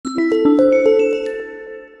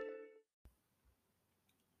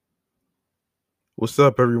What's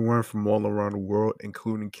up, everyone from all around the world,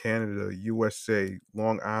 including Canada, USA,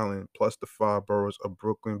 Long Island, plus the five boroughs of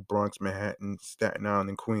Brooklyn, Bronx, Manhattan, Staten Island,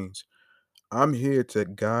 and Queens? I'm here to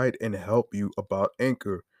guide and help you about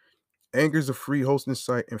Anchor. Anchor is a free hosting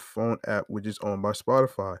site and phone app which is owned by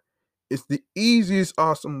Spotify. It's the easiest,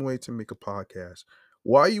 awesome way to make a podcast.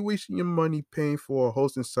 Why are you wasting your money paying for a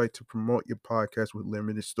hosting site to promote your podcast with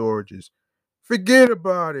limited storages? Forget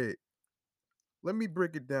about it. Let me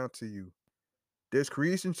break it down to you. There's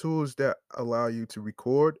creation tools that allow you to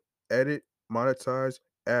record, edit, monetize,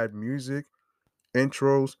 add music,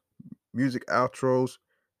 intros, music outros,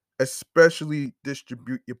 especially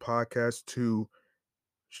distribute your podcast to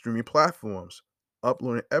streaming platforms.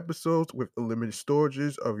 Uploading episodes with unlimited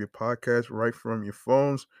storages of your podcast right from your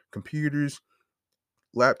phones, computers,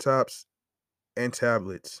 laptops, and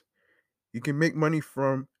tablets. You can make money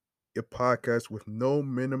from your podcast with no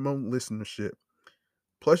minimum listenership.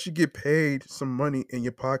 Plus, you get paid some money in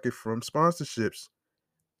your pocket from sponsorships.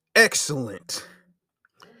 Excellent.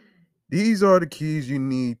 These are the keys you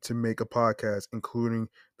need to make a podcast, including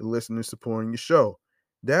the listeners supporting your show.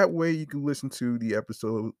 That way, you can listen to the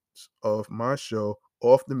episodes of my show,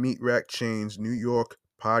 Off the Meat Rack Chains New York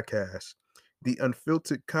podcast, the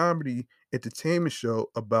unfiltered comedy entertainment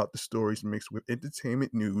show about the stories mixed with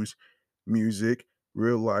entertainment news, music,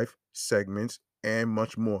 real life segments, and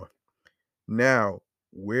much more. Now,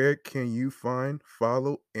 where can you find,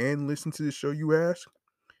 follow, and listen to the show, you ask?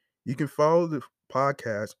 You can follow the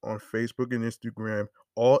podcast on Facebook and Instagram,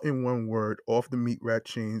 all in one word, Off the Meat Rat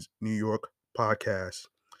Chains New York podcast.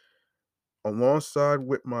 Alongside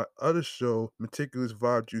with my other show, Meticulous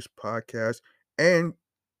Vibe Juice podcast, and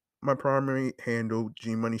my primary handle,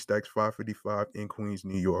 G Money Stacks 555 in Queens,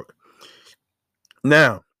 New York.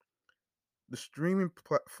 Now, the streaming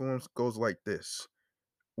platforms goes like this.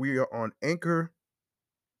 We are on Anchor,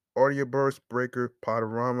 Audioburst, Breaker,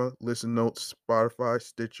 Podorama, Listen Notes, Spotify,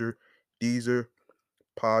 Stitcher, Deezer,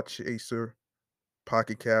 Podchaser,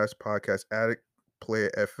 Pocket Cast, Podcast Addict,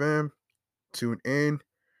 Player FM, Tune In,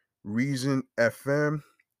 Reason FM.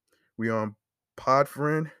 We on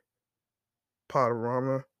Podfriend,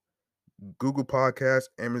 Podorama, Google Podcasts,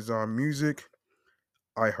 Amazon Music,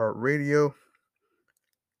 iHeartRadio,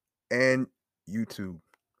 and YouTube.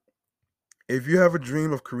 If you have a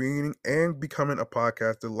dream of creating and becoming a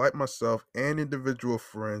podcaster like myself and individual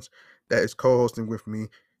friends that is co-hosting with me,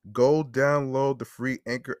 go download the free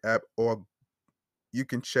Anchor app, or you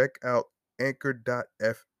can check out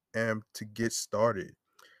anchor.fm to get started.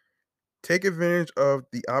 Take advantage of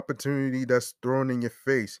the opportunity that's thrown in your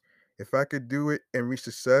face. If I could do it and reach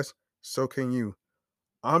success, so can you.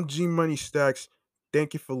 I'm G Money Stacks.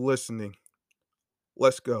 Thank you for listening.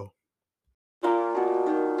 Let's go.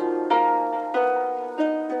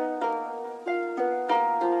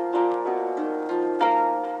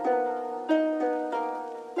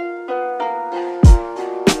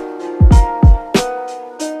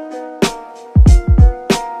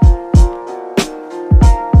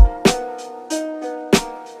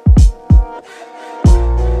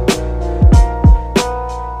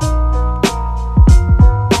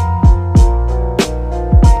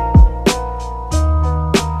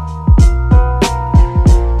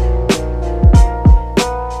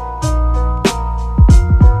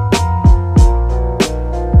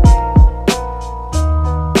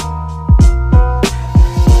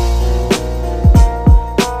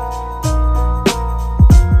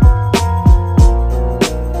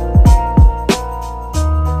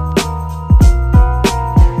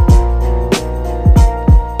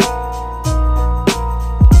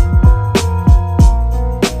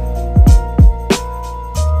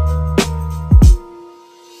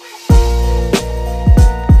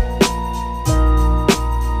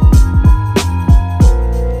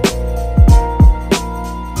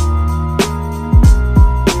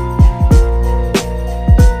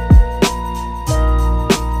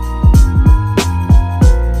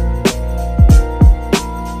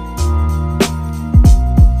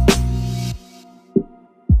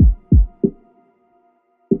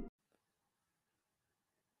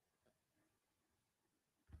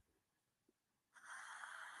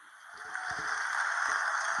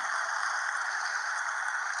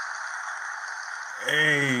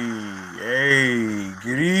 Hey,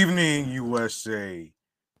 good evening, USA,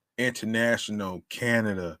 International,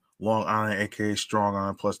 Canada, Long Island, aka Strong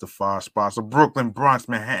Island, plus the five spots of Brooklyn, Bronx,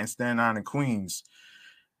 Manhattan, Staten Island, and Queens.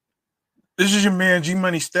 This is your man G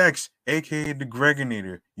Money Stacks, aka the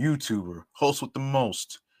Gregonator, YouTuber, host with the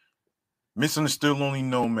most, misunderstood lonely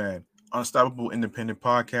nomad, unstoppable independent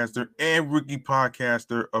podcaster, and rookie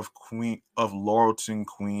podcaster of Laurelton,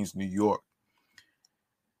 Queens, New York.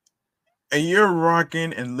 and you're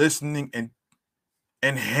rocking and listening and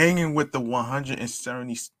hanging with the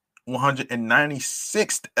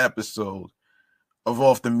 196th episode of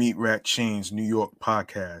Off the Meat Rack Chains New York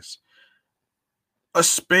podcast, a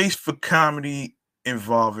space for comedy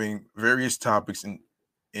involving various topics in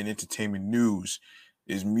entertainment news.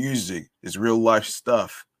 There's music, there's real life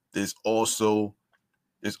stuff. There's also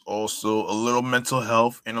a little mental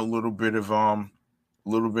health and a little bit of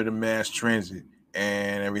mass transit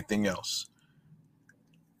and everything else.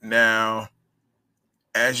 Now,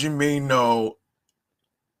 as you may know,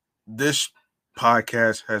 this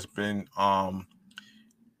podcast has been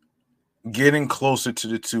getting closer to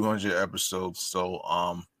the 200 episodes. So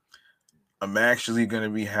I'm actually going to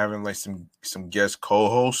be having like some guest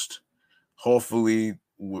co-hosts. Hopefully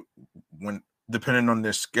when depending on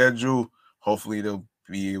their schedule, hopefully they'll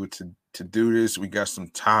be able to do this. We got some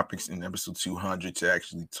topics in episode 200 to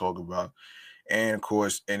actually talk about. And of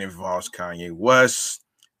course, it involves Kanye West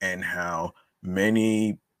and how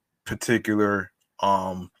many particular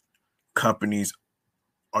companies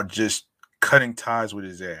are just cutting ties with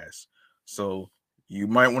his ass. So you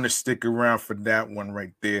might want to stick around for that one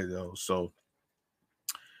right there, though. So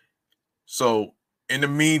in the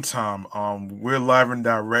meantime, we're live and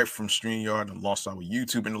direct from StreamYard and alongside with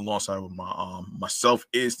YouTube and alongside with myself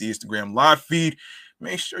is the Instagram live feed.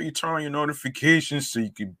 Make sure you turn on your notifications so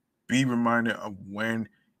you can be reminded of when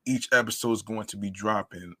each episode is going to be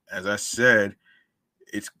dropping. As I said,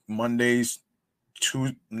 it's Mondays,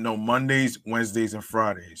 Wednesdays, and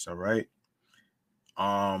Fridays. All right.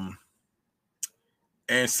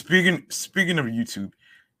 And speaking of YouTube,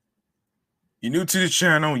 you're new to the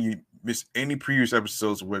channel, you miss any previous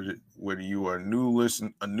episodes, whether you are a new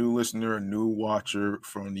listener, a new watcher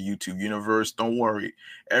from the YouTube universe, don't worry.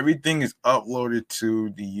 Everything is uploaded to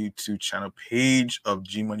the YouTube channel page of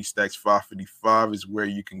G Money Stacks 555 is where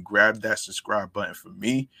you can grab that subscribe button for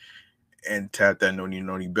me and tap that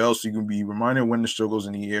noti bell so you can be reminded when the show goes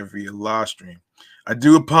in the air via live stream. I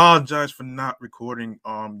do apologize for not recording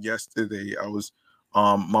yesterday. I was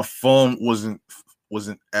my phone wasn't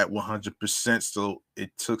at 100%, so it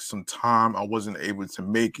took some time. I wasn't able to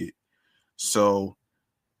make it. So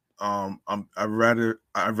I'd rather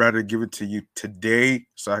give it to you today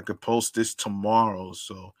so I could post this tomorrow.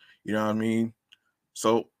 So you know what I mean?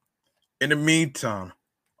 So in the meantime,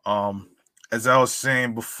 as I was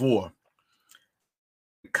saying before,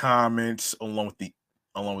 comments along with the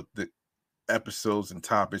episodes and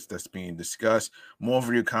topics that's being discussed, more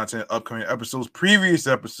video content, upcoming episodes, previous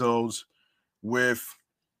episodes with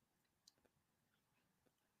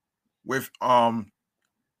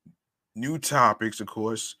new topics, of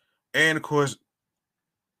course, and of course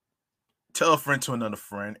tell a friend to another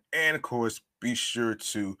friend, and of course be sure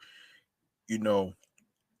to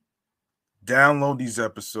download these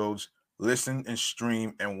episodes, listen and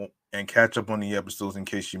stream and catch up on the episodes in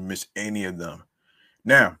case you miss any of them.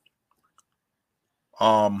 Now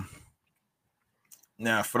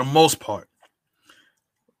for the most part,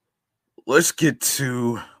 let's get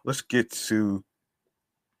to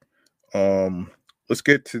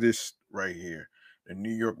this right here, the New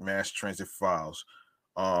York Mass Transit Files.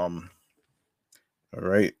 All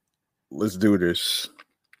right, let's do this.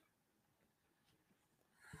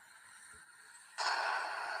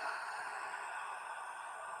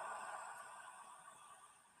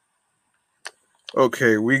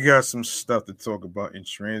 Okay, we got some stuff to talk about in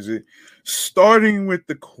transit, starting with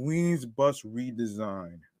the Queens bus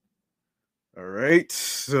redesign. All right,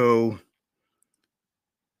 so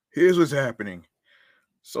here's what's happening.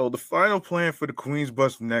 So the final plan for the Queens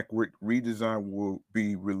bus network redesign will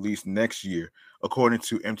be released next year, according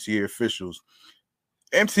to MTA officials.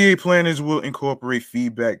 MTA planners will incorporate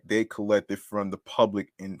feedback they collected from the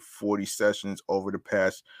public in 40 sessions over the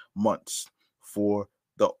past months for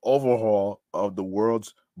the overhaul of the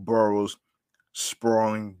world's boroughs'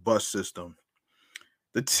 sprawling bus system.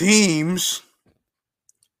 The teams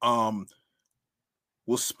will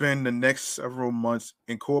spend the next several months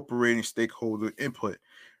incorporating stakeholder input,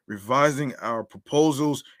 revising our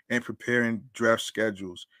proposals, and preparing draft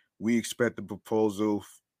schedules. We expect the proposal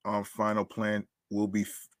final plan will be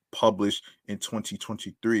published in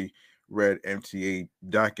 2023, read MTA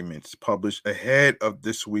documents published ahead of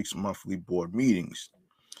this week's monthly board meetings.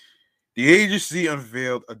 The agency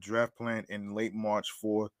unveiled a draft plan in late March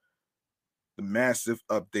for the massive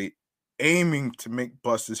update, aiming to make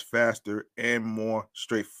buses faster and more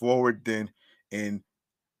straightforward than in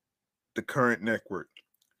the current network,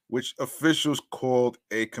 which officials called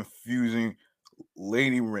a confusing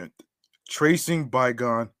labyrinth, tracing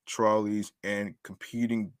bygone trolleys and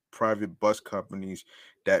competing private bus companies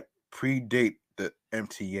that predate the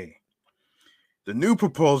MTA. The new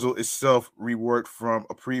proposal itself reworked from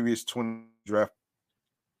a previous 20 draft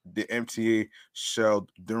the MTA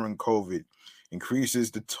shelled during COVID, increases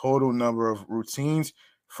the total number of routines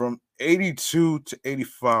from 82 to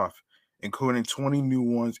 85, including 20 new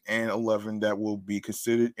ones and 11 that will be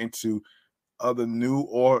considered into other new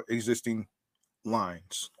or existing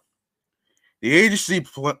lines. The agency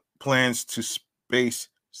plans to space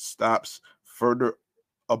stops further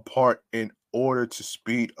apart in order to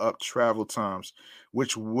speed up travel times,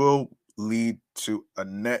 which will lead to a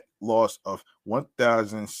net loss of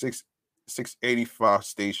 1,685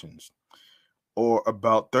 stations, or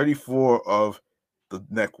about 34 of the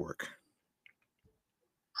network.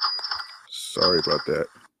 Sorry about that.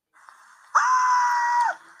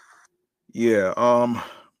 Yeah,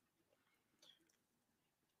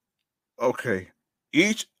 okay.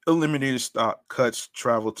 Each eliminated stop cuts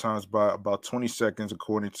travel times by about 20 seconds,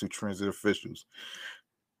 according to transit officials.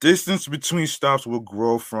 Distance between stops will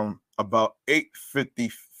grow from about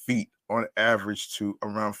 850 feet on average to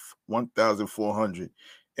around 1,400.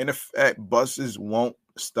 In effect, buses won't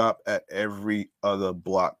stop at every other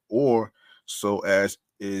block or so as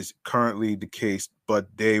is currently the case, but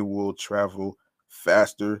they will travel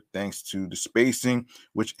faster thanks to the spacing,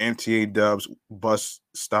 which MTA dubs bus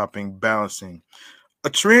stopping balancing. A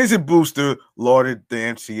transit booster lauded the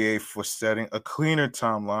MTA for setting a cleaner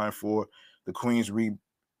timeline for the Queen's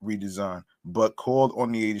redesign, but called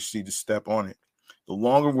on the agency to step on it. The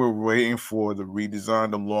longer we're waiting for the redesign,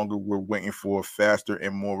 the longer we're waiting for a faster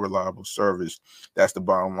and more reliable service. That's the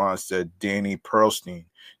bottom line, said Danny Pearlstein,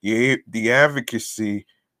 the advocacy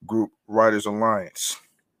group Riders Alliance.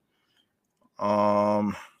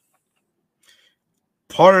 Um,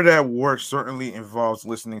 Part of that work certainly involves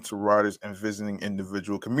listening to riders and visiting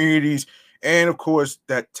individual communities. And of course,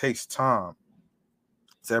 that takes time,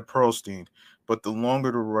 said Pearlstein. But the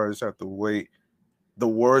longer the riders have to wait, the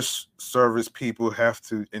worse service people have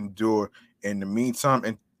to endure. In the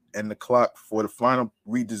meantime, and the clock for the final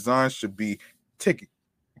redesign should be ticking.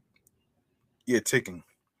 Yeah, ticking.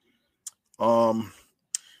 Um,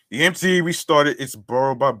 the MTA restarted its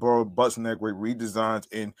borough by borough bus network redesigns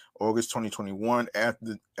in August 2021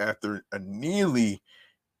 after a nearly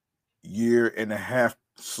year and a half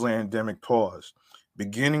slandemic pause,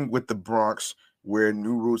 beginning with the Bronx, where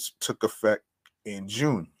new routes took effect in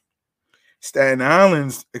June. Staten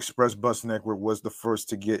Island's express bus network was the first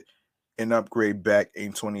to get an upgrade back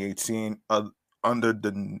in 2018 under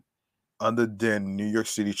the under then New York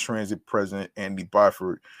City Transit President Andy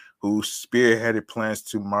Byford, who spearheaded plans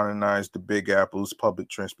to modernize the Big Apple's public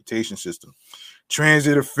transportation system.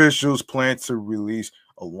 Transit officials plan to release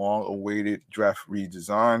a long-awaited draft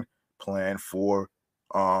redesign plan for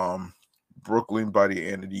um, Brooklyn by the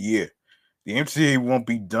end of the year. The MTA won't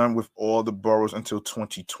be done with all the boroughs until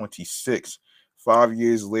 2026, 5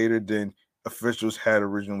 years later than officials had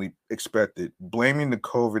originally expected, blaming the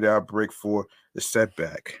COVID outbreak for the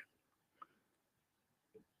setback.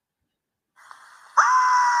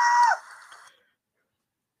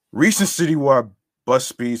 Recent citywide bus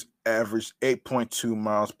speeds averaged 8.2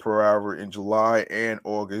 miles per hour in July and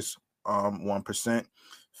August, 1%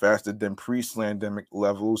 faster than pre-slandemic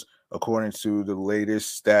levels, according to the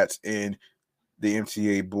latest stats in the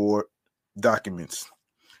MTA board documents.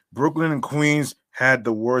 Brooklyn and Queens had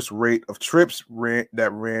the worst rate of trips that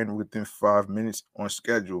ran within 5 minutes on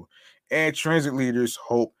schedule, and transit leaders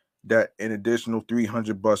hope that an additional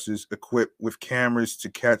 300 buses equipped with cameras to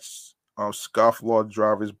catch scofflaw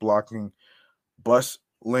drivers blocking bus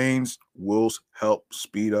lanes will help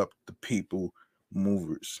speed up the people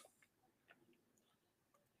movers.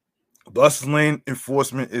 Bus lane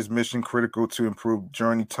enforcement is mission critical to improve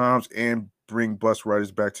journey times and bring bus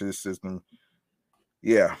riders back to the system.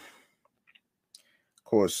 Yeah, of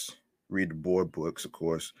course, read the board books, of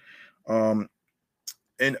course. Um,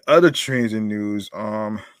 in other transit news,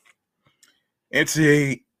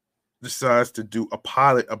 NTA decides to do a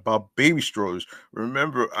pilot about baby strollers.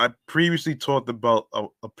 Remember, I previously talked about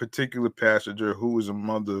a particular passenger who was a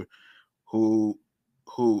mother who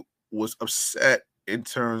who was upset in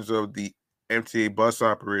terms of the MTA bus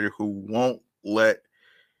operator who won't let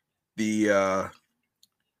the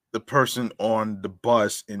the person on the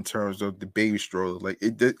bus in terms of the baby stroller. Like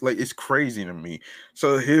it's crazy to me.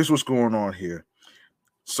 So here's what's going on here.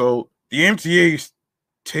 So the MTA is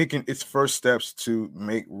taking its first steps to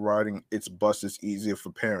make riding its buses easier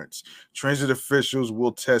for parents. Transit officials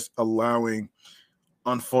will test allowing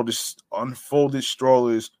unfolded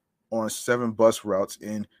strollers on 7 bus routes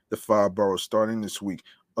in the 5 boroughs starting this week.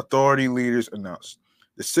 Authority leaders announced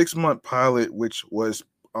the 6-month pilot, which was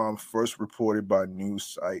first reported by news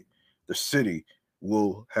site The City,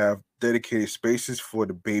 will have dedicated spaces for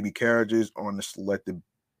the baby carriages on the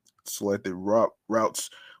selected routes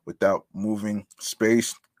without moving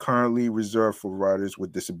space currently reserved for riders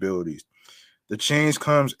with disabilities. The change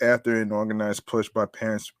comes after an organized push by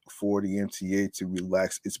parents for the MTA to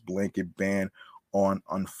relax its blanket ban on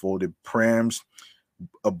unfolded prams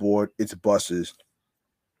aboard its buses.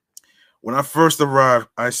 When I first arrived,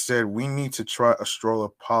 I said we need to try a stroller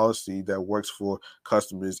policy that works for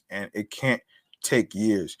customers, and it can't take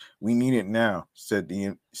years. We need it now," said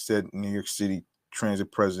New York City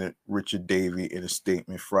Transit President Richard Davey in a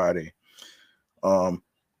statement Friday. Um,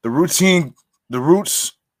 the routine, the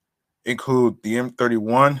routes include the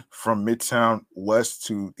M31 from Midtown West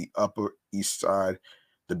to the Upper East Side,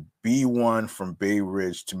 the B1 from Bay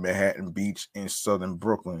Ridge to Manhattan Beach in southern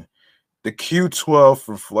Brooklyn, the Q12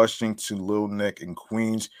 from Flushing to Little Neck in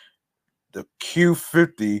Queens, the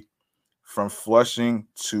Q50 from Flushing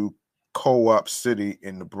to Co-op City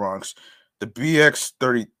in the Bronx, the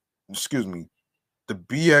BX30, excuse me, the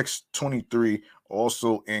BX23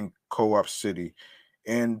 also in Co-op City,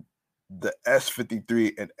 and the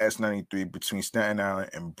S53 and S93 between Staten Island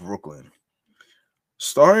and Brooklyn.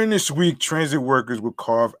 Starting this week, transit workers will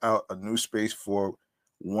carve out a new space for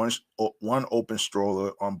one open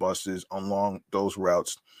stroller on buses along those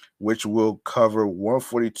routes, which will cover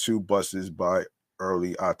 142 buses by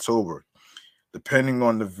early October. Depending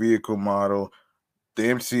on the vehicle model, the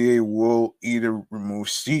MTA will either remove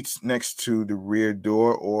seats next to the rear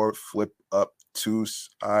door or flip up two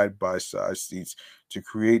side by side seats to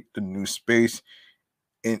create the new space.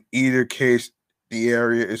 In either case, the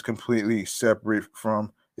area is completely separate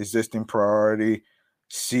from existing priority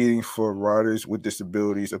seating for riders with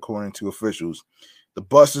disabilities, according to officials. The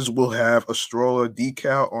buses will have a stroller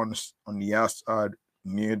decal on the outside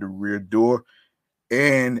near the rear door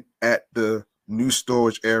and at the new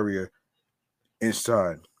storage area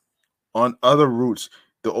inside. On other routes,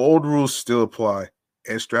 the old rules still apply,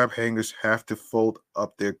 and strap hangers have to fold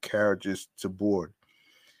up their carriages to board.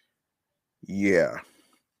 Yeah.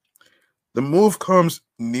 The move comes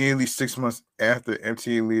nearly 6 months after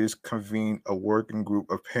MTA leaders convened a working group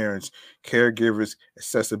of parents, caregivers,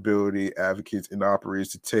 accessibility advocates, and operators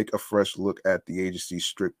to take a fresh look at the agency's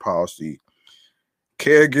strict policy.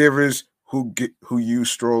 Caregivers who use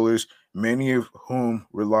strollers, many of whom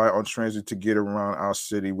rely on transit to get around our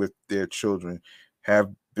city with their children, have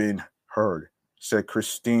been heard, said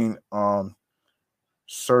Christine Serginian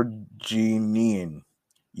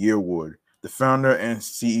Yearwood, the founder and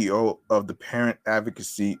CEO of the parent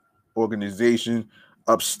advocacy organization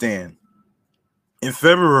Upstand. In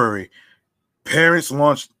February, parents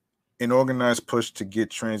launched an organized push to get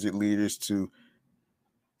transit leaders to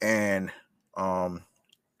and hold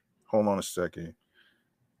on a second.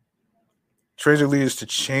 Transit leaders to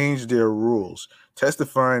change their rules,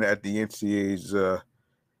 testifying at the MTA's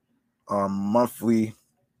monthly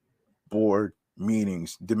board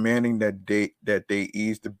meetings, demanding that they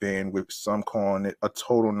ease the ban, with some calling it a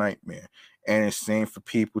total nightmare and insane for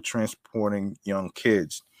people transporting young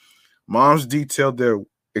kids. Moms detailed their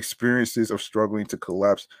experiences of struggling to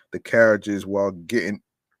collapse the carriages while getting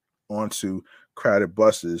onto crowded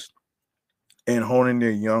buses and holding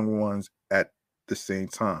their young ones at the same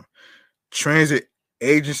time. Transit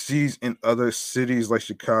agencies in other cities like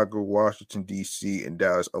Chicago, Washington, D.C., and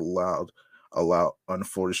Dallas allow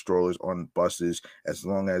unfolded strollers on buses as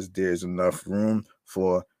long as there's enough room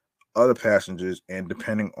for other passengers and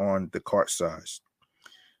depending on the cart size.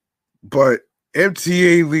 But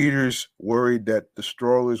MTA leaders worried that the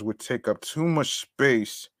strollers would take up too much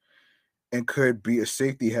space and could be a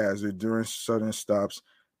safety hazard during sudden stops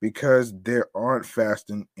because they aren't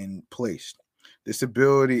fastened in place.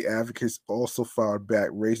 Disability advocates also fired back,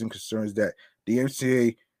 raising concerns that the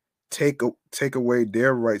MTA take away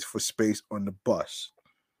their rights for space on the bus.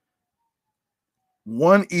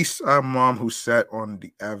 One East Side mom who sat on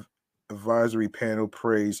the advisory panel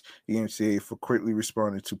praised the MTA for quickly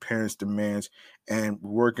responding to parents' demands and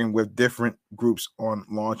working with different groups on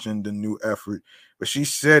launching the new effort. But she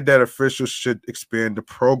said that officials should expand the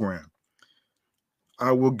program.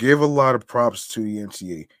 "I will give a lot of props to the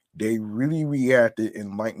MTA. They really reacted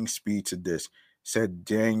in lightning speed to this," said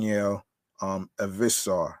Danielle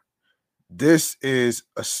Avisar. "This is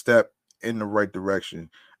a step in the right direction.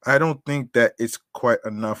 I don't think that it's quite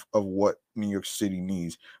enough of what New York City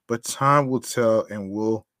needs, but time will tell and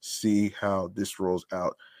we'll see how this rolls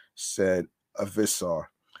out," said Avisar.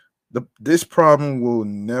 This problem will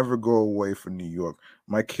never go away for New York.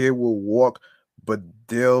 My kid will walk, but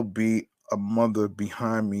there'll be a mother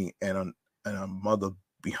behind me and a mother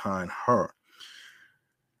behind her.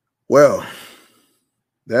 Well,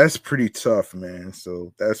 that's pretty tough, man.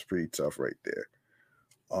 So that's pretty tough right there.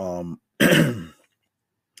 I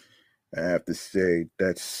have to say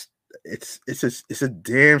it's a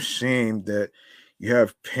damn shame that you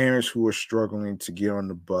have parents who are struggling to get on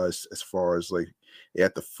the bus as far as like they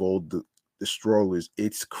have to fold the strollers.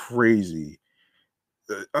 It's crazy.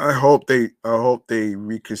 I hope they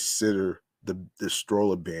reconsider the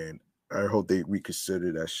stroller ban. I hope they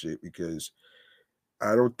reconsider that shit because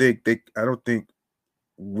I don't think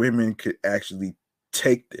women could actually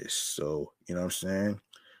take this. So, you know what I'm saying?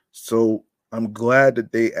 So, I'm glad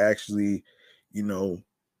that they actually, you know,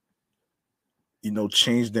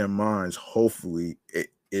 change their minds. Hopefully it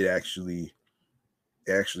actually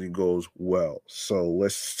goes well. So,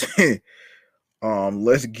 let's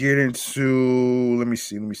get into let me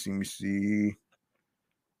see.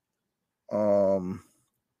 Um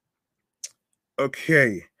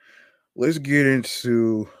okay, let's get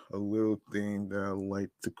into a little thing that I like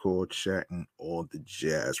to call chatting all the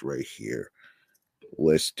jazz right here.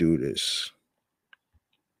 Let's do this.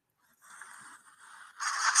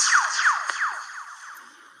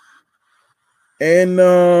 And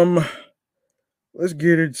let's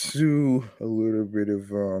get into a little bit of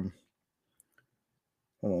hold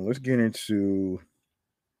on, let's get into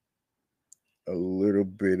a little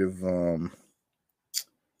bit of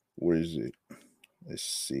what is it? Let's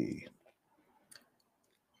see.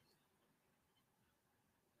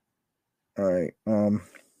 All right.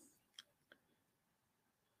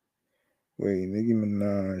 Wait, Nicki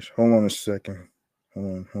Minaj. Hold on a second.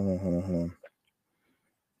 Hold on.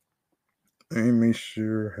 Let me make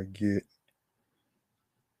sure I get.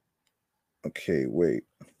 Okay, wait.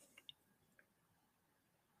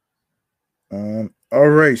 All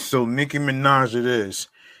right. So Nicki Minaj, it is.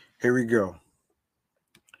 Here we go.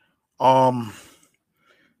 Um.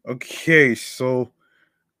 Okay. So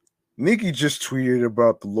Nicki just tweeted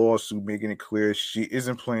about the lawsuit, making it clear she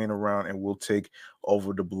isn't playing around and will take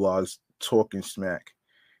over the blogs talking smack.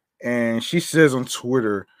 And she says on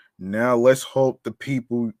Twitter, "Now let's hope the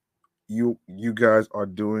people you guys are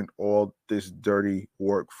doing all this dirty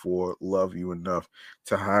work for love you enough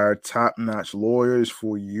to hire top-notch lawyers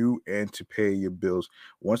for you and to pay your bills.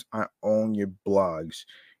 Once I own your blogs,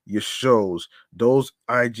 your shows, those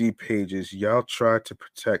IG pages y'all try to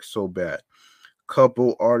protect so bad.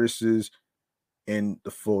 Couple artists in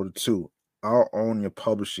the folder too. I'll own your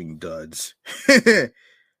publishing duds."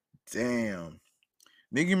 Damn.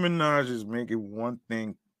 Nicki Minaj is making one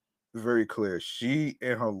thing very clear. She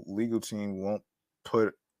and her legal team won't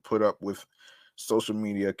put put up with social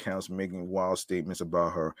media accounts making wild statements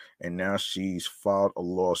about her, and now she's filed a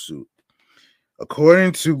lawsuit.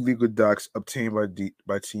 According to legal docs obtained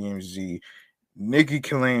by TMZ, Nicki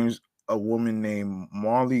claims a woman named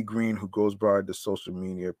Marley Green, who goes by the social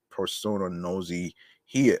media persona Nosy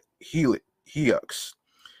Heux,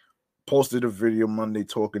 posted a video Monday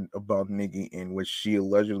talking about Nicki, in which she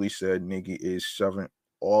allegedly said Nicki is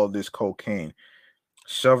all this cocaine,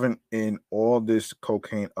 shoving in all this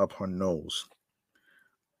cocaine up her nose.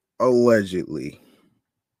 Allegedly.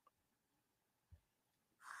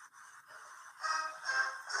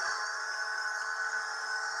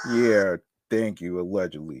 Yeah, thank you,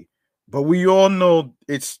 allegedly. But we all know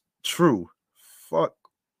it's true. Fuck.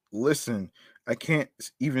 Listen, I can't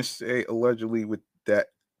even say allegedly with that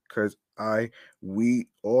because we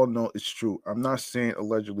all know it's true. I'm not saying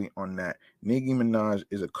allegedly on that. Nicki Minaj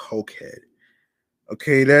is a cokehead.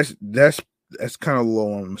 Okay, that's kind of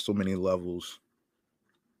low on so many levels.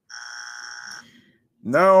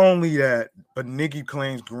 Not only that, but Nikki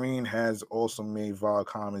claims Green has also made vile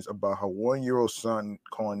comments about her 1 year old son,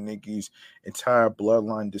 calling Nikki's entire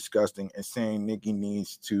bloodline disgusting and saying Nikki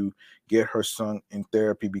needs to get her son in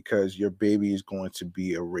therapy because your baby is going to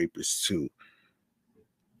be a rapist too.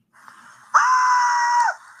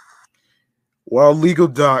 While the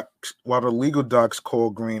legal docs call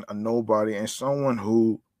Green a nobody and someone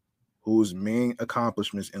whose main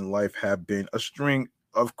accomplishments in life have been a string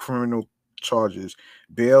of criminal charges,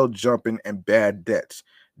 bail jumping, and bad debts.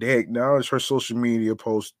 They acknowledge her social media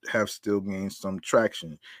posts have still gained some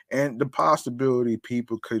traction, and the possibility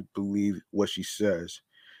people could believe what she says.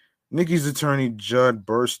 Nikki's attorney, Judd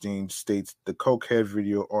Burstein, states the cokehead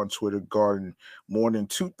video on Twitter garnered more than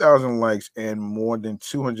 2,000 likes and more than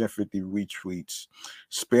 250 retweets,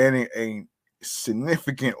 spanning a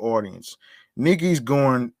significant audience. Nikki's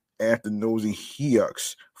going after Nosy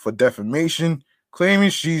Heux for defamation, claiming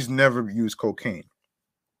she's never used cocaine,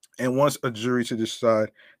 and wants a jury to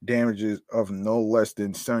decide damages of no less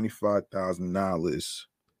than $75,000.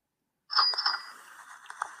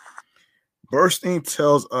 Burstein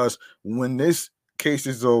tells us when this case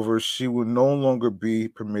is over, she will no longer be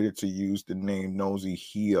permitted to use the name Nosy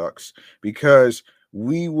Heux because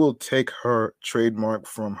we will take her trademark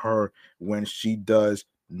from her when she does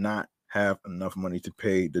not have enough money to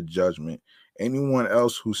pay the judgment. Anyone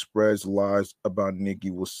else who spreads lies about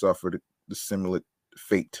Nikki will suffer the similar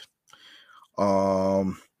fate.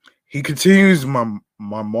 Um, he continues, my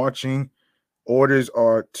marching orders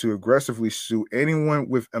are to aggressively sue anyone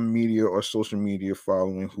with a media or social media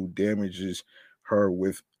following who damages her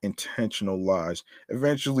with intentional lies.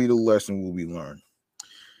 Eventually, the lesson will be learned.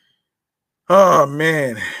 Oh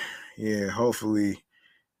man, yeah. Hopefully,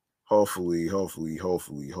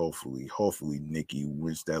 Nikki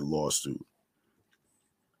wins that lawsuit.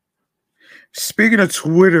 Speaking of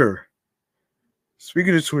Twitter,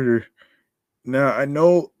 speaking of Twitter, now I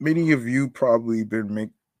know many of you probably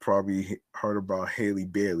heard about Haley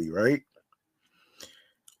Bailey, right?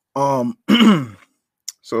 Um,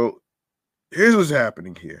 so here's what's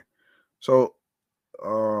happening here. So,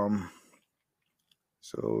 um,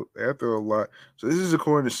 so after a lot, so this is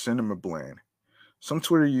according to Cinema Bland. Some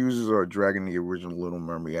Twitter users are dragging the original Little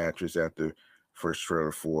Mermaid actress after first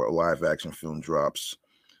trailer for a live action film drops.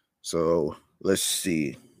 So let's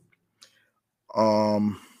see.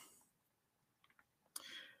 Um,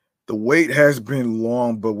 the wait has been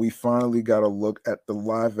long, but we finally got a look at the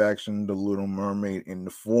live action The Little Mermaid in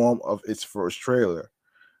the form of its first trailer,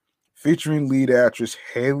 featuring lead actress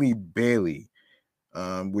Haley Bailey,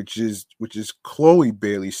 which is Chloe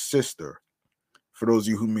Bailey's sister. For those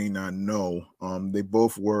of you who may not know, they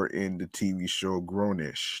both were in the TV show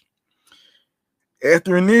Grownish.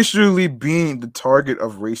 After initially being the target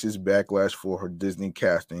of racist backlash for her Disney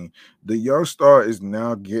casting, the young star is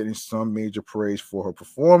now getting some major praise for her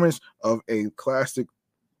performance of a classic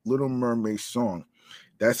Little Mermaid song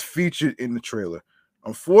that's featured in the trailer.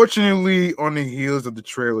 Unfortunately, on the heels of the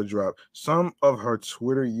trailer drop, some of her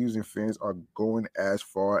Twitter using fans are going as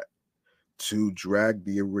far to drag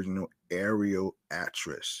the original Ariel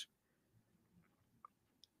actress.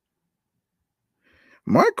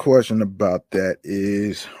 My question about that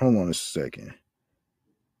is, hold on a second.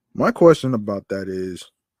 My question about that is,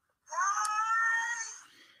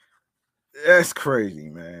 that's crazy,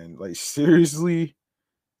 man. Like, seriously,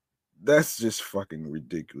 that's just fucking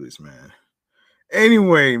ridiculous, man.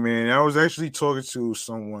 Anyway, man, I was actually talking to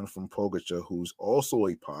someone from Pogacha who's also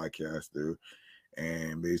a podcaster,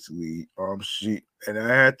 and basically, she and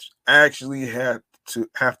I actually had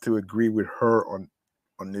to agree with her on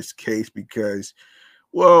this case because,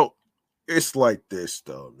 well, it's like this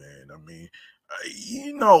though, man. I mean,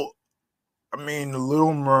 you know, the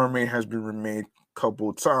Little Mermaid has been remade a couple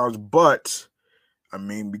of times, but I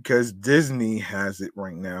mean, because Disney has it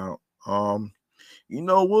right now,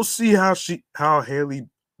 we'll see how Haley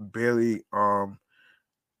Bailey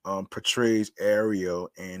portrays Ariel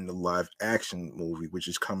in the live action movie, which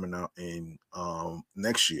is coming out in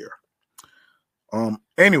next year.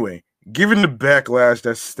 Anyway, given the backlash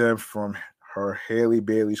that stemmed from her Haley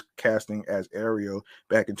Bailey's casting as Ariel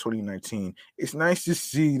back in 2019, it's nice to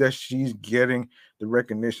see that she's getting the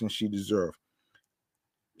recognition she deserves.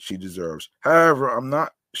 However, I'm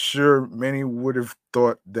not sure many would have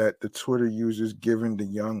thought that the Twitter users giving the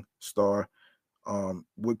young star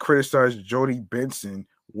would criticize Jodie Benson.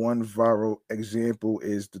 One viral example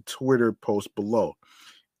is the Twitter post below,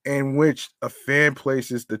 in which a fan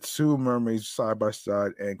places the two mermaids side by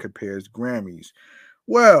side and compares Grammys.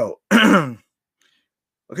 Well,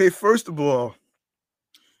 okay, first of all,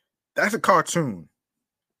 that's a cartoon.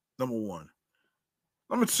 Number one.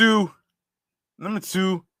 Number two, number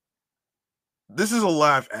two, this is a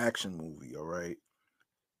live action movie, all right?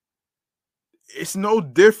 It's no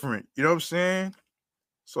different. You know what I'm saying?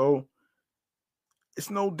 So it's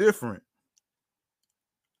no different.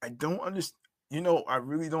 I don't understand. I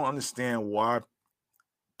really don't understand why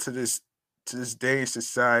to this to this day in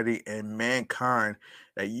society and mankind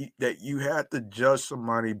that you have to judge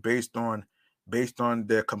somebody based on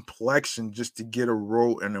their complexion just to get a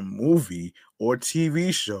role in a movie or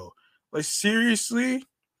TV show. Like, seriously,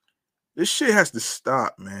 this shit has to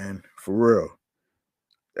stop, man. For real,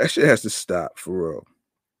 that shit has to stop. For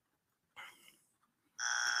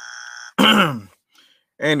real.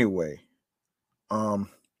 Anyway, um,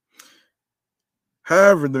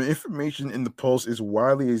 however, the information in the post is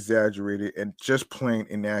widely exaggerated and just plain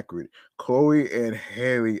inaccurate. Chloe and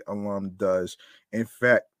Haley alum does, in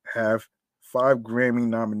fact, have 5 Grammy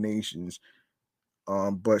nominations,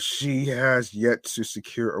 but she has yet to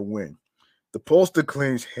secure a win. The poster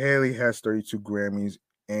claims Haley has 32 Grammys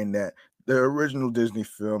and that the original Disney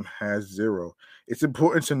film has 0. It's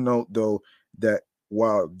important to note, though, that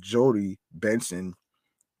while Jodie Benson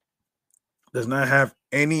does not have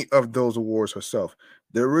any of those awards herself.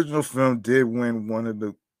 The original film did win one of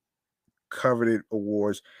the coveted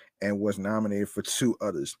awards and was nominated for two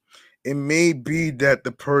others. It may be that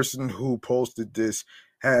the person who posted this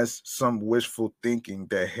has some wishful thinking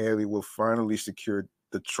that Haley will finally secure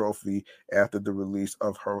the trophy after the release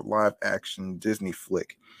of her live action Disney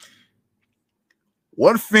flick.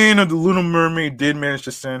 One fan of The Little Mermaid did manage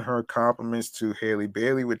to send her compliments to Haley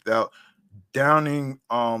Bailey without downing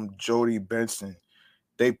Jodie Benson.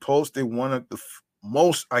 They posted one of the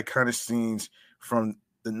most iconic scenes from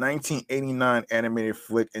the 1989 animated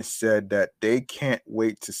flick and said that they can't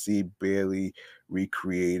wait to see Bailey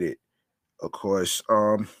recreate it. Of course,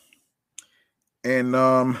 and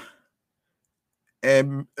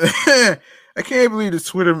and I can't believe the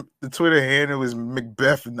Twitter handle is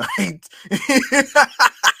Macbeth Knight.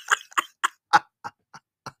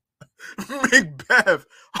 Macbeth.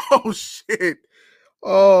 Oh shit.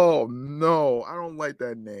 Oh no, I don't like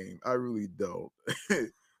that name. I really don't.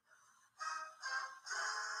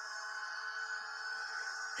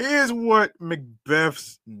 Here's what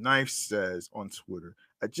Macbeth's knife says on Twitter.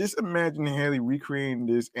 I just imagine Haley recreating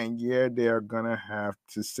this, and yeah, they are gonna have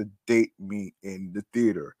to sedate me in the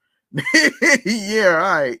theater. Yeah,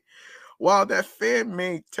 right. While that fan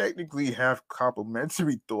may technically have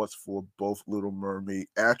complimentary thoughts for both Little Mermaid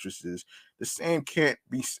actresses, the same can't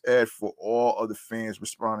be said for all of the fans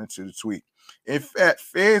responding to the tweet. In fact,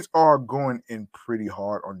 fans are going in pretty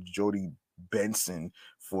hard on Jodie Benson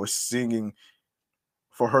for singing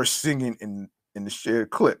for her singing in the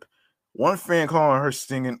shared clip. One fan calling her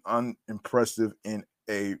singing unimpressive in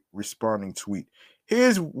a responding tweet.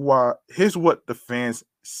 Here's what the fans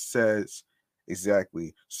says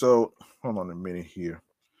exactly. So hold on a minute here.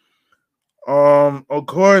 Of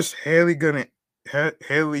course, Haley gonna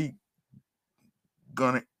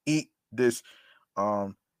eat this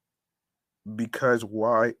um because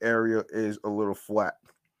why Ariel is a little flat.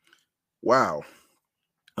 Wow.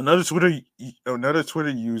 Another Twitter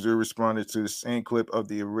user responded to the same clip of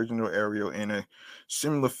the original Ariel in a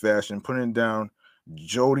similar fashion, putting down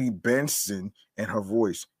Jodie Benson and her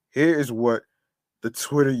voice. Here is what the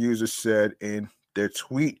Twitter user said in their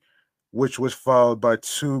tweet, which was followed by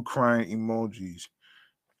two crying emojis.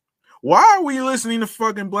 Why are we listening to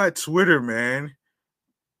fucking Black Twitter, man?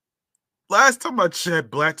 Last time I checked,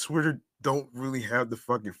 Black Twitter don't really have the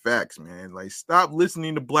fucking facts, man. Like, stop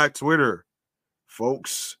listening to Black Twitter,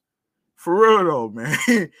 folks. For real though, man.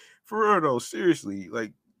 For real though, seriously.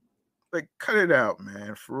 Like cut it out,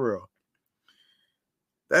 man. For real.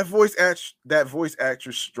 That voice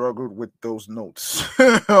actress struggled with those notes.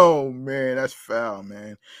 Oh man, that's foul,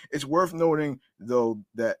 man. It's worth noting though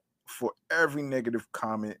that for every negative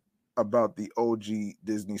comment about the OG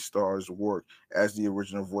Disney star's work as the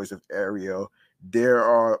original voice of Ariel, there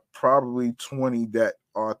are probably 20 that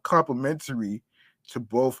are complimentary to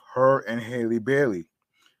both her and Haley Bailey.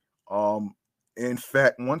 Um, in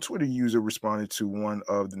fact, one Twitter user responded to one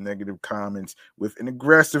of the negative comments with an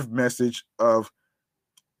aggressive message of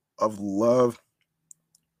love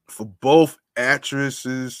for both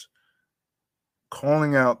actresses,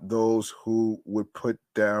 calling out those who would put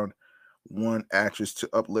down one actress to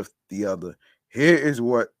uplift the other. Here is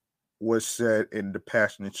what was said in the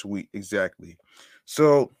passionate tweet exactly.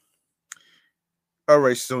 So, all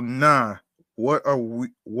right, so nah, what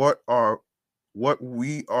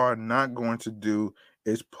we are not going to do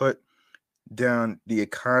is put down the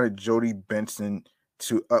iconic Jodie Benson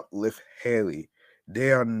to uplift Haley.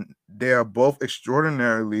 They are both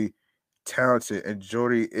extraordinarily talented, and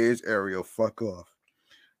Jodie is Ariel. Fuck off.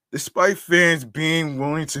 Despite fans being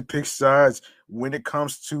willing to pick sides when it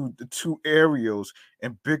comes to the two Ariels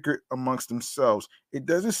and bicker amongst themselves, it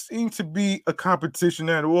doesn't seem to be a competition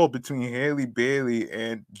at all between Haley Bailey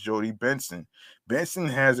and Jodie Benson. Benson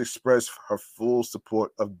has expressed her full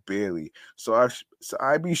support of Bailey, so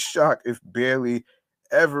I'd be shocked if Bailey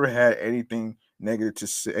ever had anything negative to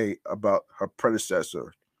say about her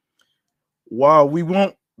predecessor. While we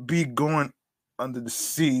won't be going under the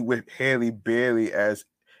sea with Haley Bailey as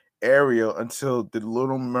Ariel until the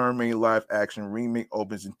Little Mermaid live action remake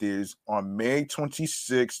opens in theaters on May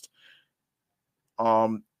 26th,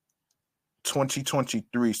 um,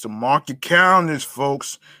 2023. So mark your calendars,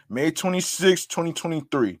 folks. May 26th,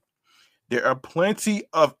 2023. There are plenty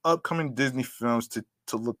of upcoming Disney films to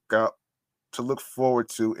look forward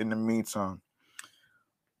to in the meantime.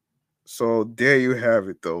 So there you have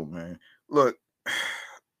it though, man. Look,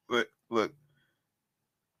 look.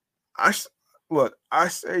 I s- I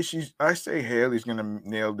say Haley's gonna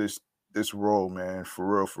nail this role, man.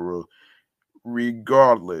 For real.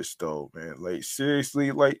 Regardless, though, man. Like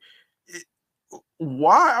seriously, like, it,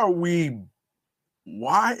 why are we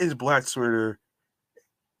Why is Black Twitter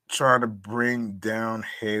trying to bring down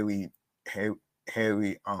Haley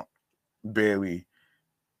Bailey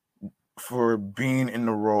for being in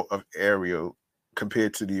the role of Ariel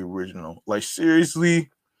compared to the original? Like seriously,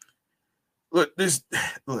 look this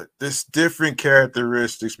there's different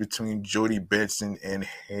characteristics between Jodie Benson and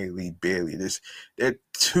Haley Bailey. They're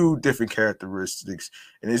two different characteristics,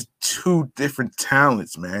 and there's two different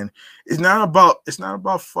talents, man. It's not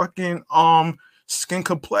about fucking skin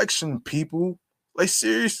complexion, people. Like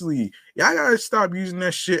seriously, y'all gotta stop using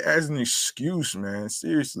that shit as an excuse, man.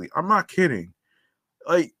 Seriously, I'm not kidding.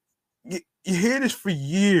 Like you hear this for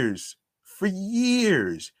years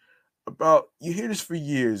about you hear this for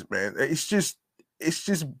years, man. It's just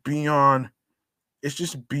beyond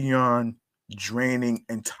draining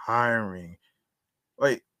and tiring.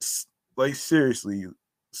 Like like seriously,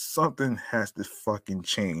 something has to fucking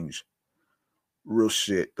change. Real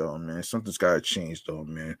shit though, man. Something's gotta change though,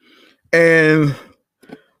 man. And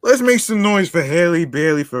let's make some noise for Haley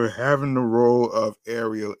Bailey for having the role of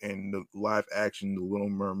Ariel in the live action The Little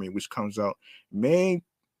Mermaid, which comes out May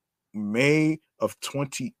of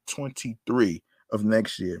 2023 of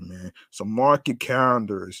next year, man. So mark your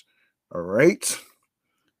calendars. All right.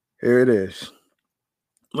 Here it is.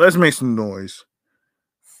 Let's make some noise.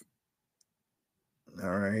 All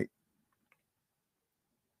right.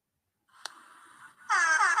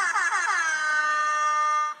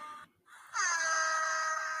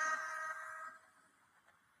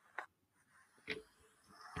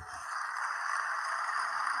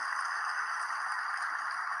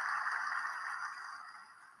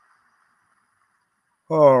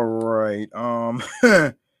 All right.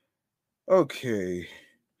 Okay.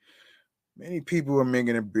 Many people are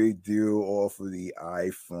making a big deal off of the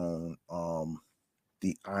iPhone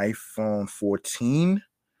 14,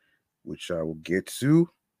 which I will get to.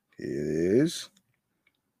 It is.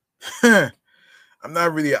 I'm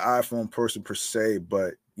not really an iPhone person per se,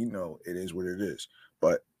 but it is what it is.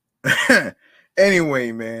 But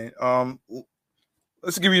anyway, man,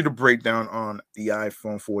 let's give you the breakdown on the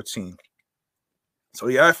iPhone 14. So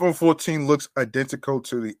the iPhone 14 looks identical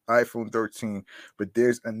to the iPhone 13, but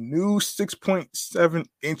there's a new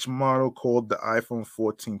 6.7-inch model called the iPhone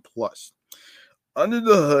 14 Plus. Under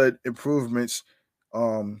the hood, improvements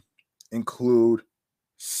um, include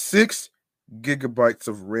 6 gigabytes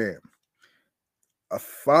of RAM, a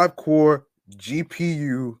 5-core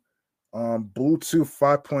GPU, Bluetooth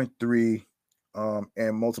 5.3,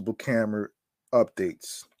 and multiple camera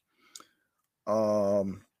updates.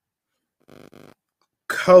 Um,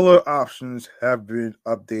 Color options have been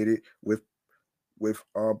updated with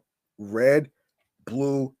red,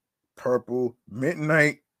 blue, purple,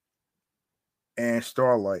 midnight, and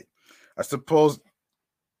starlight. I suppose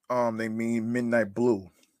they mean midnight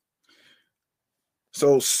blue.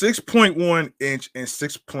 So 6.1 inch and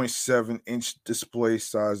 6.7 inch display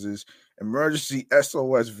sizes, emergency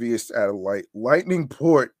SOS via satellite, lightning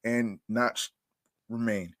port and notch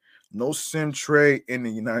remain. No SIM tray in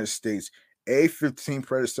the United States. A15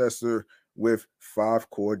 predecessor with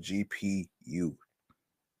 5-core GPU.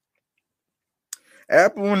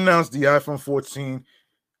 Apple announced the iPhone 14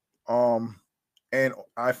 and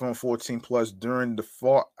iPhone 14 Plus during the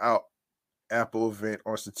Fallout Apple event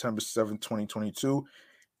on September 7, 2022.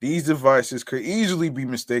 These devices could easily be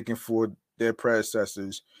mistaken for their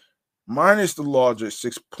predecessors, minus the larger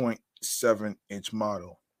 6.7-inch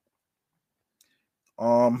model.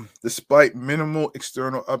 Despite minimal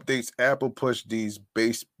external updates, Apple pushed these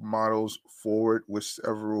base models forward with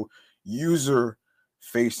several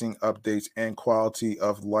user-facing updates and quality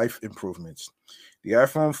of life improvements. The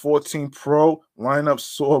iPhone 14 Pro lineup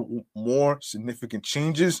saw more significant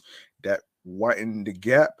changes that widened the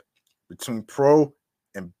gap between Pro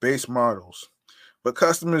and base models, but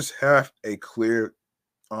customers have a clear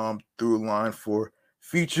through line for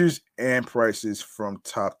features and prices from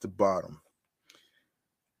top to bottom.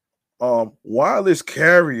 Wireless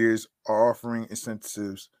carriers are offering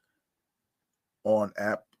incentives on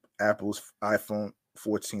Apple's iPhone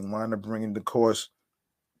 14 lineup, bringing the cost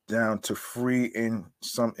down to free in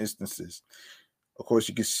some instances. Of course,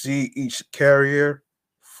 you can see each carrier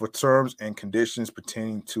for terms and conditions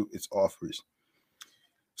pertaining to its offers.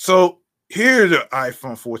 So here are the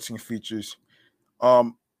iPhone 14 features.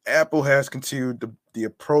 Apple has continued the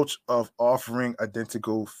approach of offering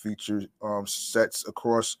identical feature sets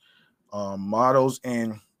across models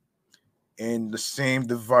and in the same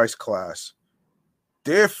device class.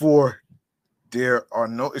 Therefore, there are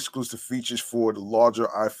no exclusive features for the larger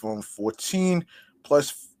iPhone 14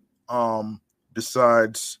 Plus,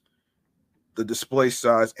 besides the display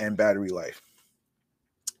size and battery life.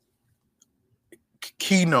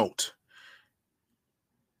 keynote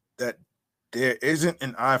that there isn't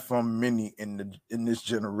an iPhone mini in this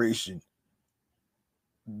generation.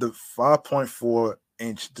 The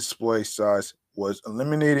 5.4-inch display size was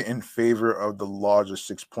eliminated in favor of the larger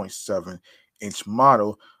 6.7-inch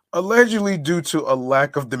model, allegedly due to a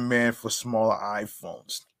lack of demand for smaller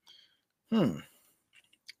iPhones.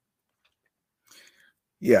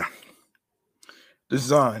 Yeah.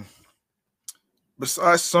 Design.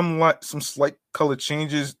 Besides some slight color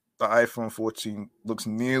changes, the iPhone 14 looks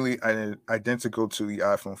nearly identical to the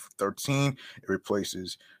iPhone 13. It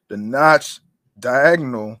replaces the notch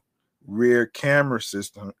diagonal rear camera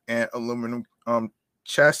system and aluminum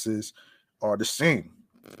chassis are the same.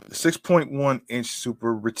 The 6.1-inch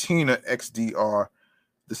Super Retina XDR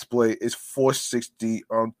display is 460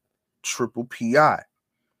 triple PI.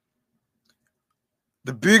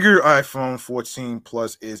 The bigger iPhone 14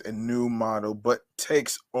 Plus is a new model, but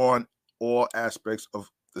takes on all aspects of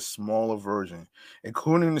the smaller version,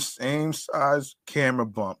 including the same size camera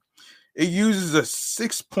bump. It uses a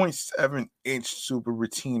 6.7-inch Super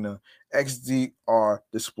Retina XDR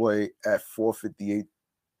display at 458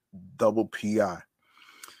 double PI.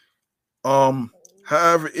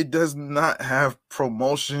 However, it does not have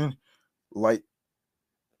promotion like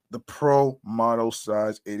the Pro model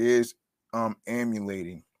size. It is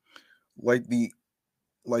emulating like the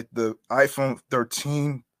iPhone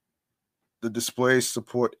 13. The displays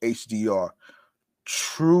support HDR,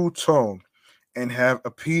 True Tone, and have a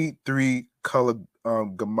P3 color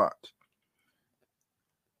gamut.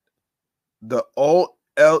 The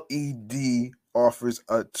OLED offers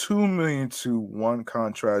a 2,000,000 to 1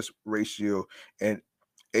 contrast ratio and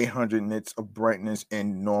 800 nits of brightness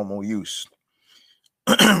in normal use.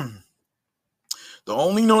 The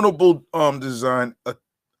only notable design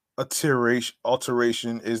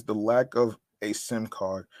alteration is the lack of a SIM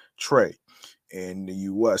card tray in the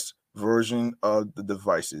US version of the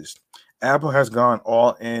devices. Apple has gone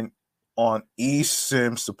all in on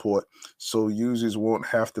eSIM support, so users won't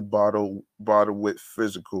have to bother with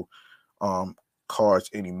physical cards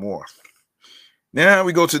anymore. Now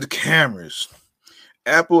we go to the cameras.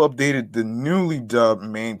 Apple updated the newly dubbed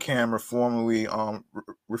main camera, formerly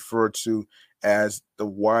referred to as the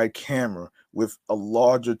wide camera, with a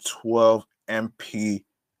larger 12 MP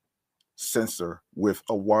sensor with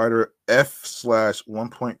a wider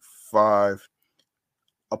f/1.5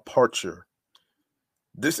 aperture.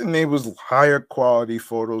 This enables higher quality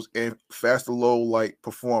photos and faster low light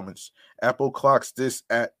performance. Apple clocks this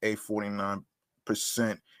at a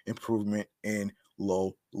 49% improvement in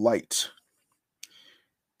low light.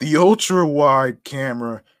 The ultra wide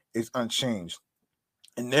camera is unchanged,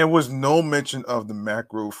 and there was no mention of the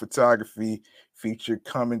macro photography feature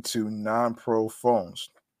coming to non-pro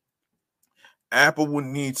phones. Apple would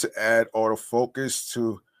need to add autofocus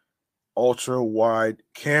to ultra wide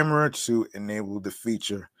camera to enable the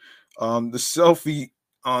feature. The selfie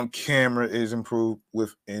camera is improved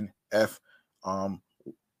with an f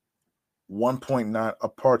 1.9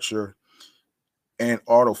 aperture and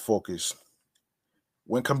autofocus.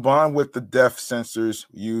 When combined with the depth sensors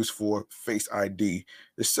used for Face ID,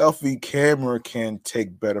 the selfie camera can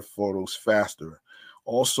take better photos faster.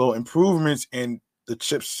 Also, improvements in the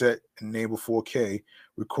chipset enable 4K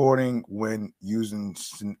recording when using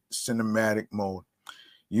cinematic mode.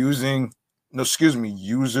 Users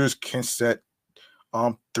can set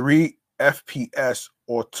 3 FPS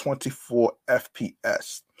or 24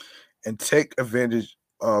 FPS and take advantage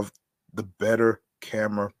of the better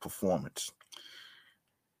camera performance.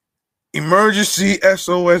 Emergency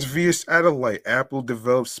SOS via satellite. Apple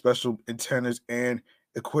developed special antennas and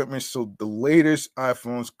equipment so the latest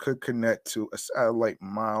iPhones could connect to a satellite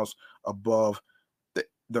miles above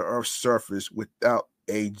the Earth's surface without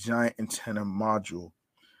a giant antenna module.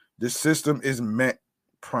 This system is meant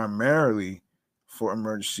primarily for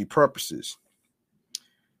emergency purposes.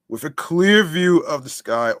 With a clear view of the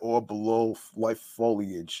sky or below light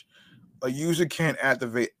foliage, a user can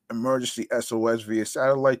activate emergency SOS via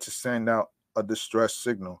satellite to send out a distress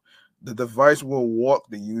signal. The device will walk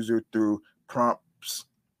the user through prompts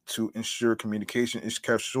to ensure communication is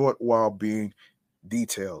kept short while being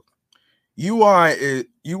detailed. UI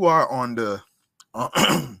on the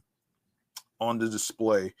on the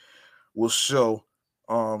display will show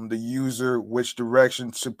the user which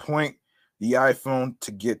direction to point the iPhone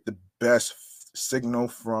to get the best signal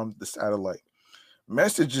from the satellite.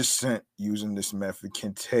 Messages sent using this method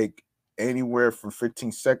can take anywhere from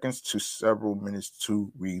 15 seconds to several minutes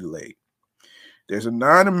to relay. There's a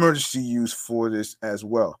non-emergency use for this as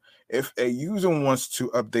well. If a user wants to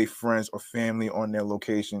update friends or family on their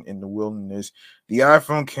location in the wilderness, the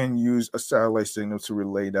iPhone can use a satellite signal to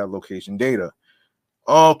relay that location data.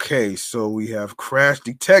 Okay, so we have crash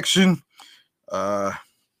detection. Uh,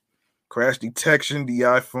 Crash detection, the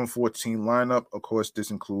iPhone 14 lineup. Of course,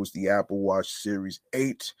 this includes the Apple Watch Series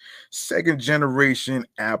 8, second generation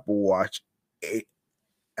Apple Watch 8,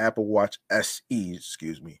 Apple Watch SE,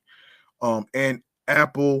 excuse me, and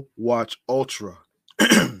Apple Watch Ultra.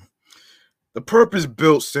 The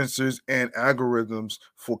purpose-built sensors and algorithms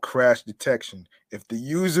for crash detection. If the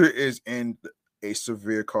user is in a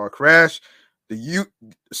severe car crash, the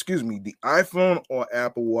iPhone or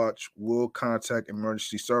Apple Watch will contact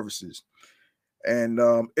emergency services. And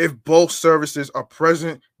if both services are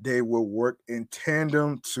present, they will work in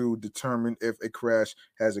tandem to determine if a crash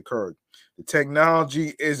has occurred. The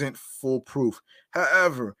technology isn't foolproof,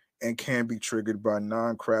 however, and can be triggered by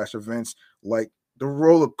non-crash events like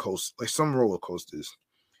some roller coasters.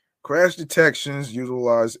 Crash detections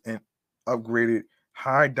utilize an upgraded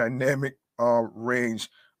high dynamic range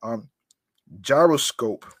um,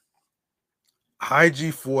 gyroscope, high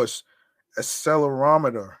G-force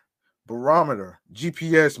accelerometer, barometer,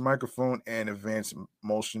 GPS, microphone, and advanced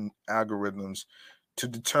motion algorithms to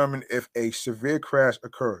determine if a severe crash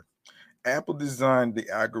occurred. Apple designed the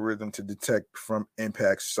algorithm to detect from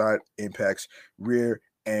impacts, side impacts, rear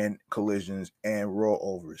end collisions, and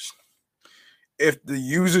rollovers. If the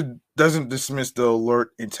user doesn't dismiss the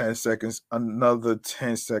alert in 10 seconds, another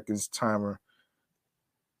 10-second timer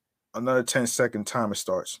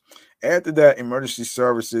starts. After that, emergency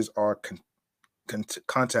services are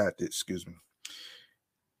contacted, excuse me.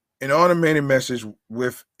 An automated message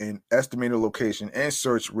with an estimated location and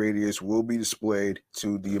search radius will be displayed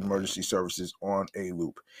to the emergency services on a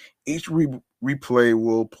loop. Each replay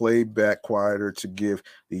will play back quieter to give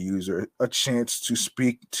the user a chance to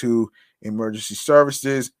speak to emergency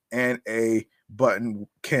services, and a button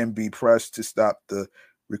can be pressed to stop the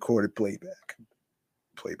recorded playback.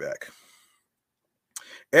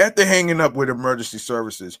 After hanging up with emergency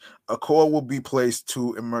services, a call will be placed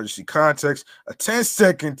to emergency contacts. A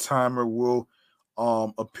 10-second timer will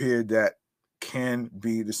appear that can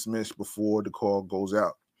be dismissed before the call goes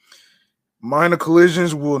out. Minor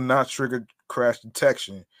collisions will not trigger crash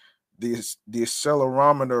detection. The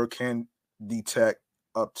accelerometer can detect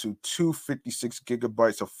up to 256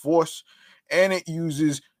 gigabytes of force, and it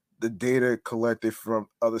uses the data collected from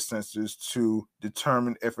other sensors to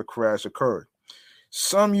determine if a crash occurred.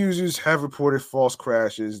 Some users have reported false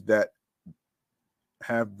crashes that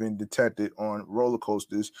have been detected on roller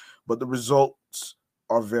coasters, but the results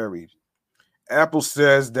are varied. Apple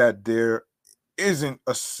says that there isn't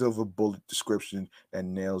a silver bullet description that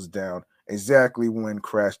nails down exactly when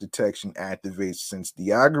crash detection activates, since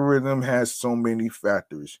the algorithm has so many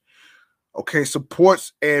factors. Okay,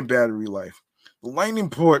 supports and battery life. The Lightning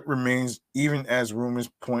port remains even as rumors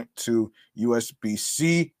point to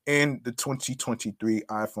USB-C in the 2023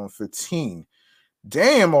 iPhone 15.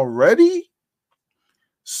 Damn, already?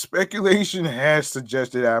 Speculation has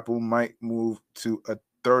suggested Apple might move to a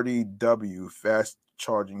 30W fast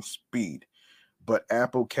charging speed, but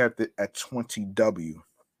Apple kept it at 20W.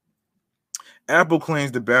 Apple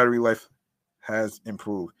claims the battery life has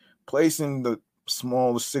improved, placing the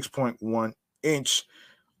smaller 6.1-inch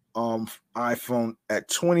iPhone at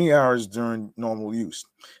 20 hours during normal use.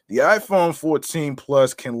 The iPhone 14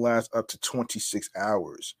 Plus can last up to 26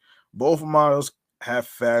 hours. Both models have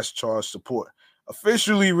fast charge support,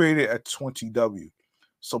 officially rated at 20W.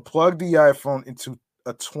 So plug the iPhone into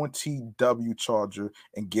a 20W charger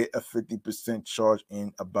and get a 50% charge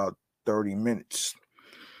in about 30 minutes.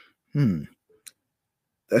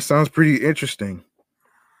 That sounds pretty interesting.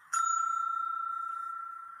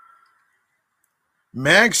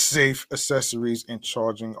 MagSafe accessories and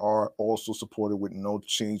charging are also supported with no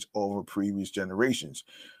change over previous generations.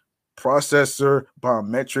 Processor,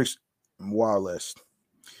 biometrics, and wireless.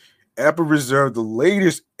 Apple reserved the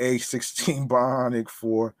latest A16 Bionic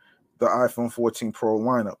for the iPhone 14 Pro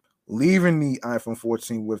lineup, leaving the iPhone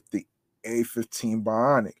 14 with the A15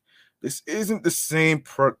 Bionic. This isn't the same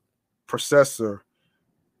processor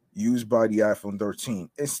used by the iPhone 13.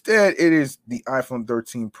 Instead, it is the iPhone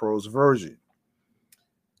 13 Pro's version.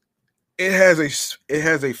 It has a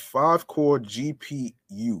 5-core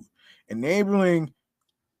GPU, enabling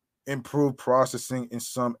improved processing in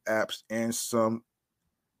some apps and some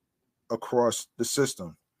across the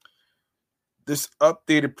system. This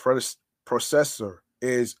updated processor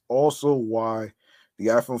is also why the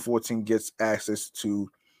iPhone 14 gets access to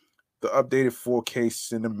the updated 4K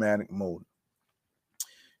cinematic mode.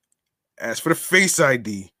 As for the Face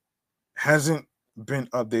ID, hasn't been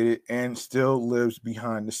updated and still lives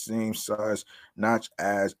behind the same size notch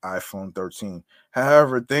as iPhone 13.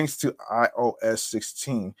 However, thanks to iOS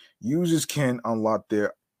 16, users can unlock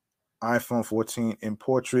their iPhone 14 in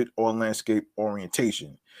portrait or landscape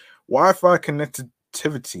orientation. Wi Fi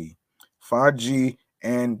connectivity, 5G,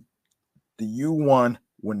 and the U1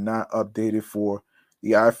 were not updated for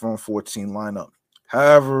the iPhone 14 lineup.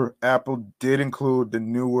 However, Apple did include the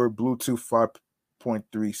newer Bluetooth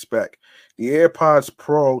 5.3 spec. The AirPods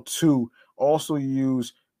Pro 2 also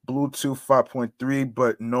use Bluetooth 5.3,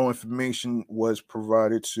 but no information was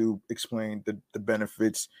provided to explain the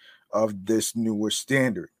benefits of this newer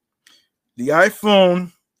standard. The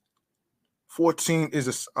iPhone 14 is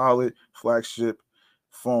a solid flagship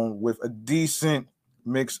phone with a decent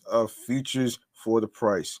mix of features for the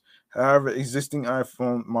price. However, existing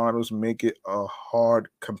iPhone models make it a hard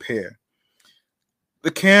compare.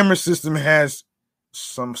 The camera system has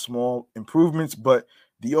some small improvements, but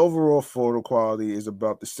the overall photo quality is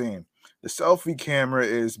about the same. The selfie camera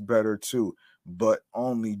is better too, but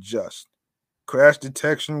only just. Crash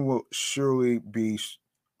detection will surely be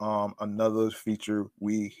another feature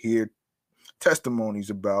we hear testimonies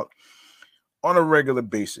about on a regular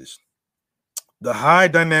basis. The high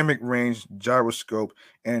dynamic range gyroscope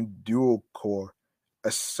and dual core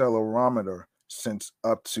accelerometer sends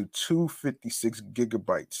up to 256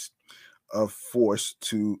 gigabytes of force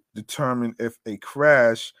to determine if a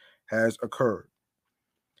crash has occurred.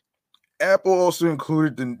 Apple also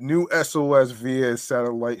included the new SOS via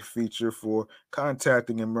satellite feature for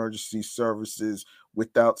contacting emergency services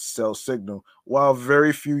without cell signal. While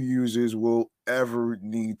very few users will ever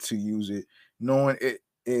need to use it, knowing it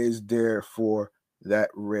is there for that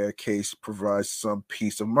rare case provides some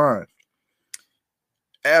peace of mind.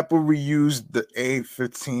 Apple reused the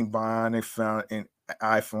A15 Bionic found in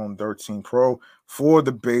iPhone 13 Pro for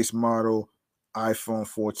the base model iPhone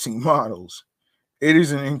 14 models. It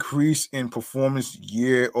is an increase in performance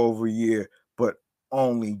year over year, but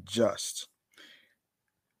only just.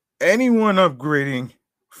 Anyone upgrading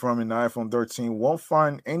from an iPhone 13 won't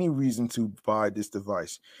find any reason to buy this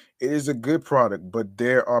device. It is a good product, but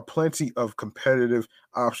there are plenty of competitive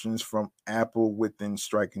options from Apple within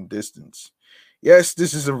striking distance. Yes,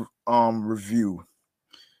 this is a review.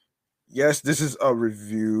 Yes, this is a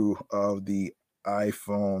review of the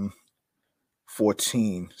iPhone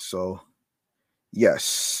 14. So, yes,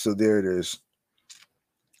 so there it is.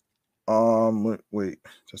 Wait,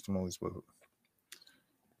 testimonials.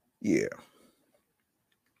 Yeah,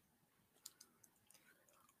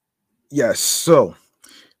 yes. So,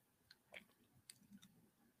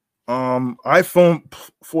 iPhone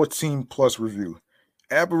 14 Plus review.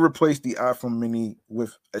 Apple replaced the iPhone Mini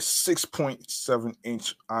with a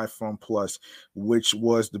 6.7-inch iPhone Plus, which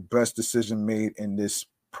was the best decision made in this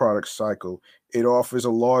product cycle. It offers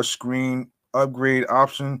a large screen upgrade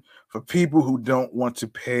option for people who don't want to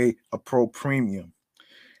pay a pro premium.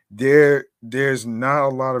 There's not a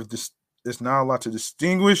lot of this. There's not a lot to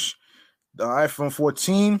distinguish the iPhone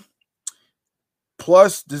 14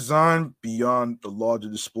 Plus design beyond the larger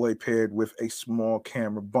display paired with a small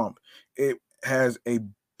camera bump. It has a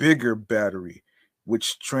bigger battery,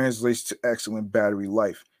 which translates to excellent battery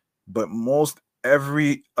life. But most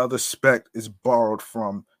every other spec is borrowed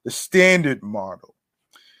from the standard model.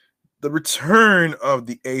 The return of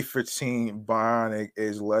the A15 Bionic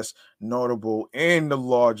is less notable in the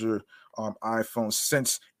larger iPhone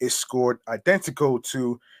since it scored identical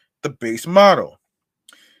to the base model.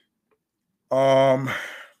 Um,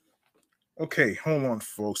 Okay, hold on,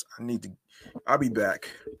 folks. I'll be back.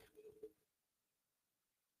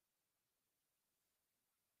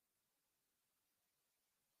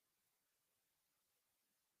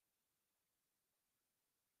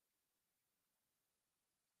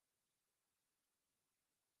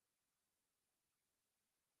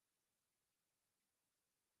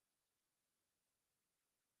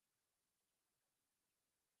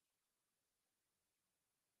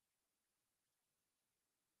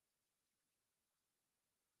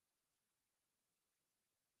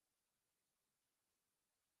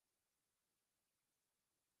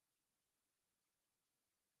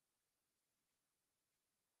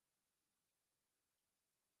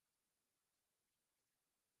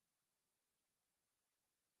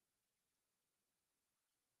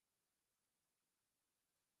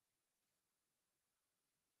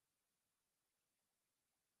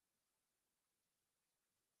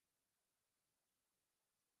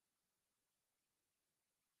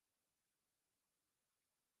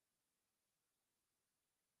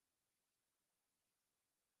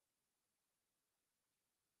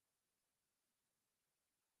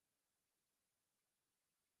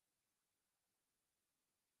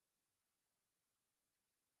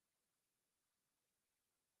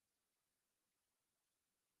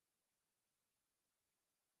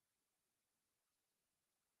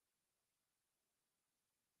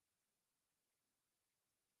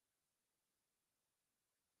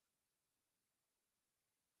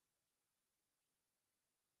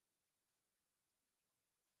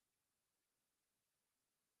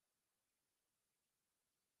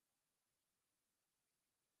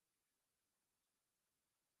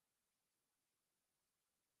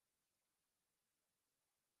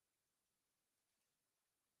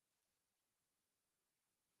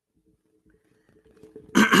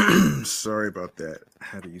 Sorry about that. I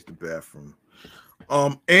had to use the bathroom.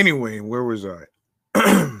 Anyway, where was I?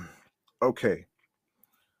 Okay.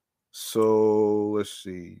 So let's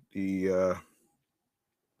see. The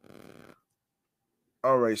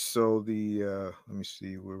all right, so the let me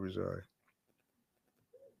see, where was I?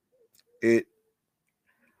 It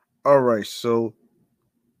all right, so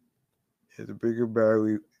it's a bigger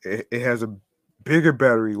battery. It has a bigger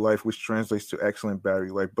battery life, which translates to excellent battery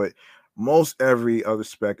life, but most every other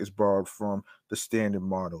spec is borrowed from the standard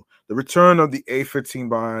model. The return of the A15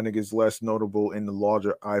 Bionic is less notable in the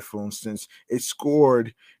larger iPhone since it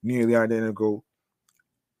scored nearly identical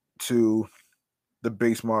to the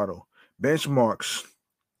base model. Benchmarks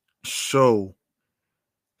show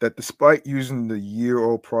that despite using the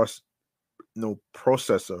year-old processor,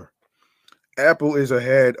 Apple is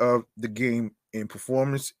ahead of the game in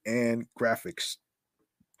performance and graphics.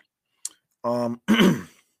 Um,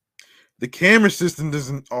 the camera system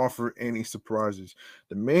doesn't offer any surprises.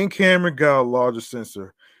 The main camera got a larger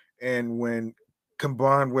sensor, and when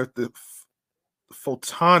combined with the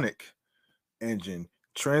photonic engine,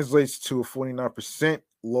 translates to a 49%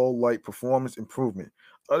 low light performance improvement.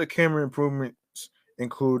 Other camera improvements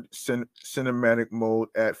include cinematic mode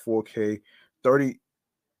at 4K, 30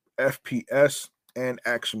 FPS, and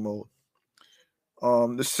action mode.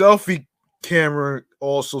 The selfie camera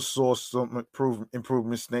also saw some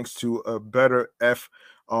improvements thanks to a better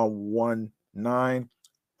f/1.9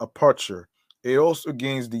 aperture. It also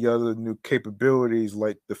gains the other new capabilities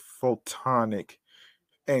like the photonic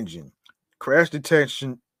engine, crash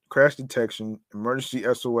detection, emergency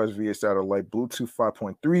SOS via satellite, Bluetooth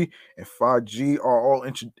 5.3, and 5G are all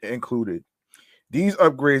included. These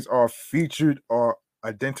upgrades are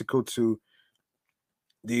identical to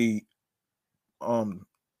the um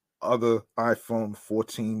other iPhone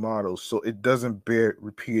 14 models, so it doesn't bear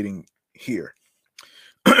repeating here.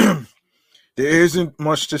 There isn't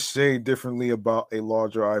much to say differently about a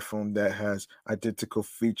larger iPhone that has identical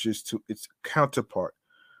features to its counterpart.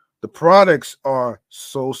 The products are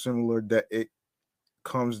so similar that it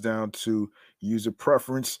comes down to user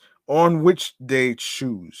preference on which they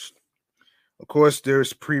choose. Of course,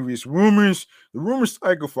 there's previous rumors. The rumor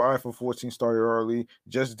cycle for iPhone 14 started early,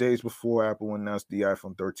 just days before Apple announced the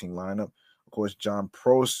iPhone 13 lineup. Of course, John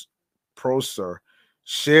Prosser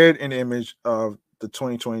shared an image of the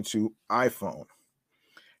 2022 iPhone.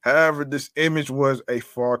 However, this image was a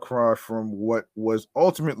far cry from what was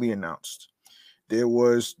ultimately announced. There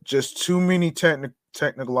was just too many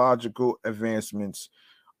technological advancements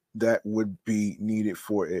that would be needed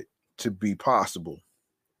for it to be possible.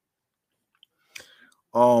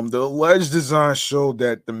 The alleged design showed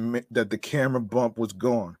that the camera bump was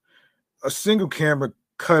gone. A single camera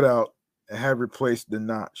cutout had replaced the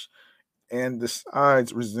notch, and the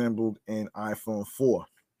sides resembled an iPhone 4.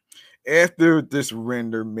 After this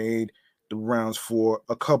render made the rounds for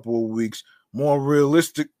a couple of weeks, more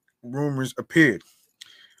realistic rumors appeared.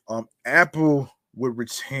 Apple would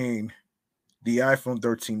retain the iPhone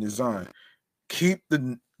 13 design, keep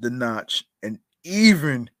the notch, and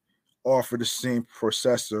even offer the same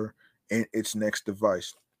processor in its next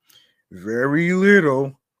device. Very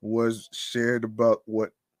little was shared about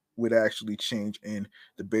what would actually change in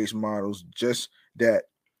the base models, just that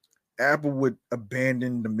Apple would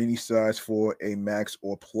abandon the mini size for a Max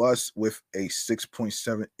or Plus with a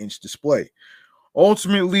 6.7-inch display.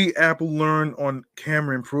 Ultimately, Apple learned on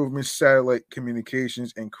camera improvements, satellite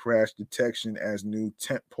communications, and crash detection as new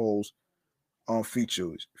tentpoles on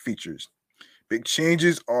features. Big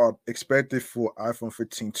changes are expected for iPhone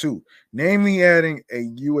 15 too, namely adding a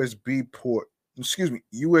USB-C port.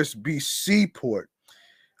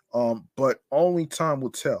 But only time will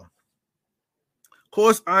tell. Of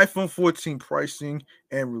course, iPhone 14 pricing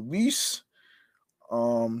and release.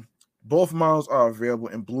 Um, both models are available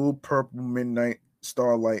in blue, purple, midnight,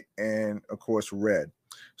 starlight, and of course red.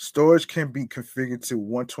 Storage can be configured to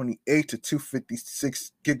 128 to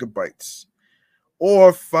 256 gigabytes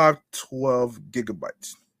or 512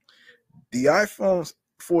 gigabytes. The iPhone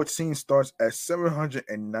 14 starts at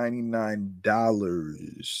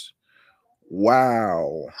 $799.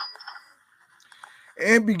 Wow.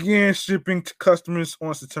 And began shipping to customers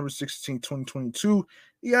on September 16, 2022.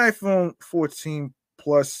 The iPhone 14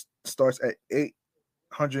 Plus starts at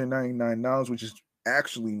 $899, which is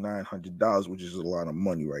actually $900, which is a lot of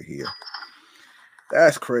money right here.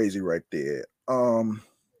 That's crazy right there.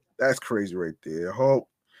 That's crazy right there. Hope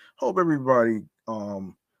everybody I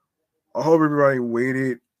hope everybody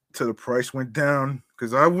waited till the price went down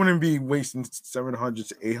because I wouldn't be wasting $700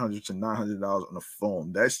 to $800 to $900 on a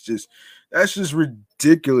phone. That's just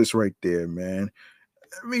ridiculous right there, man.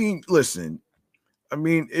 I mean, listen. I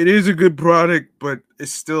mean, it is a good product, but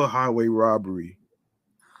it's still highway robbery.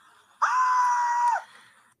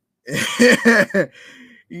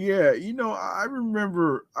 Yeah, I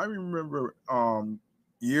remember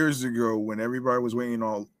years ago when everybody was waiting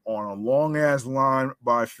on a long ass line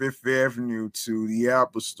by Fifth Avenue to the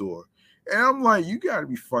Apple store. And I'm like, you gotta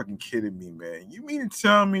be fucking kidding me, man. You mean to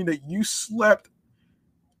tell me that you slept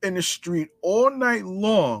in the street all night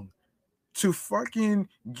long to fucking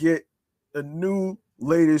get a new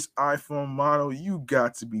latest iPhone model? You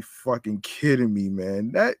got to be fucking kidding me,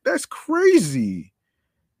 man. That's crazy.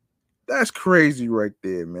 That's crazy right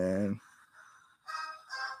there, man.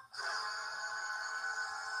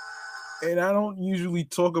 And I don't usually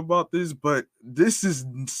talk about this, but this is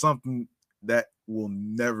something that will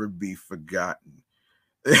never be forgotten.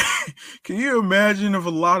 Can you imagine if a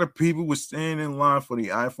lot of people were standing in line for the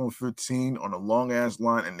iPhone 15 on a long ass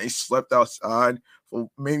line and they slept outside for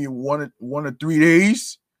maybe 1 or 3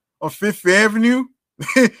 days on Fifth Avenue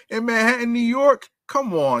in Manhattan, New York?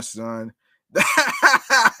 Come on, son.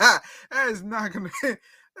 That is not gonna. That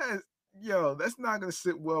is, yo, that's not gonna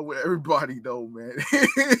sit well with everybody, though, man.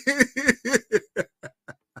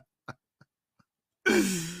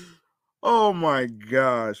 Oh my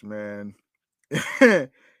gosh, man.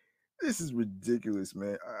 This is ridiculous,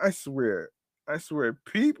 man. I swear. I swear.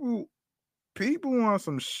 People want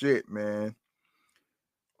some shit, man.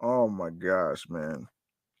 Oh my gosh, man.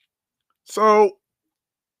 So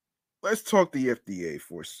let's talk the FDA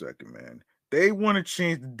for a second, man. They want to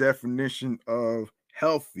change the definition of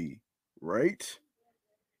healthy, right?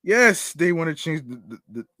 Yes, they want to change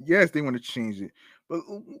yes, they want to change it. But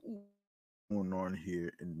what's going on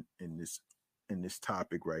here in this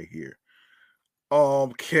topic right here?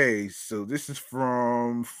 Okay, so this is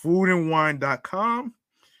from foodandwine.com.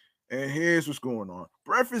 And here's what's going on.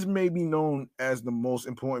 Breakfast may be known as the most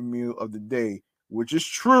important meal of the day, which is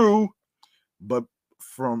true, but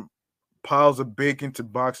from piles of bacon to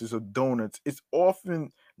boxes of donuts, it's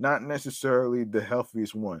often not necessarily the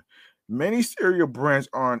healthiest one. Many cereal brands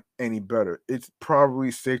aren't any better. It's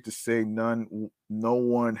probably safe to say no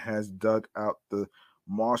one has dug out the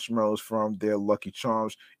marshmallows from their Lucky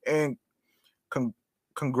Charms and con-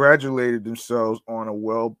 congratulated themselves on a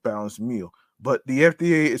well balanced meal. But the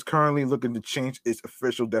FDA is currently looking to change its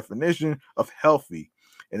official definition of healthy.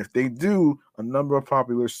 And if they do, a number of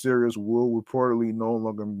popular cereals will reportedly no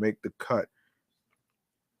longer make the cut.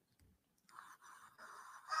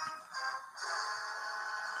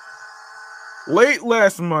 Late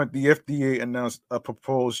last month, the FDA announced a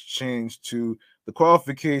proposed change to the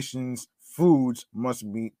qualifications foods must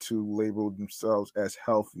meet to label themselves as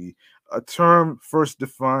healthy, a term first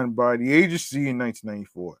defined by the agency in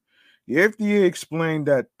 1994. The FDA explained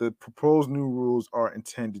that the proposed new rules are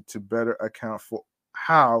intended to better account for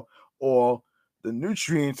how all the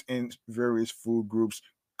nutrients in various food groups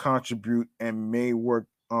contribute and may work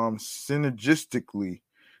synergistically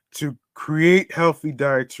to create healthy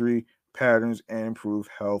dietary patterns and improve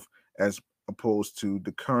health as opposed to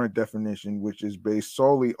the current definition, which is based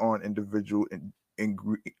solely on individual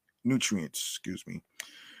nutrients. Excuse me.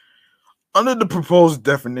 Under the proposed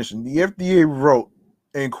definition, the FDA wrote,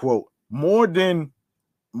 "end quote, more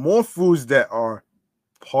foods that are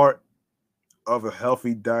part of a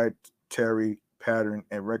healthy dietary pattern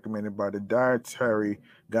and recommended by the dietary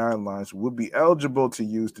guidelines would be eligible to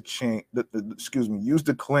use use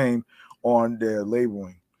the claim on their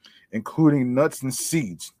labeling, including nuts and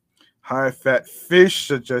seeds, high fat fish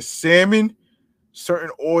such as salmon,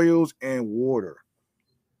 certain oils, and water."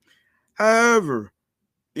 However,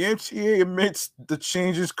 the MTA admits the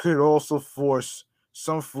changes could also force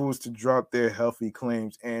some foods to drop their healthy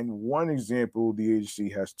claims, and one example the agency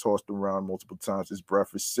has tossed around multiple times is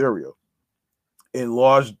breakfast cereal, in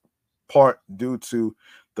large part due to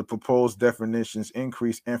the proposed definition's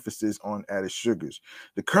increased emphasis on added sugars.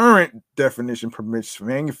 The current definition permits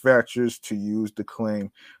manufacturers to use the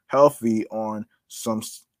claim healthy on some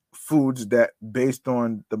foods that, based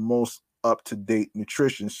on the most up to date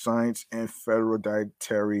nutrition science and federal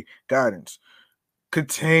dietary guidance,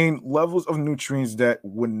 contain levels of nutrients that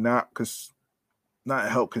would not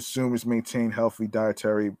help consumers maintain healthy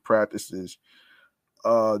dietary practices.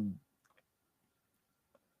 Uh,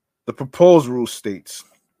 the proposed rule states,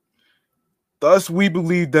 "Thus, we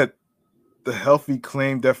believe that the healthy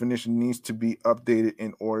claim definition needs to be updated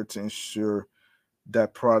in order to ensure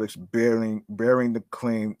that products bearing the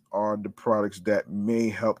claim are the products that may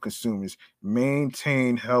help consumers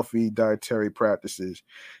maintain healthy dietary practices."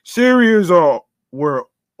 Cereals were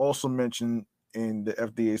also mentioned in the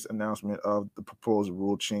FDA's announcement of the proposed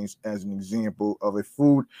rule change as an example of a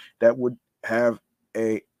food that would have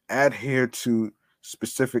a adhere to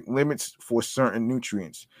specific limits for certain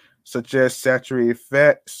nutrients, such as saturated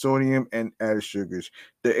fat, sodium, and added sugars.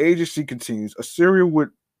 The agency continues, a cereal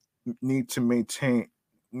would need to maintain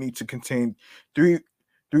need to contain three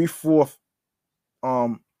three-fourth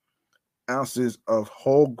um ounces of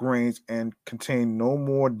whole grains and contain no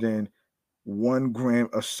more than 1 gram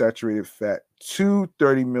of saturated fat,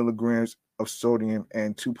 230 milligrams of sodium,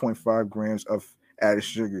 and 2.5 grams of added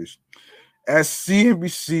sugars. As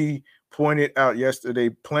CNBC pointed out yesterday,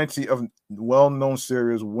 plenty of well-known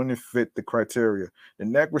cereals wouldn't fit the criteria. The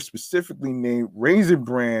network specifically named Raisin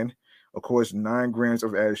Bran, of course, 9 grams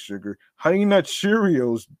of added sugar. Honey Nut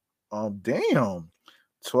Cheerios, damn,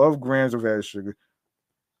 12 grams of added sugar.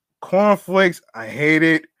 Cornflakes, I hate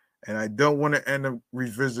it, and I don't want to end up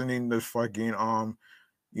revisiting the fucking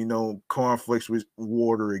cornflakes with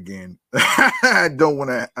water again. I don't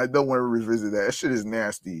want to. I don't want to revisit that. That shit is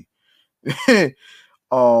nasty.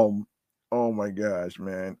 um, oh my gosh,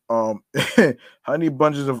 man. Honey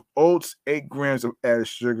bunches of oats, 8 grams of added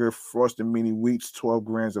sugar. Frosted mini wheats, 12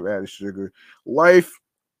 grams of added sugar. Life,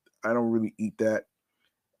 I don't really eat that.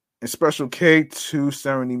 And Special K,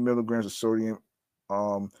 270 milligrams of sodium.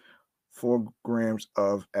 4 grams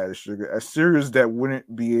of added sugar. As cereals that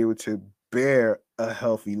wouldn't be able to bear a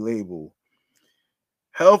healthy label.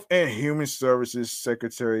 Health and Human Services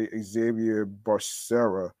Secretary Xavier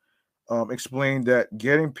Becerra explained that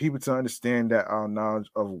getting people to understand that our knowledge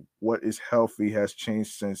of what is healthy has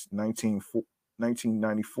changed since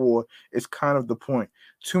 1994 is kind of the point.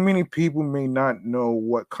 Too many people may not know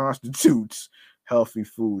what constitutes healthy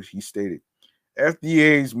food, he stated.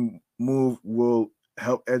 FDA's move will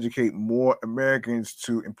help educate more Americans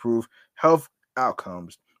to improve health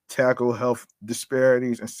outcomes, tackle health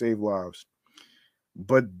disparities, and save lives.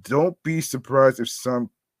 But don't be surprised if some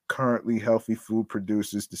currently healthy food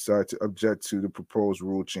producers decide to object to the proposed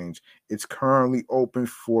rule change. It's currently open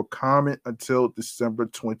for comment until December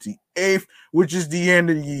 28th, which is the end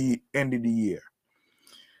of the year.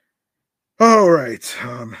 All right.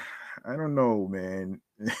 I don't know, man.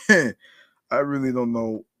 I really don't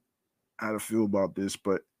know how to feel about this,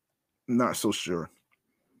 but not so sure.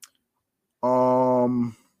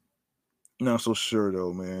 Not so sure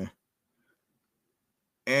though, man.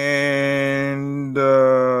 And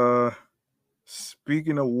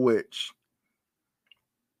speaking of which,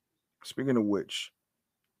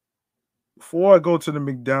 before I go to the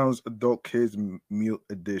McDonald's Adult Kids Meal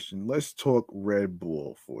Edition, let's talk Red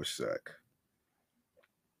Bull for a sec.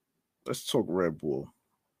 Let's talk Red Bull.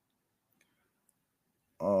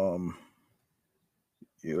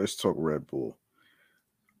 Yeah, let's talk Red Bull.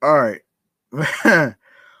 All right.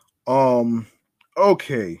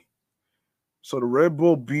 Okay. So the Red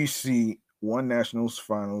Bull BC One Nationals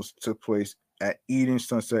Finals took place at Eden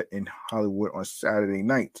Sunset in Hollywood on Saturday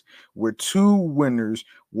night, where two winners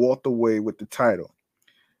walked away with the title.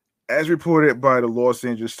 As reported by the Los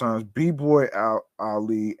Angeles Times, B-Boy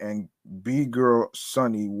Ali and B-Girl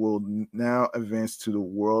Sunny will now advance to the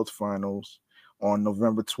World Finals on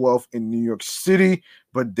November 12th in New York City,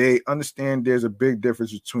 but they understand there's a big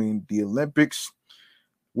difference between the Olympics,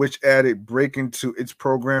 which added breaking to its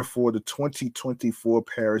program for the 2024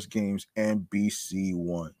 Paris Games, and BC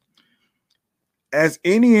One. As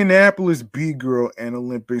Indianapolis B-Girl and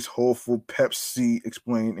Olympics hopeful Pepsi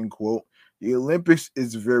explained in quote, the Olympics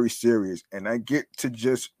is very serious, and I get to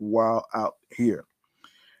just wow out here.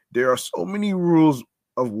 There are so many rules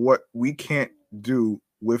of what we can't do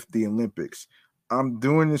with the Olympics. I'm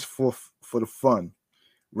doing this for the fun.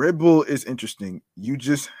 Red Bull is interesting. You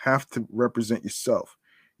just have to represent yourself.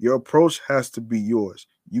 Your approach has to be yours.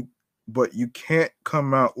 But you can't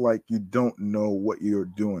come out like you don't know what you're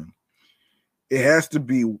doing. It has to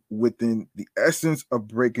be within the essence of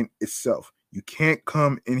breaking itself. You can't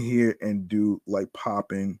come in here and do like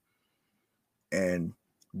popping, and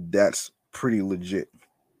that's pretty legit.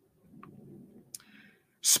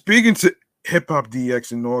 Speaking to Hip Hop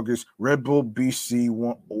DX in August, Red Bull BC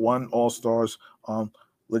won All Stars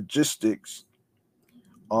logistics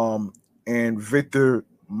and Victor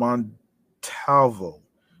Montalvo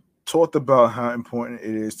talked about how important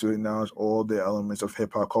it is to acknowledge all the elements of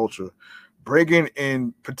hip hop culture. Breaking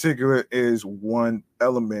in particular is one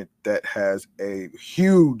element that has a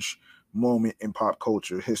huge moment in pop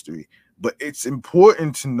culture history, but it's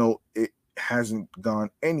important to note it hasn't gone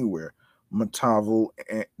anywhere. Montalvo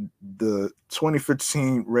and the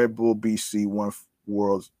 2015 Red Bull BC One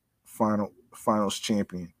World Finals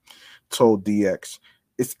champion told DX.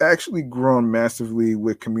 It's actually grown massively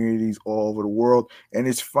with communities all over the world, and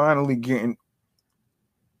it's finally getting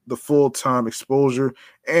the full-time exposure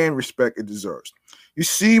and respect it deserves. You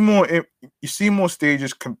see more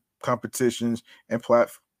stages competitions and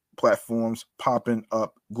platforms popping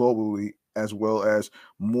up globally, as well as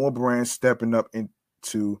more brands stepping up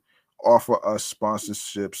to offer us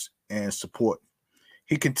sponsorships and support.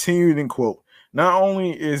 He continued in quote, not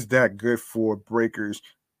only is that good for breakers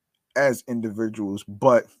as individuals,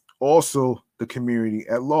 but also the community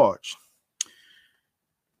at large.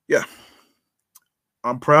 Yeah,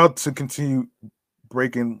 I'm proud to continue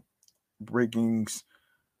breaking breaking's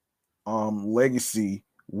legacy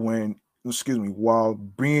when while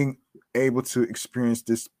being able to experience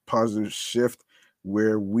this positive shift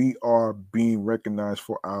where we are being recognized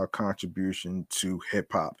for our contribution to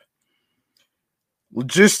hip hop.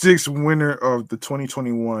 Logistics winner of the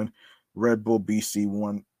 2021 Red Bull BC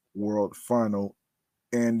One World Final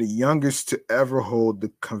and the youngest to ever hold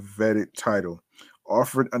the coveted title,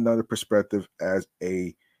 offered another perspective as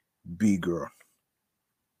a B girl.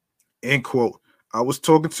 End quote. I was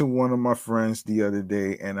talking to one of my friends the other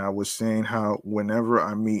day, and I was saying how whenever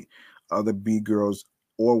I meet other B girls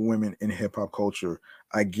or women in hip hop culture,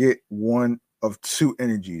 I get one of two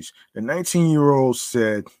energies. The 19-year-old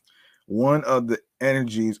said, one of the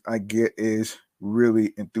energies I get is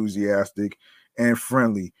really enthusiastic and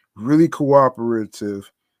friendly, really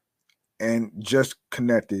cooperative, and just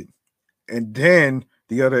connected. And then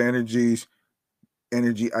the other energy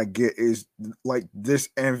I get is like this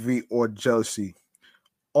envy or jealousy,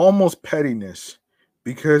 almost pettiness,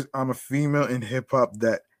 because I'm a female in hip hop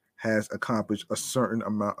that has accomplished a certain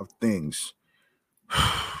amount of things.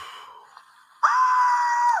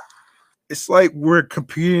 It's like we're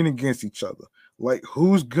competing against each other. Like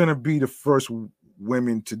who's gonna be the first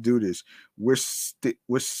women to do this? We're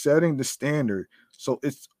setting the standard, so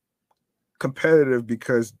it's competitive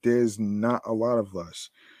because there's not a lot of us.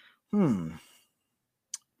 Hmm.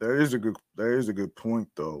 That is a good point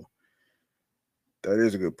though. That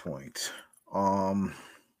is a good point. Um.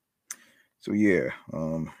 So yeah.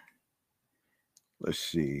 Let's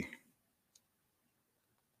see.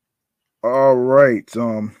 All right.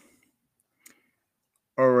 All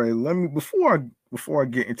right. Let me before I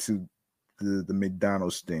get into the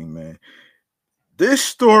McDonald's thing, man. This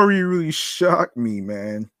story really shocked me,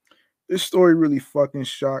 man. This story really fucking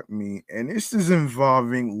shocked me, and this is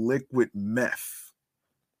involving liquid meth.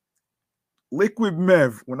 Liquid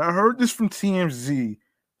meth. When I heard this from TMZ,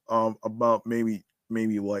 about maybe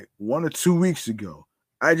like 1 or 2 weeks ago,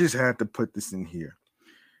 I just had to put this in here.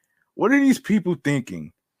 What are these people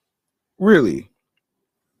thinking? Really?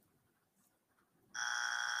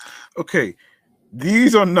 Okay,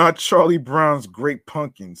 these are not Charlie Brown's Great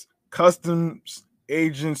Pumpkins. Customs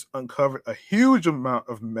agents uncovered a huge amount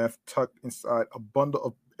of meth tucked inside a bundle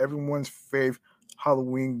of everyone's fave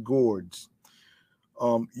Halloween gourds.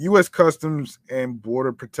 U.S. Customs and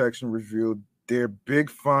Border Protection revealed their big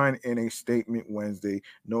find in a statement Wednesday,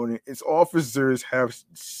 noting its officers have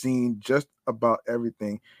seen just about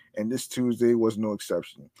everything, and this Tuesday was no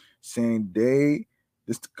exception, saying they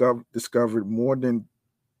discovered more than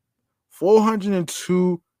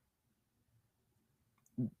 402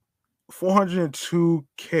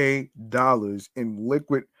 402K dollars in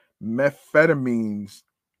liquid methamphetamines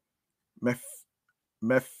meth,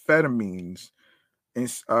 methamphetamines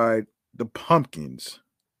inside the pumpkins.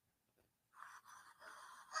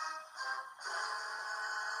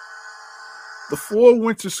 The four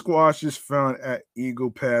winter squashes found at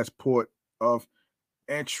Eagle Pass port of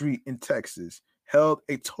entry in Texas held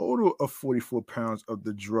a total of 44 pounds of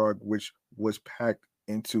the drug, which was packed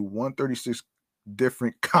into 136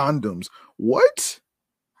 different condoms. What?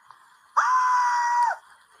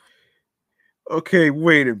 Okay,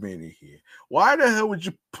 wait a minute here. Why the hell would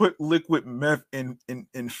you put liquid meth in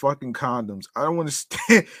fucking condoms? I don't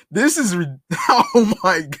understand. This is oh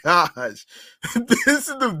my gosh. This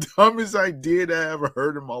is the dumbest idea that I ever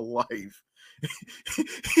heard in my life.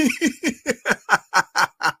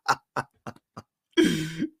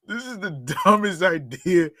 This is the dumbest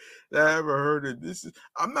idea that I ever heard of. This is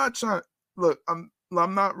I'm not trying look, I'm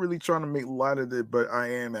not really trying to make light of it, but I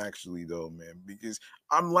am actually though, man, because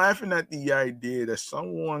I'm laughing at the idea that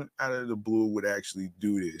someone out of the blue would actually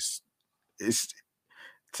do this. It's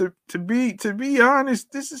to be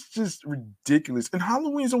honest, this is just ridiculous. And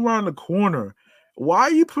Halloween's around the corner. Why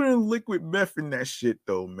are you putting liquid meth in that shit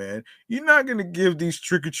though, man? You're not gonna give these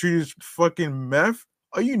trick or treaters fucking meth.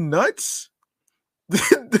 Are you nuts?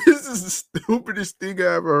 This is the stupidest thing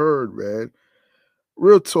I ever heard, man.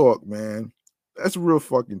 Real talk, man. That's real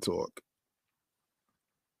fucking talk.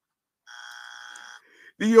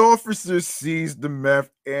 The officers seized the meth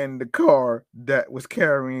and the car that was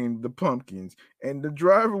carrying the pumpkins, and the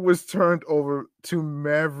driver was turned over to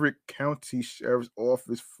Maverick County Sheriff's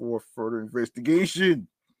Office for further investigation.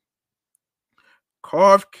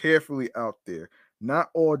 Carve carefully out there. Not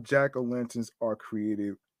all jack o' lanterns are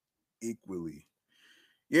created equally.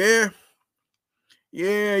 Yeah,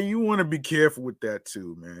 yeah, you want to be careful with that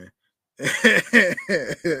too, man.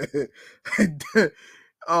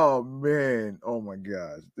 Oh man, oh my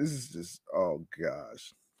gosh, this is just oh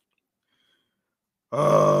gosh,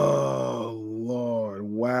 oh Lord,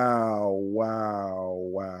 wow, wow,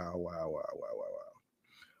 wow, wow, wow, wow, wow,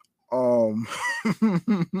 wow.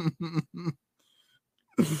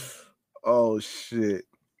 Oh shit,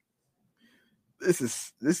 this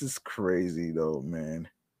is crazy though, man.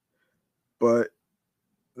 But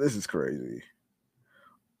this is crazy.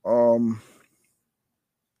 Um.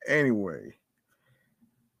 Anyway,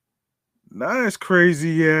 not as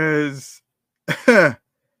crazy as not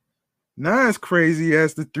as crazy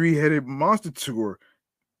as the three-headed monster tour,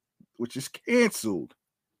 which is canceled.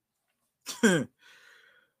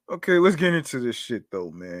 Okay, let's get into this shit though,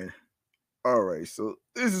 man. All right, so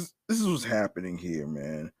this is what's happening here,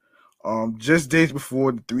 man. Just days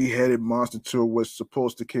before the three-headed monster tour was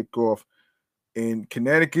supposed to kick off in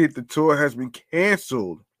Connecticut, the tour has been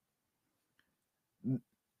canceled.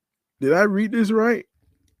 Did I read this right?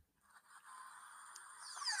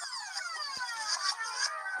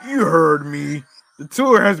 You heard me. The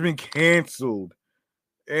tour has been canceled.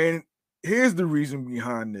 And here's the reason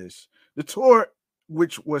behind this. The tour,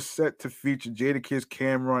 which was set to feature Jadakiss,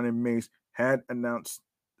 Cameron, and Mace, had announced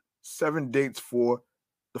 7 dates for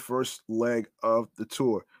the first leg of the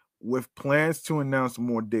tour, with plans to announce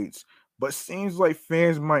more dates. But seems like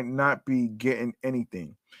fans might not be getting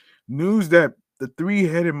anything. News that the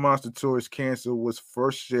three-headed monster tour is canceled was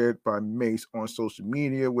first shared by Mace on social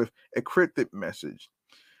media with a cryptic message.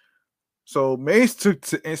 So Mace took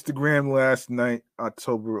to Instagram last night,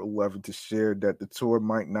 October 11th, to share that the tour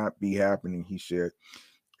might not be happening. He shared,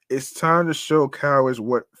 "It's time to show cowards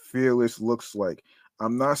what fearless looks like.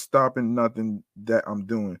 I'm not stopping nothing that I'm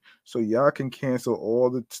doing. So y'all can cancel all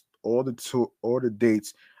the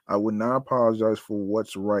dates. I would not apologize for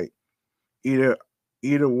what's right. Either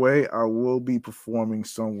either way, I will be performing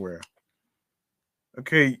somewhere."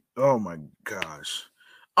 Okay. Oh my gosh.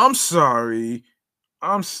 I'm sorry.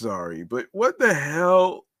 I'm sorry, but what the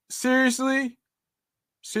hell? Seriously?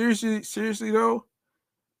 Seriously though?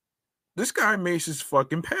 This guy Mace is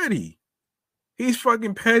fucking petty. He's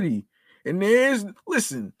fucking petty. And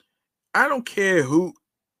listen, I don't care who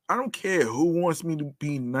wants me to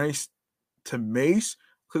be nice to Mace.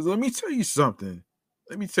 Cause let me tell you something.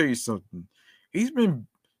 Let me tell you something. He's been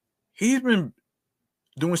he's been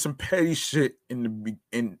doing some petty shit in the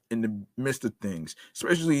midst of things,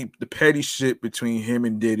 especially the petty shit between him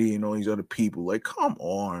and Diddy and all these other people. Like, come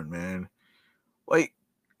on, man. Like,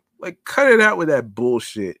 cut it out with that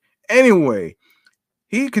bullshit. Anyway,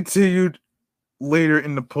 he continued later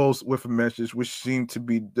in the post with a message which seemed to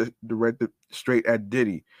be directed straight at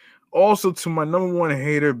Diddy. Also, to my number one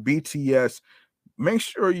hater, BTS, make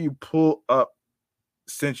sure you pull up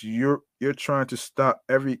since you're trying to stop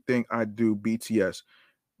everything I do, BTS.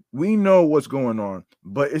 We know what's going on,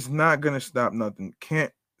 but it's not gonna stop nothing.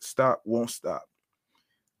 Can't stop, won't stop.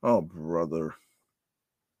 Oh, brother.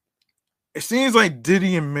 It seems like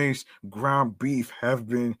Diddy and Mace ground beef have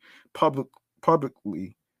been public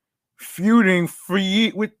publicly feuding for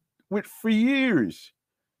years.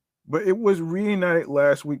 But it was reunited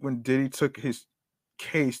last week when Diddy took his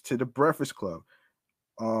case to the Breakfast Club.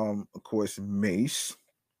 Of course, Mace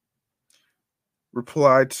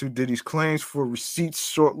replied to Diddy's claims for receipts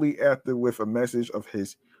shortly after with a message of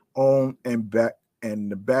his own, and the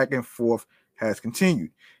back and forth has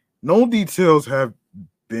continued. No details have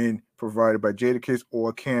been provided by Jadakiss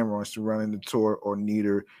or Cameron surrounding the tour, or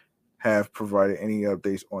neither have provided any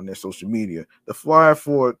updates on their social media. The flyer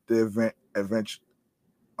for the event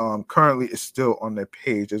currently is still on their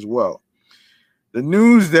page as well. The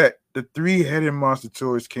news that the three-headed monster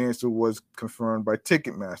tour is canceled was confirmed by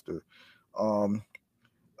Ticketmaster. Um,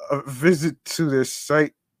 a visit to their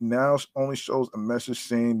site now only shows a message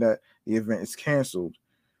saying that the event is canceled.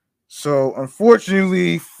 So,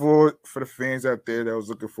 unfortunately, for the fans out there that was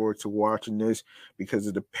looking forward to watching this because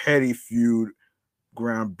of the petty feud,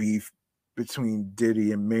 ground beef between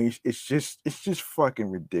Diddy and Mace, it's just fucking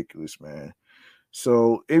ridiculous, man.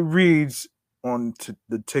 So it reads on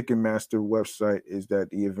the Ticketmaster website is that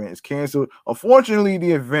the event is canceled. Unfortunately,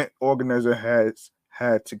 the event organizer has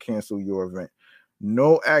had to cancel your event.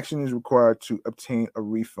 No action is required to obtain a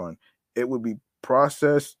refund. It will be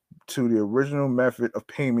processed to the original method of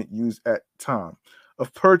payment used at time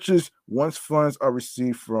of purchase once funds are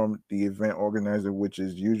received from the event organizer, which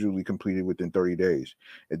is usually completed within 30 days.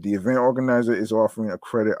 If the event organizer is offering a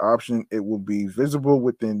credit option, it will be visible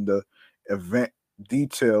within the event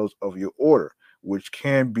details of your order, which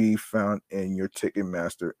can be found in your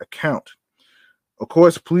Ticketmaster account. Of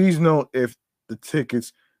course, please note if the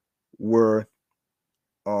tickets were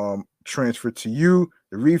transferred to you,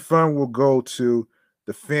 the refund will go to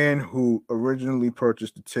the fan who originally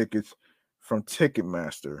purchased the tickets from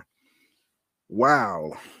Ticketmaster.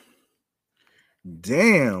 Wow.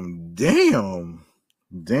 Damn.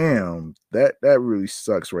 That really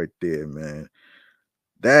sucks right there, man.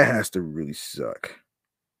 That has to really suck.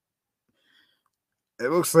 It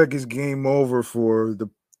looks like it's game over for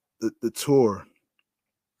the tour.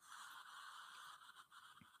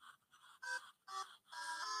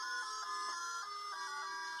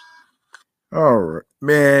 All right,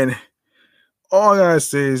 man. All I gotta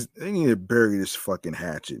say is they need to bury this fucking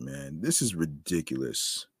hatchet, man. This is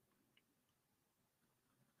ridiculous.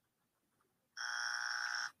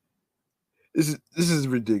 This is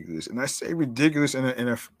ridiculous, and I say ridiculous in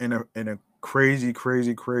a crazy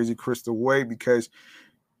crystal way because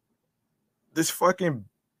this fucking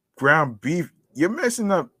ground beef. You're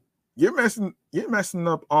messing up Jadakiss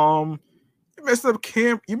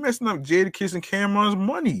and Cameron's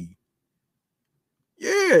money.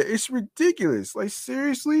 Yeah, it's ridiculous. Like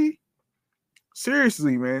seriously,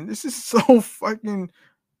 man, this is so fucking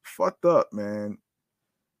fucked up, man.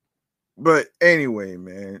 But anyway,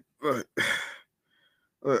 man,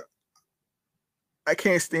 look, I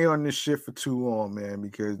can't stay on this shit for too long, man,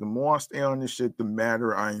 because the more I stay on this shit, the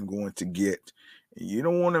madder I am going to get. And you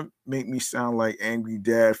don't want to make me sound like Angry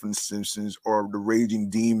Dad from The Simpsons or the Raging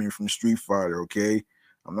Demon from Street Fighter, okay?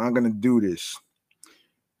 I'm not gonna do this.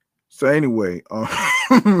 So anyway,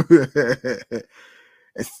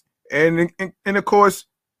 and of course,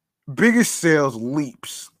 biggest sales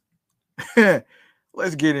leaps.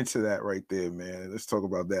 Let's get into that right there, man. Let's talk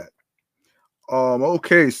about that.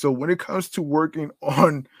 Okay, so when it comes to working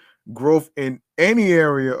on growth in any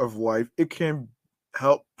area of life, it can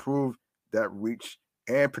help prove that reach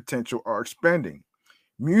and potential are expanding.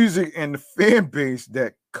 Music and the fan base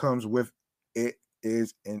that comes with it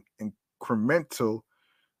is an incremental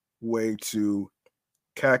way to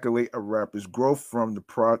calculate a rapper's growth from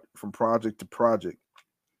from project to project,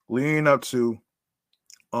 leading up to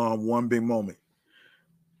one big moment.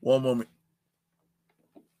 One moment.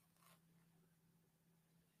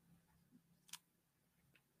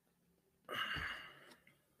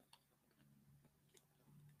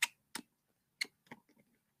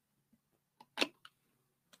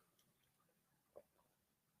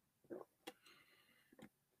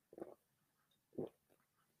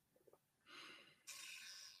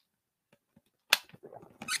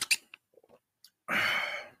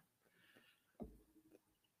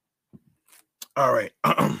 All right.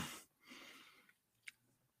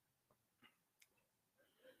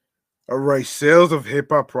 All right, sales of hip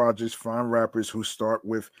hop projects find rappers who start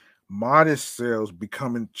with modest sales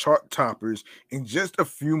becoming chart toppers in just a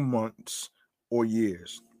few months or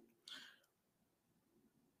years.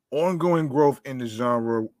 Ongoing growth in the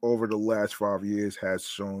genre over the last 5 years has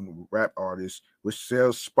shown rap artists with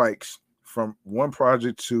sales spikes from one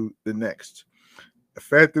project to the next,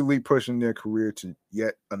 effectively pushing their career to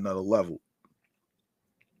yet another level.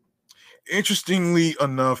 Interestingly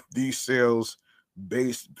enough, these sales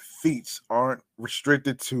based feats aren't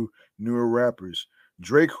restricted to newer rappers.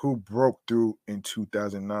 Drake, who broke through in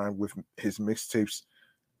 2009 with his mixtape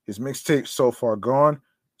So Far Gone,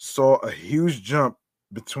 saw a huge jump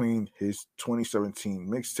between his 2017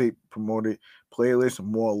 mixtape promoted playlist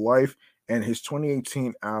More Life and his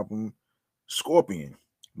 2018 album Scorpion.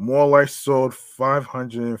 More Life sold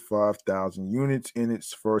 505,000 units in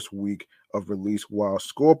its first week of release, while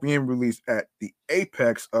Scorpion released at the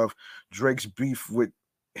apex of Drake's beef with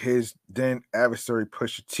his then adversary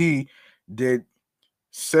Pusha T, did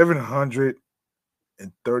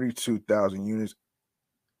 732,000 units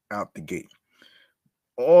out the gate.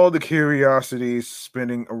 All the curiosities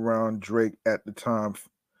spinning around Drake at the time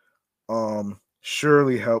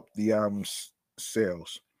surely helped the album's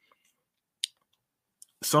sales.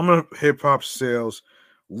 Some of hip hop sales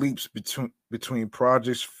leaps between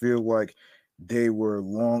projects feel like they were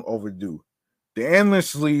long overdue. The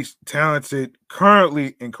endlessly talented,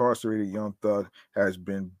 currently incarcerated Young Thug has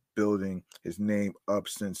been building his name up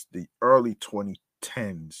since the early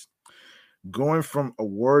 2010s, going from a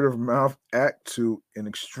word of mouth act to an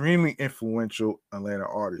extremely influential Atlanta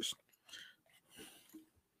artist.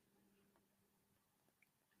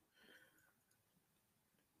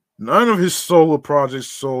 None of his solo projects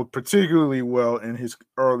sold particularly well in his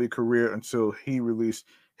early career until he released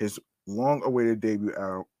his long-awaited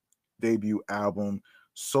debut album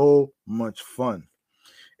So Much Fun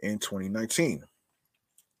in 2019.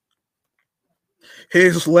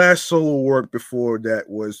 His last solo work before that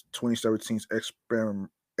was 2017's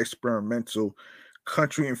experimental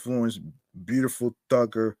country influenced Beautiful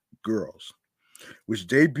Thugger Girls, which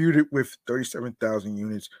debuted with 37,000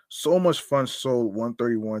 units. So Much Fun sold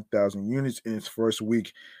 131,000 units in its first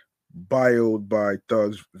week, buoyed by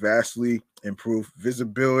Thug's vastly improved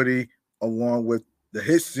visibility, along with the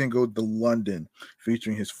hit single The London,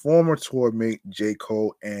 featuring his former tour mate J.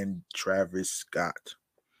 Cole and Travis Scott.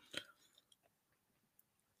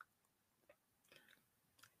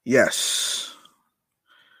 Yes.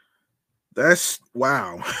 That's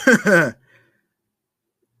wow.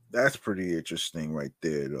 That's pretty interesting right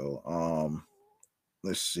there though.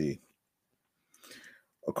 Let's see.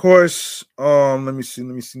 Of course, let me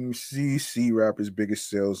see. C Rapper's biggest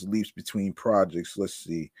sales leaps between projects. Let's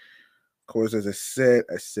see. Of course, as I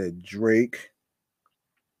said Drake.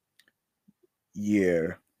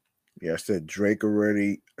 Yeah. Yeah, I said Drake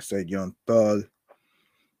already. I said Young Thug.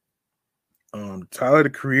 Tyler the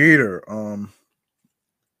Creator.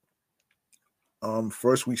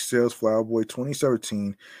 First week sales Flower Boy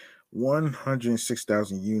 2017,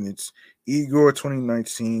 106,000 units. Igor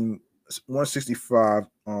 2019, 165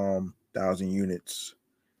 thousand units.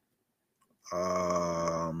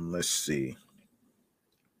 Let's see.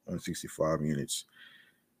 165 units.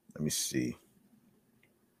 Let me see.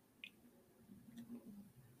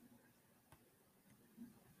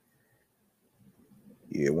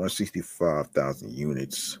 Yeah, 165,000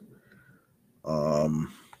 units.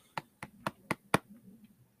 Um,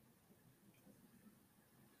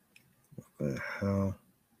 what the hell?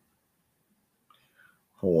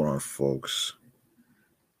 Hold on, folks.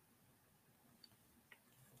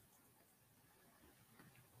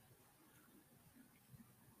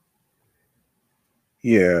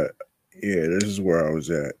 Yeah, yeah, this is where I was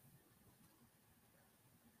at.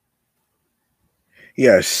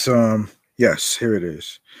 Yes, yes, here it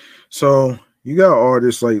is. So you got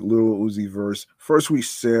artists like Lil Uzi Verse, first week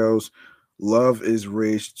sales, Love is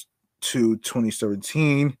Rage to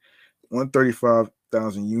 2017,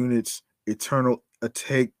 135,000 units, Eternal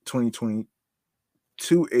Attack 2020,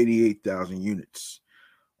 288,000 units.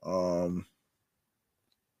 Um,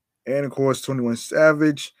 and of course 21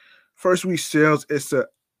 Savage, first week sales, it's an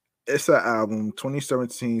album,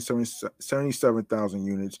 2017, 77,000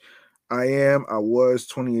 units. I was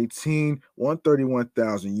 2018,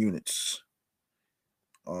 131,000 units.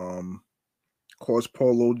 Of course,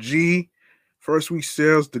 Polo G, first week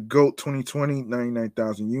sales, The GOAT 2020,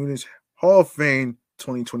 99,000 units. Hall of Fame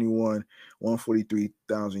 2021,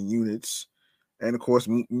 143,000 units. And of course,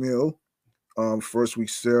 Meek Mill, first week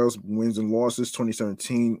sales, wins and losses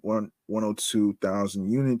 2017,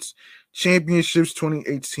 102,000 units. Championships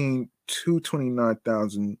 2018,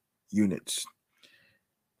 229,000 units.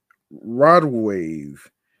 Rod Wave,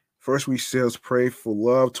 first week sales, Pray for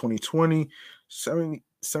Love 2020,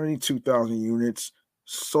 72,000 units.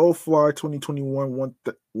 Soulfly 2021,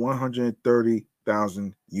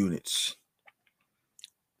 130,000 units.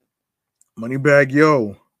 Moneybag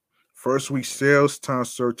Yo, first week sales, Time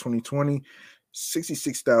Served 2020,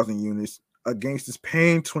 66,000 units. Against This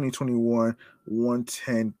Pain 2021,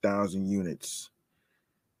 110,000 units.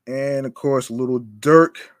 And of course, Little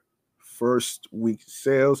Dirk, first week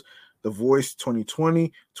sales, The Voice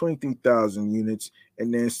 2020, 23,000 units.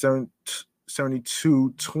 And then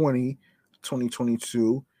 7220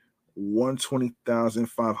 2022,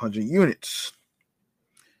 120,500 units.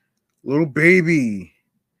 Little Baby,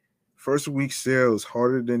 first week sales,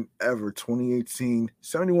 Harder Than Ever 2018,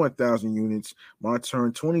 71,000 units. My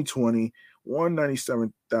Turn 2020,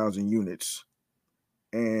 197,000 units.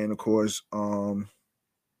 And of course, the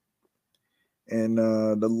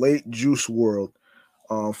late Juice World,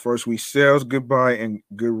 first week sales, Goodbye and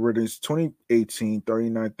Good Riddance 2018,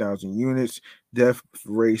 39,000 units. Death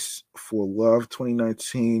Race for Love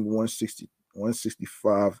 2019,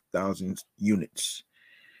 165,000 units.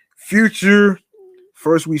 Future,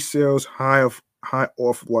 first week sales, High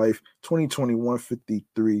Off Life 2021,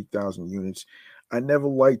 53,000 units. I Never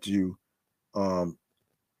Liked You,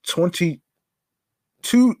 22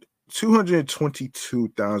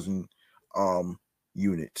 222,000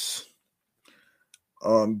 units.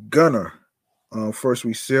 Gunner, first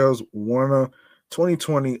week sales, Warner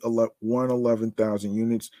 2020, 111,000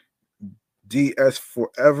 units. DS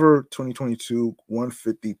Forever 2022,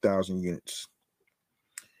 150,000 units.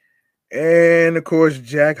 And of course,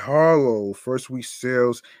 Jack Harlow, first week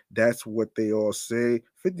sales, That's What They All Say,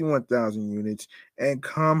 51,000 units. And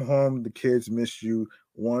Come Home, The Kids Miss You,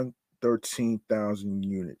 113,000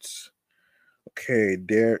 units. Okay,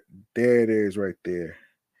 there it is right there.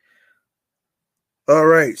 All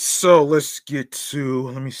right, so let's get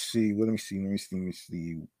to. Let me see. Let me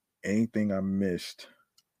see. Anything I missed?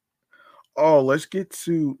 Oh, let's get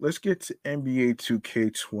to NBA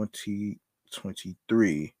 2K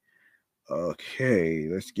 2023. Okay,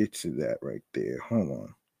 let's get to that right there. Hold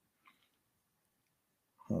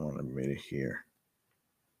on a minute here.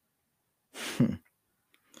 Hold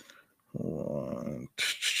on.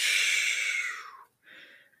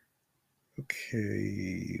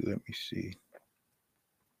 Okay, let me see.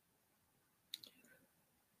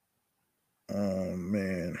 Oh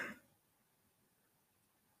man,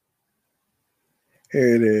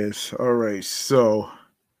 here it is. All right, so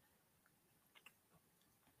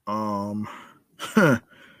um,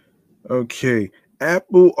 okay.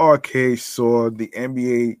 Apple Arcade saw the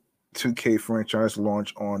NBA 2K franchise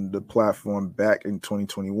launch on the platform back in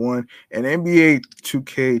 2021, and NBA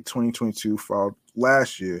 2K 2022 followed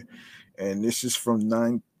last year. And this is from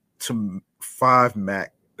 9 to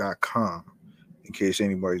 5Mac.com, in case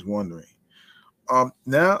anybody's wondering.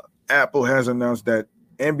 Now Apple has announced that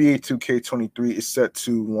NBA 2K23 is set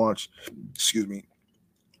to launch, excuse me,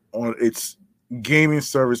 on its gaming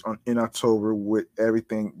service in October with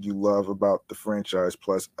everything you love about the franchise,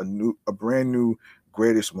 plus a brand new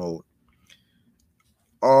greatest mode.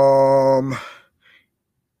 Um,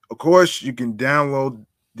 of course, you can download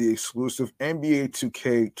the exclusive NBA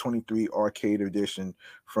 2K23 Arcade Edition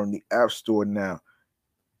from the App Store now.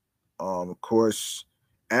 Of course,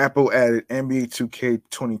 Apple added NBA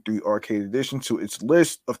 2K23 Arcade Edition to its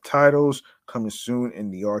list of titles coming soon in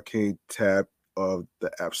the arcade tab of the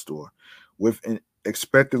App Store, with an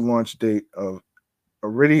expected launch date of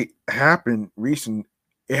already happened recent.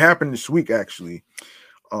 It happened this week actually.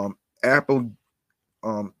 Apple,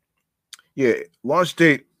 um, yeah, launch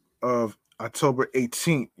date of October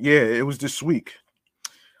 18th. Yeah, it was this week.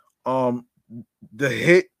 Um, the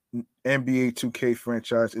hit NBA 2K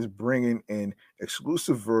franchise is bringing an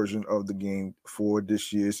exclusive version of the game for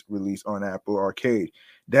this year's release on Apple Arcade.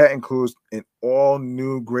 That includes an all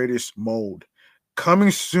new greatest mode.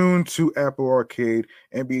 Coming soon to Apple Arcade,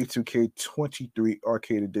 NBA 2K23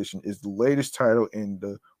 Arcade Edition is the latest title in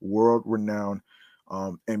the world renowned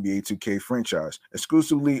NBA 2K franchise.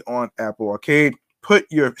 Exclusively on Apple Arcade, put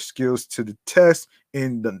your skills to the test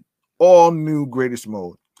in the all new greatest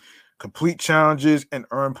mode. Complete challenges and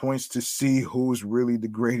earn points to see who's really the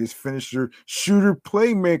greatest finisher, shooter,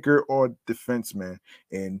 playmaker, or defenseman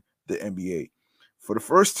in the NBA. For the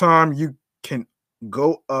first time, you can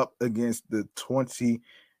go up against the 20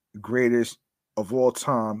 greatest of all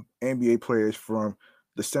time NBA players from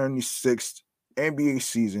the 76th NBA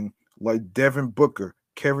season, like Devin Booker,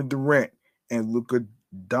 Kevin Durant, and Luka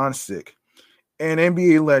Doncic, and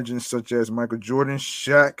NBA legends such as Michael Jordan,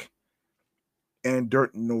 Shaq, and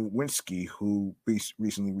Dirk Nowitzki, who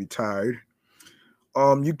recently retired.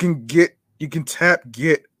 You can tap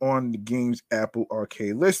get on the game's Apple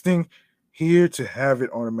Arcade listing here to have it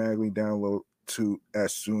automatically download to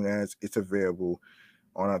as soon as it's available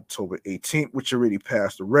on October 18th, which already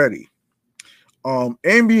passed already.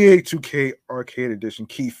 NBA 2K Arcade Edition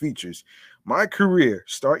key features. My career.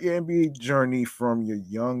 Start your NBA journey from your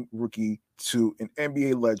young rookie to an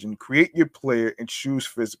NBA legend. Create your player and choose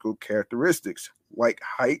physical characteristics like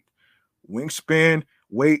height, wingspan,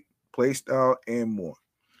 weight, play style, and more.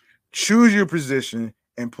 Choose your position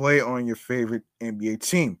and play on your favorite NBA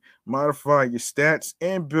team. Modify your stats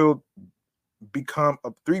and become a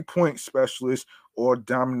 3-point specialist or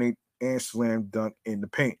dominate and slam dunk in the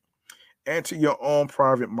paint. Enter your own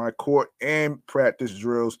private my court and practice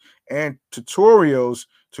drills and tutorials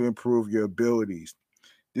to improve your abilities.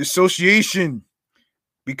 The association.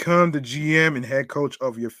 Become the GM and head coach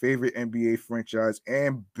of your favorite NBA franchise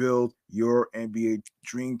and build your NBA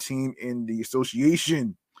dream team in the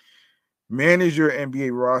association. Manage your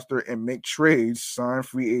NBA roster and make trades, sign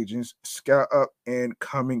free agents, scout up and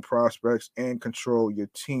coming prospects, and control your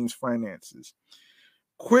team's finances.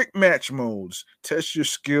 Quick match modes. Test your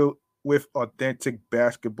skill with authentic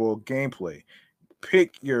basketball gameplay.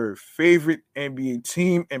 Pick your favorite NBA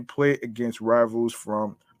team and play against rivals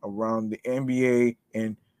from around the NBA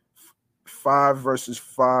in 5 versus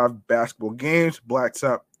 5 basketball games,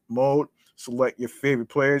 blacktop mode. Select your favorite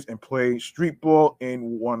players and play street ball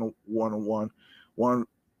in one on one,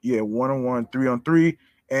 3-on-3,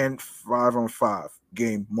 and 5-on-5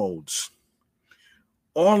 game modes.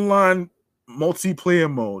 Online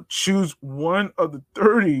multiplayer mode. Choose one of the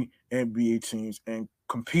 30 NBA teams and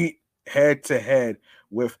compete head to head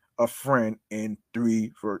with a friend in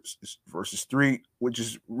 3 versus 3, which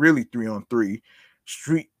is really 3-on-3.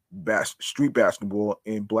 Street basketball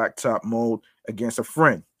in blacktop mode against a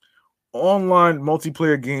friend. Online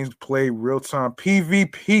multiplayer games play real-time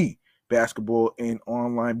PvP basketball in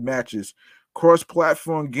online matches.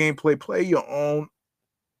 Cross-platform gameplay, play your own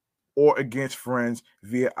or against friends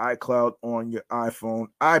via iCloud on your iPhone,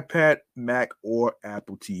 iPad, Mac, or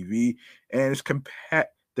Apple TV, and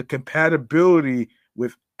the compatibility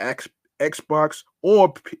with Xbox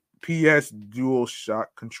or PS Dual Shock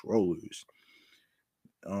controllers.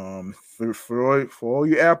 For all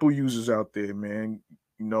you Apple users out there, man,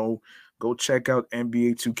 you know, go check out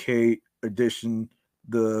NBA 2K edition,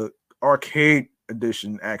 the arcade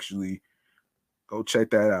edition. Actually, go check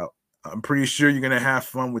that out. I'm pretty sure you're gonna have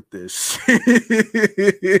fun with this. Yeah,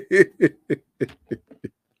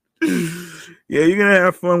 you're gonna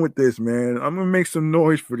have fun with this, man. I'm gonna make some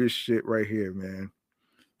noise for this shit right here, man.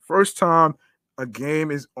 First time a game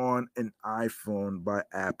is on an iPhone by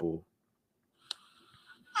Apple.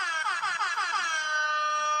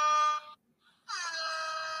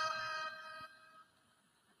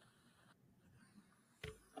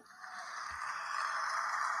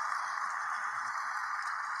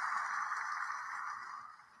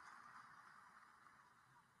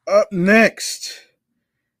 Up next,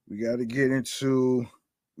 we gotta get into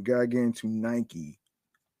we gotta get into Nike.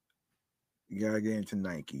 We gotta get into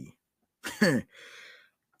Nike.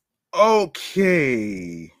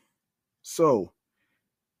 Okay. So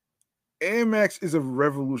Air Max is a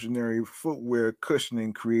revolutionary footwear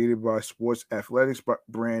cushioning created by sports athletics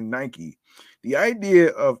brand Nike. The idea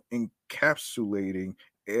of encapsulating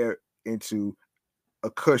air into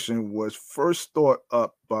a cushion was first thought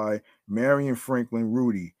up by Marion Franklin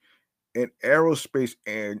Rudy, an aerospace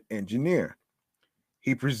engineer.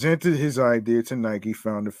 He presented his idea to Nike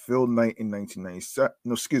founder Phil Knight in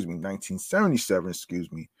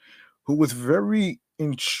 1977, who was very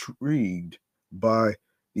intrigued by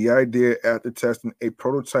the idea after testing a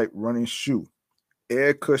prototype running shoe.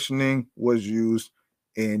 Air cushioning was used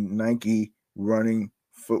in Nike running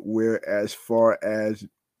footwear as far as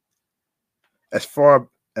far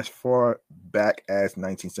back as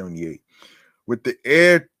 1978 with the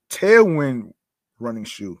Air Tailwind running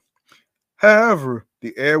shoe. However,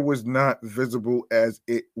 the air was not visible as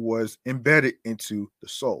it was embedded into the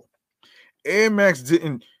sole. Air Max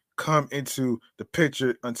didn't come into the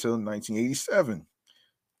picture until 1987.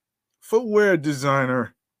 Footwear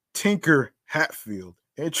designer Tinker Hatfield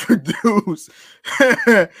introduced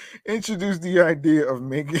introduced the idea of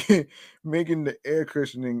making the air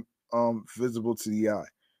cushioning visible to the eye.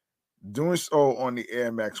 Doing so on the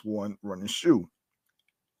Air Max 1 running shoe.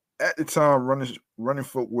 At the time, running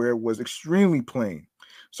footwear was extremely plain.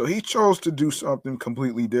 So he chose to do something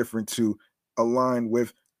completely different to align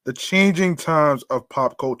with the changing times of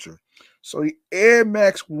pop culture. So the Air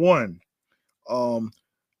Max 1, um,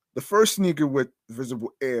 the first sneaker with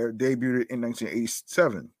visible air, debuted in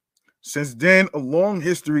 1987. Since then, a long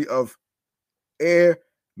history of Air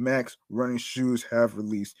Max running shoes have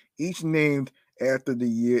released, each named after the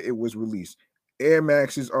year it was released. Air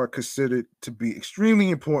Maxes are considered to be extremely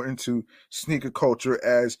important to sneaker culture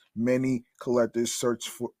as many collectors search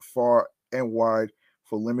for far and wide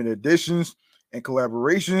for limited editions and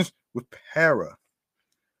collaborations with Para,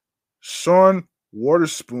 Sean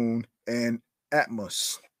Waterspoon, and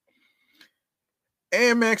Atmos.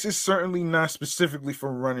 Air Max is certainly not specifically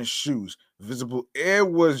for running shoes. Visible air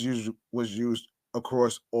was used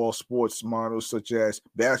across all sports models such as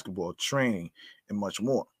basketball, training, and much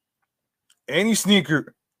more. Any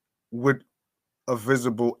sneaker with a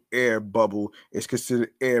visible air bubble is considered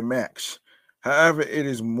Air Max. However, it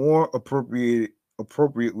is more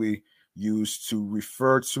appropriately used to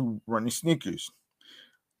refer to running sneakers.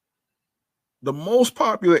 The most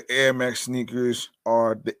popular Air Max sneakers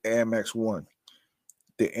are the Air Max 1,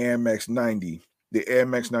 the Air Max 90, the Air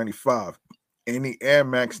Max 95, and the Air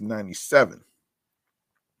Max 97.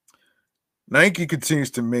 Nike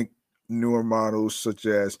continues to make newer models such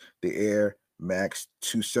as the Air Max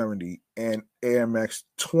 270 and Air Max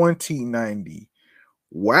 2090.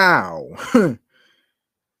 Wow.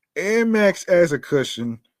 Air Max as a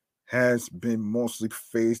cushion has been mostly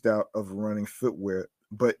phased out of running footwear,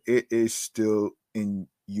 but it is still in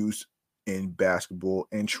use in basketball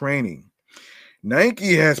and training.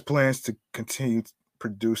 Nike has plans to continue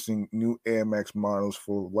producing new Air Max models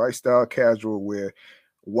for lifestyle casual wear,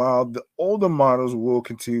 while the older models will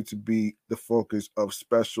continue to be the focus of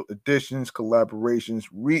special editions, collaborations,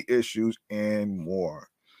 reissues, and more.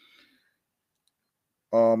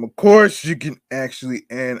 Of course, you can actually,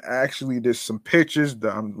 there's some pictures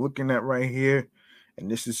that I'm looking at right here,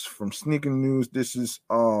 and this is from Sneaker News. This is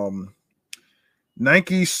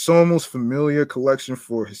Nike's Somos Familiar collection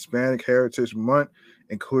for Hispanic Heritage Month,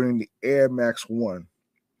 including the Air Max 1.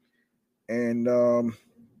 And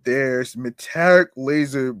there's metallic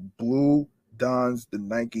laser blue dons the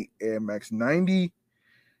Nike Air Max 90.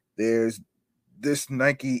 There's this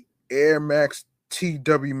Nike Air Max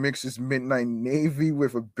TW mixes midnight navy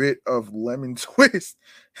with a bit of lemon twist.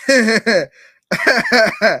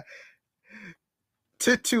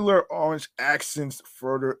 Titular orange accents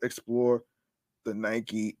further explore the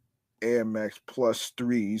Nike Air Max Plus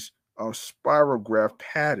 3's spirograph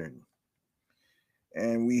pattern.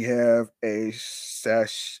 And we have a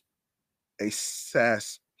sash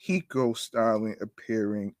Hiko styling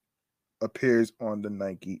appears on the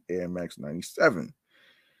Nike Air Max 97.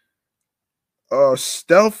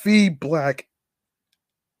 Stealthy black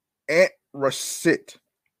anthracite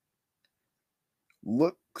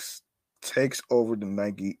looks takes over the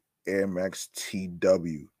Nike Air Max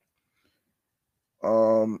TW.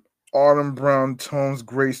 Autumn brown tones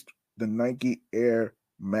grace the Nike Air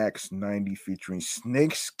Max 90 featuring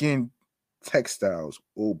snakeskin textiles.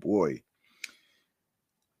 Oh boy.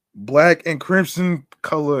 Black and crimson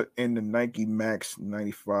color in the Nike Max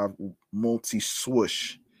 95 multi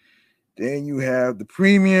swoosh. Then you have the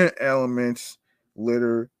premium elements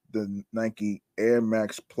litter the Nike Air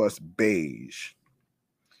Max Plus beige.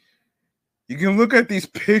 You can look at these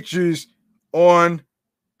pictures on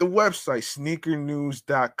the website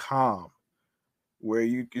sneakernews.com where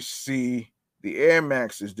you can see the Air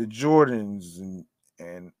Maxes, the Jordans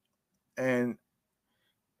and and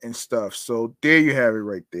and stuff. So there you have it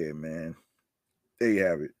right there, man. There you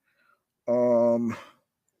have it.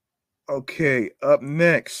 Okay, Up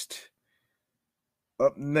next,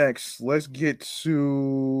 let's get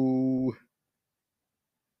to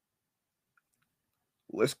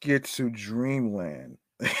Dreamland.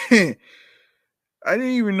 I didn't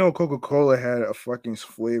even know Coca-Cola had a fucking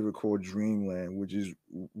flavor called Dreamland, which is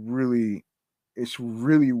really it's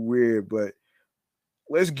really weird, but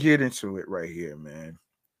let's get into it right here, man.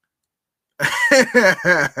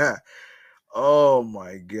 Oh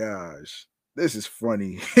my gosh. This is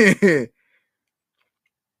funny. This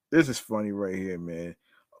is funny right here, man.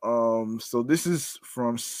 So this is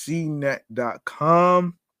from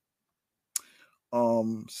cnet.com.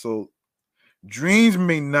 So dreams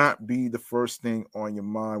may not be the first thing on your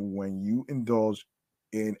mind when you indulge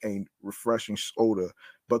in a refreshing soda,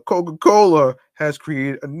 but Coca-Cola has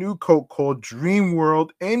created a new Coke called Dream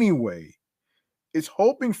World anyway. It's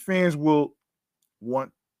hoping fans will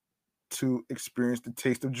want to experience the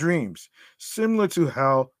taste of dreams, similar to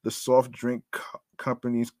how the soft drink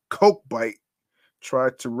company's Coke Bite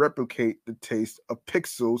tried to replicate the taste of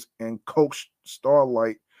Pixels and Coke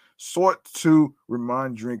Starlight sought to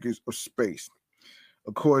remind drinkers of space.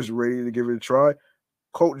 Of course, ready to give it a try?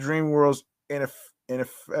 Coke Dream World's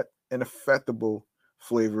ineffectable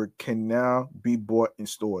flavor can now be bought in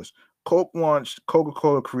stores. Coke launched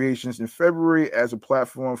Coca-Cola Creations in February as a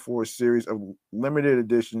platform for a series of limited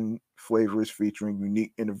edition flavors featuring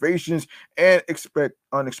unique innovations and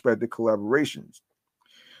unexpected collaborations.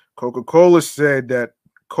 Coca-Cola said that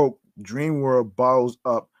Coke Dream World bottles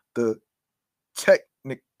up the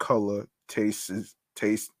technicolor taste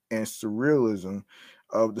and surrealism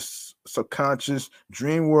of the subconscious.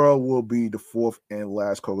 Dream World will be the fourth and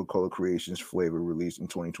last Coca-Cola Creations flavor released in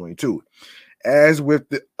 2022. As with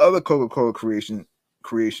the other Coca-Cola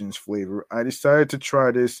Creations flavor, I decided to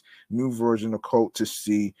try this new version of Coke to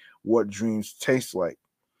see what dreams taste like.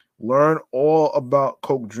 Learn all about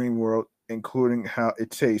Coke Dream World, including how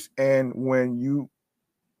it tastes, and when you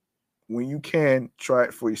can, try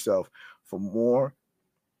it for yourself. For more,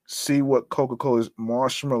 see what Coca-Cola's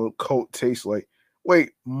marshmallow Coke tastes like.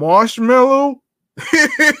 Wait, marshmallow?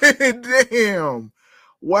 Damn.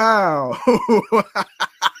 Wow.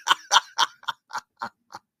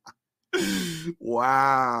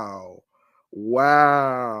 Wow.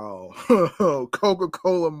 Wow.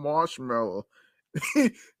 Coca-Cola marshmallow.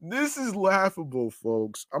 This is laughable,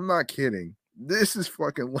 folks. I'm not kidding. This is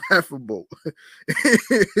fucking laughable.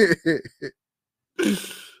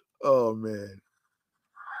 Oh man.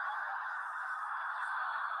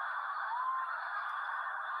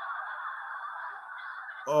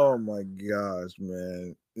 Oh my gosh,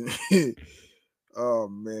 man. Oh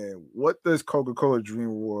man. What does Coca-Cola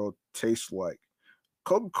Dream World taste like?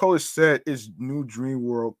 Coca-Cola said its new Dream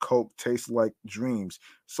World Coke tastes like dreams.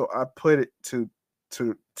 So I put it to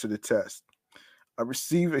the test. I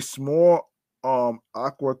received a small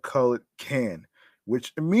aqua colored can,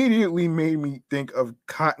 which immediately made me think of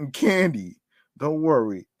cotton candy. Don't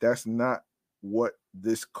worry, that's not what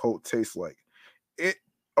this Coke tastes like. It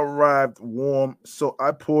arrived warm, so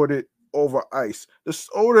I poured it over ice. The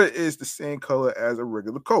soda is the same color as a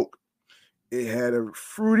regular Coke. It had a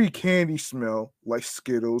fruity candy smell like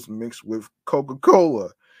Skittles mixed with Coca Cola,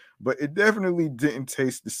 but it definitely didn't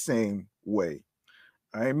taste the same way.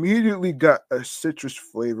 I immediately got a citrus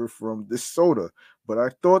flavor from this soda, but I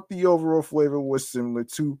thought the overall flavor was similar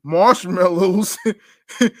to marshmallows,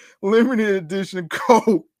 limited edition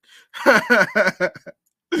Coke.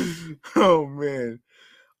 Oh man.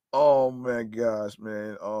 Oh my gosh,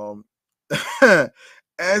 man.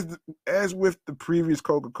 As as with the previous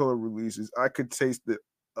Coca-Cola releases, I could taste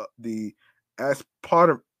the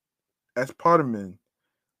aspartam aspartame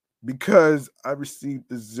because I received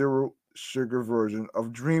the zero sugar version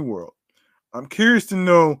of Dream World. I'm curious to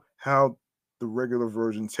know how the regular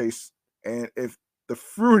version tastes and if the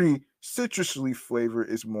fruity, citrusy flavor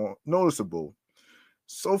is more noticeable.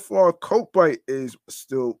 So far, Coke Bite is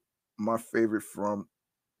still my favorite from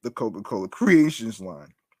the Coca-Cola Creations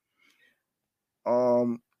line.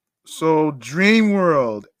 Um, so Dream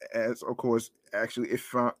World, as of course, actually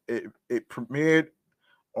it premiered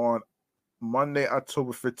on Monday,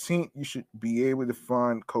 October 15th. You should be able to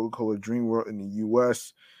find Coca-Cola Dream World in the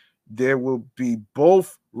US. There will be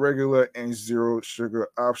both regular and zero sugar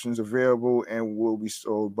options available and will be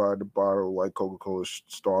sold by the bottle like Coca-Cola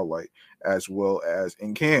Starlight as well as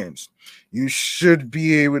in cans. You should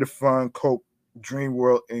be able to find Coke Dream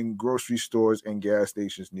World in grocery stores and gas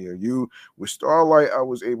stations near you. With Starlight, I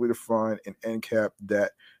was able to find an end cap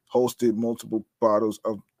that hosted multiple bottles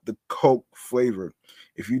of the Coke flavor.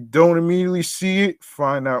 If you don't immediately see it,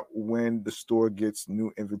 find out when the store gets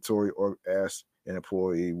new inventory or ask an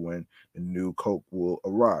employee when the new Coke will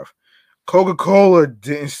arrive. Coca Cola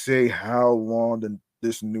didn't say how long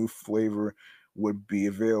this new flavor would be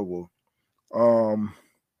available. Um,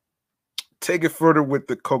 Take it further with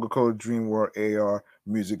the Coca Cola Dream World AR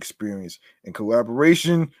music experience in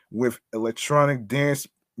collaboration with electronic dance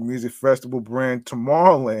music festival brand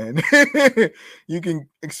Tomorrowland. You can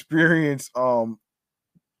experience aug-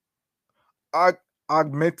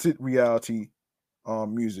 augmented reality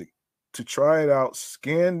music. To try it out,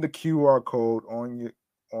 scan the QR code on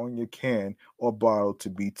your can or bottle to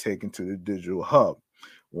be taken to the digital hub.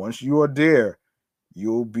 Once you are there,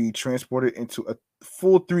 you'll be transported into a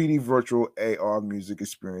full 3D virtual AR music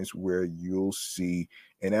experience where you'll see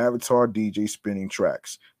an avatar DJ spinning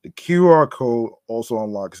tracks. The QR code also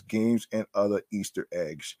unlocks games and other Easter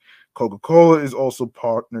eggs. Coca Cola is also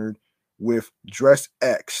partnered with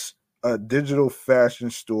DressX, a digital fashion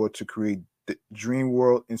store, to create Dream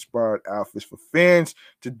World inspired outfits for fans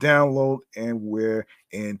to download and wear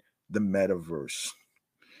in the metaverse.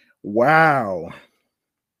 Wow.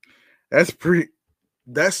 That's pretty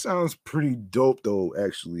that sounds pretty dope though,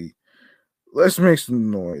 actually. Let's make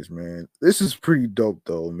some noise, man. This is pretty dope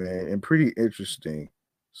though, man, and pretty interesting.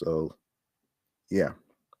 So, yeah.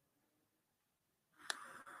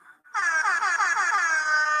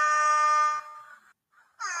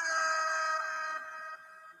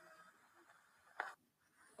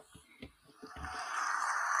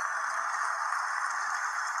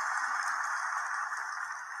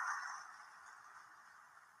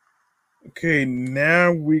 Okay,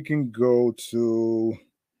 now we can go to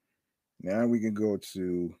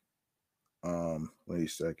wait a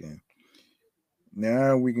second.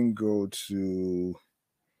 Now we can go to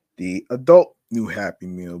the adult new Happy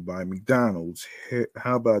Meal by McDonald's.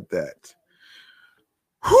 How about that?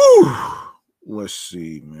 Whew. Let's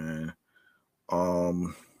see, man.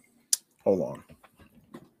 Um, Hold on.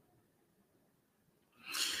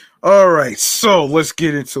 All right, so let's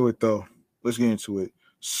get into it though. Let's get into it.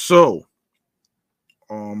 So,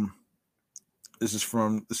 um, this is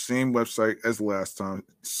from the same website as last time,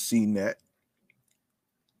 CNET.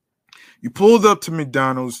 You pulled up to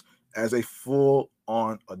McDonald's as a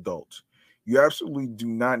full-on adult. You absolutely do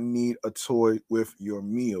not need a toy with your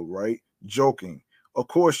meal, right? Joking. Of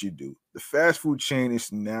course you do. The fast food chain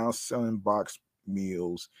is now selling box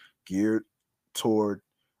meals geared toward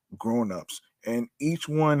grown-ups, and each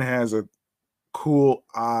one has a cool,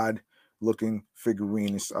 odd looking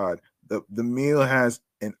figurine inside. The meal has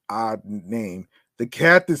an odd name. The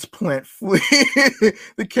Cactus Plant Flea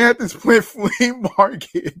the Cactus Plant Flea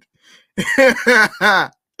Market.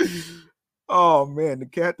 Oh man, the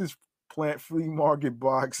Cactus Plant Flea Market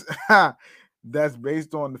box. That's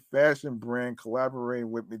based on the fashion brand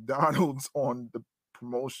collaborating with McDonald's on the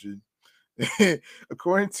promotion.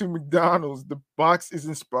 According to McDonald's, the box is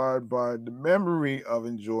inspired by the memory of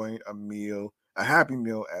enjoying a happy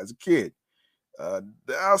meal as a kid.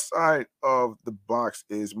 The outside of the box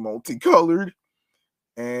is multicolored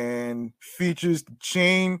and features the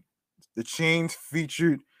chain. The chains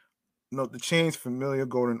featured, no, the chain's familiar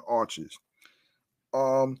golden arches.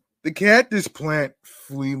 The Cactus Plant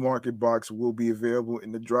flea market box will be available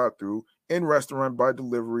in the drive-thru, in restaurant by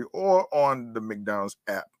delivery, or on the McDonald's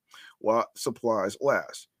app while supplies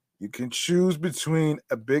last. You can choose between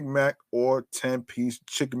a Big Mac or 10-piece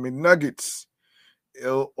chicken McNuggets.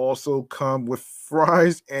 It'll also come with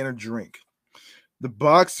fries and a drink. The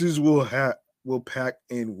boxes will pack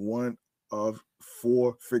in one of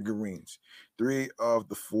four figurines. Three of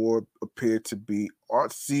the four appear to be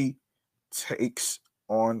artsy takes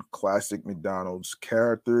on classic McDonald's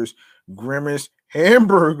characters: Grimace,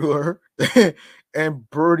 Hamburglar, and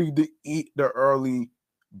Birdie the Eat the Early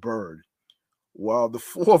Bird. While the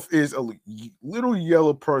fourth is a little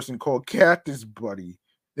yellow person called Cactus Buddy.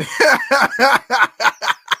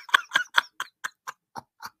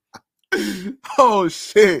 Oh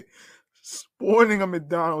shit. Sporting a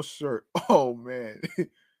McDonald's shirt. Oh man.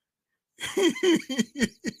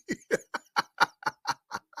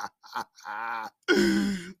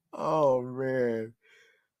 Oh man.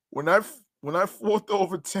 When I forked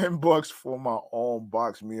over $10 for my own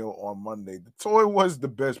box meal on Monday, the toy was the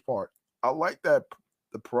best part. I like that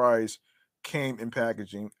the prize came in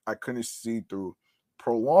packaging I couldn't see through,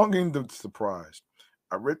 prolonging the surprise.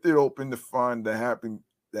 I ripped it open to find the happy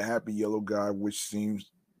yellow guy, which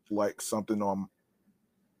seems like something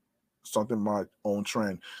my own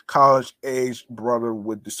trend. College age brother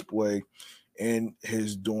would display in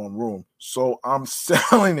his dorm room. So I'm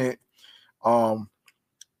selling it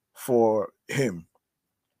for him.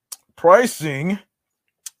 Pricing,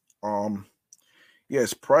 um,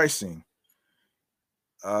 yes, pricing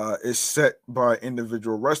is set by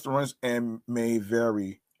individual restaurants and may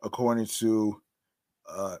vary according to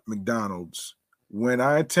McDonald's. When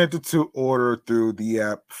I attempted to order through the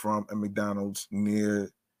app from a McDonald's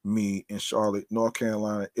near me in Charlotte, North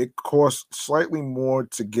Carolina, it cost slightly more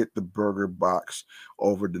to get the burger box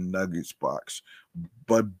over the nuggets box,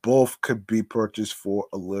 but both could be purchased for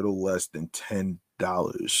a little less than $10.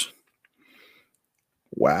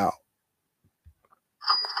 Wow.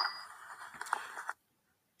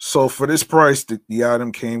 So for this price, the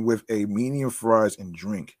item came with a medium fries and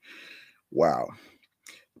drink. Wow.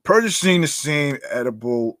 Purchasing the same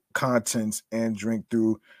edible contents and drink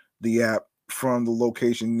through the app from the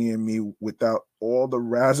location near me without all the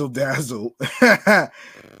razzle dazzle cost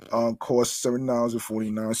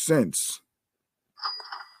 $7.49.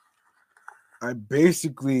 I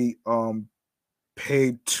basically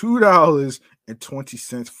paid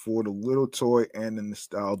 $2.20 for the little toy and the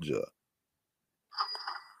nostalgia.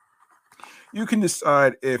 You can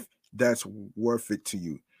decide if that's worth it to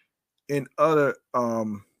you. In other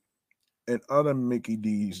Mickey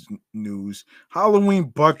D's news, Halloween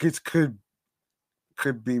buckets could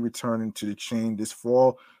be returning to the chain this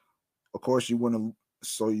fall. Of course, you want to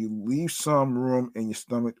so you leave some room in your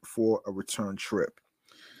stomach for a return trip.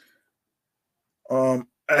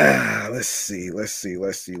 Let's see. Let's see.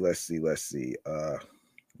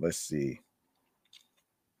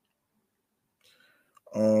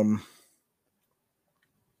 Um,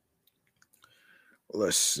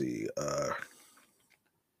 let's see.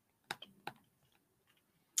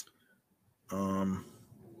 Um,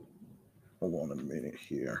 Hold on a minute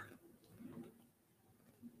here.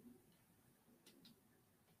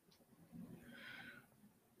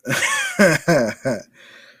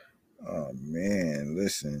 Oh man,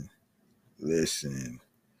 listen.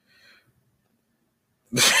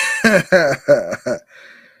 I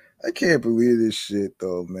can't believe this shit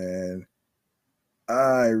though, man.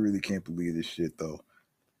 I really can't believe this shit though.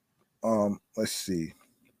 Let's see.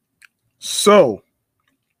 So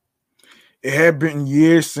it had been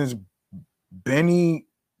years since Benny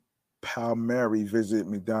Palmieri visited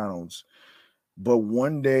McDonald's, but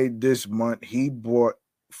one day this month he bought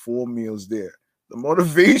 4 meals there. The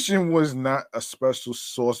motivation was not a special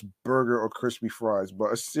sauce burger or crispy fries,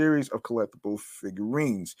 but a series of collectible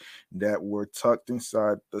figurines that were tucked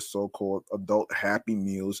inside the so-called adult Happy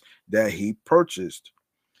Meals that he purchased.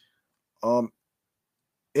 Um,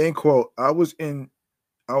 End quote. I was in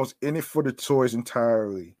it for the toys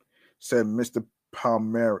entirely, said Mr.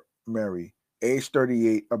 Palmieri, age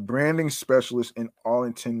 38, a branding specialist in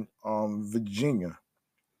Arlington, Virginia.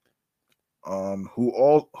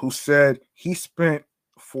 Who said he spent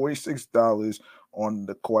 $46 on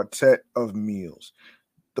the quartet of meals.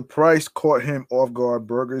 The price caught him off guard.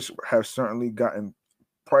 Burgers have certainly gotten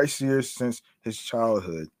pricier since his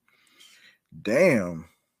childhood. Damn.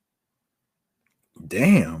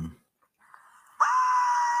 Damn.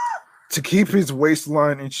 To keep his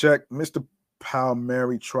waistline in check, Mr.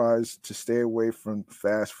 Palmieri tries to stay away from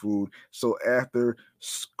fast food. So after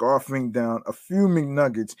scarfing down a few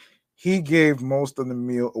McNuggets, He gave most of the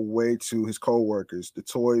meal away to his co-workers. The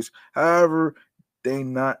toys, however, they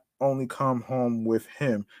not only come home with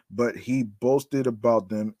him, but he boasted about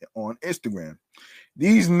them on Instagram.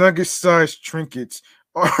 These nugget-sized trinkets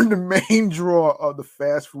are the main draw of the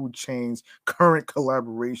fast food chain's current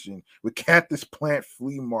collaboration with Cactus Plant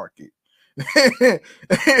Flea Market.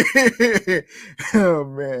 Oh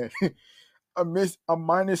man. A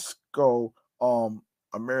minus skull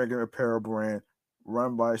American apparel brand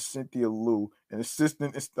run by Cynthia Liu, an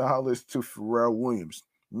assistant and stylist to Pharrell Williams.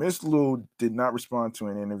 Miss Liu did not respond to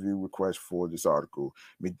an interview request for this article.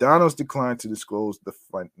 McDonald's declined to disclose the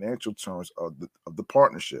financial terms of the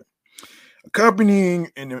partnership.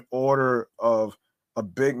 Accompanying in an order of a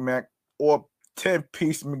Big Mac or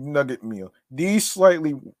 10-piece McNugget meal. These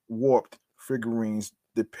slightly warped figurines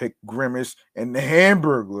depict Grimace and the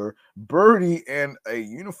Hamburglar, Birdie, and a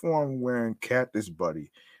uniform wearing Cactus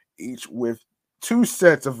Buddy, each with two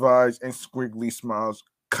sets of eyes and squiggly smiles,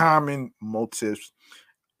 common motifs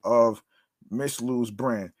of Miss Lou's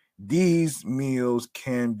brand. These meals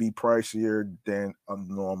can be pricier than a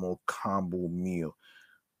normal combo meal.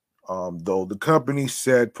 Though the company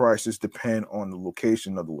said prices depend on the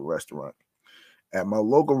location of the restaurant. At my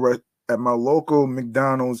local at my local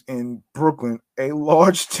McDonald's in Brooklyn, a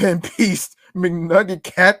large 10-piece McNugget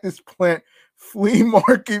Cactus Plant flea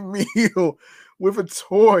market meal with a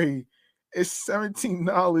toy is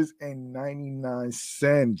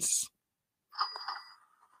 $17.99.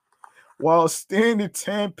 While a standard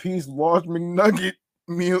 10-piece large McNugget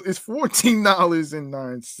meal is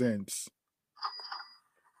 $14.09.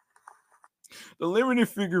 The limited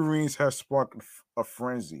figurines have sparked a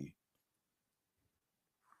frenzy.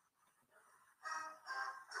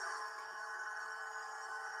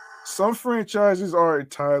 Some franchises are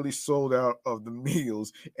entirely sold out of the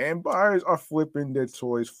meals, and buyers are flipping their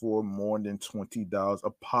toys for more than $20 a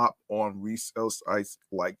pop on resale sites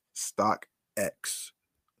like StockX.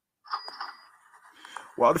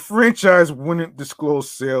 While the franchise wouldn't disclose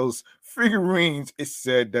sales figurines, it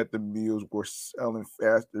said that the meals were selling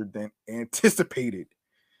faster than anticipated.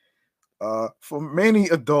 For many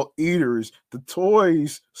adult eaters, the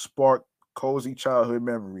toys spark cozy childhood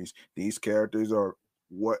memories. These characters are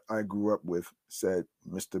what I grew up with, said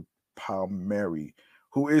Mr. Palmieri,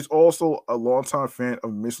 who is also a longtime fan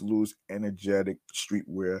of Miss Lou's energetic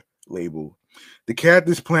streetwear label. The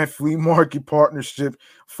Cactus Plant Flea Market partnership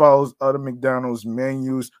follows other McDonald's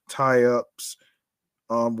menus tie-ups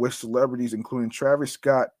with celebrities including Travis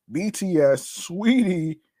Scott, BTS,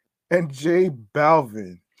 Sweetie, and J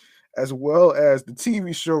Balvin, as well as the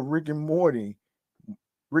TV show Rick and Morty.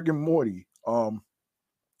 Rick and Morty.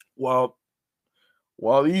 While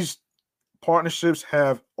while these partnerships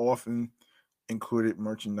have often included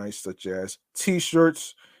merchandise such as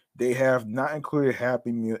T-shirts, they have not included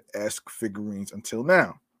Happy Meal-esque figurines until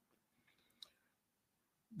now.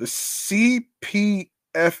 The CPFM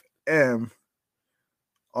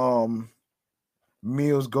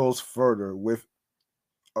meals goes further with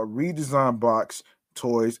a redesigned box,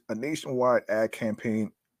 toys, a nationwide ad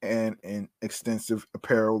campaign, and an extensive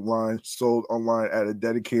apparel line sold online at a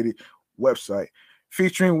dedicated website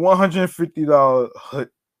featuring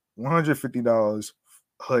 $150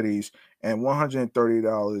 hoodies and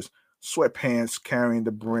 $130 sweatpants carrying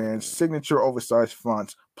the brand's signature oversized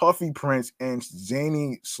fonts, puffy prints, and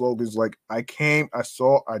zany slogans like "I came, I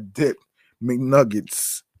saw, I dipped,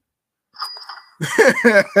 McNuggets."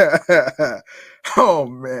 Oh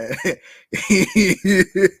man.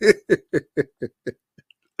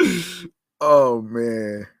 Oh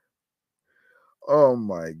man. Oh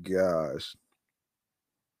my gosh.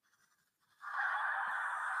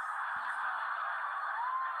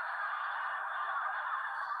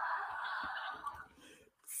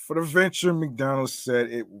 For the venture, McDonald's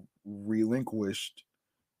said it relinquished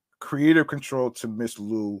creative control to Miss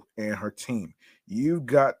Lou and her team. You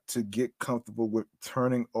got to get comfortable with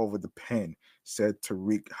turning over the pen, said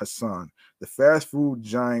Tariq Hassan, the fast food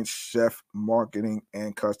giant chef, marketing,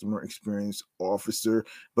 and customer experience officer.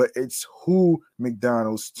 But it's who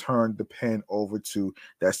McDonald's turned the pen over to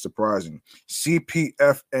that's surprising.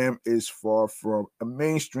 CPFM is far from a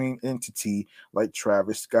mainstream entity like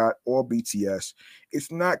Travis Scott or BTS.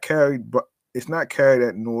 It's not carried but it's not carried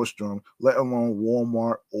at Nordstrom, let alone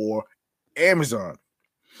Walmart or Amazon.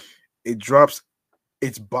 It drops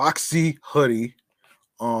its um, boxy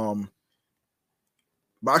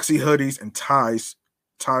hoodies and tie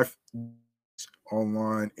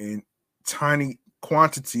online in tiny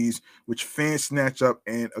quantities, which fans snatch up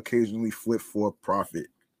and occasionally flip for profit.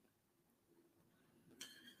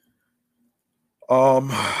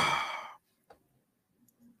 Um,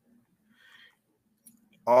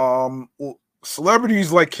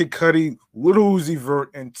 Celebrities like Kid Cudi, Little Uzi Vert,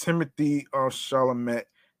 and Timothy Chalamet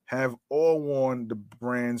have all worn the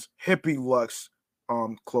brand's hippie luxe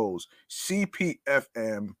clothes.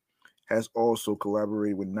 CPFM has also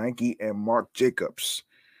collaborated with Nike and Marc Jacobs.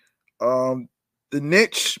 Um, the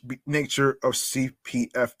nature of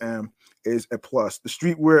CPFM is a plus. The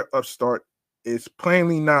streetwear upstart is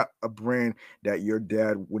plainly not a brand that your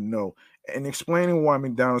dad would know. And explaining why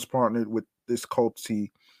McDonald's partnered with this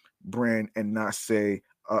culty brand and not say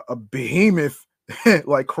a behemoth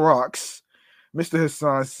like Crocs, Mr.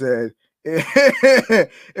 Hassan said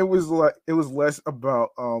it was less about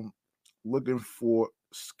looking for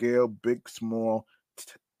scale, big, small,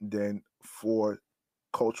 than for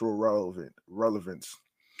cultural relevance.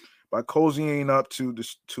 By cozying up to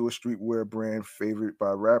a streetwear brand favored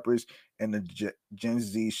by rappers and the Gen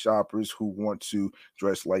Z shoppers who want to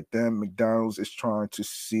dress like them, McDonald's is trying to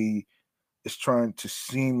seem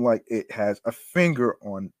like it has a finger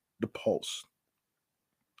on the pulse.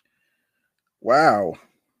 Wow.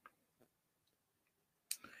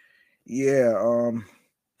 Yeah,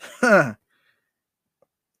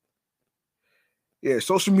 yeah,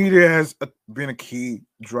 social media has been a key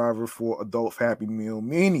driver for adult Happy Meal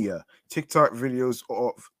mania. TikTok videos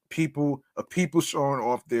of people showing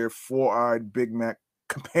off their four-eyed Big Mac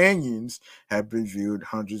companions have been viewed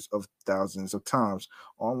hundreds of thousands of times.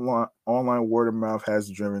 Online word of mouth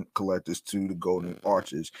has driven collectors to the Golden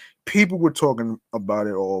Arches. People were talking about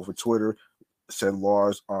it all over Twitter, said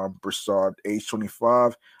Lars Broussard, age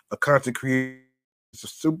 25, a content creator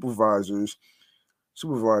supervisors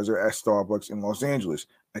supervisor at Starbucks in Los Angeles.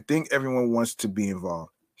 I think everyone wants to be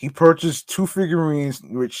involved. He purchased two figurines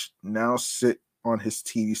which now sit on his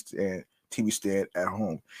TV stand at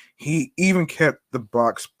home. He even kept the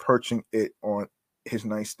box perching it on his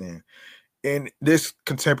nightstand. In this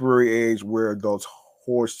contemporary age where adults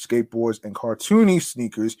hoard skateboards and cartoony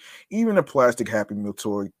sneakers, even a plastic Happy Meal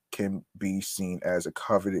toy can be seen as a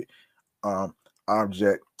coveted um,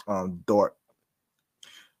 object. Dart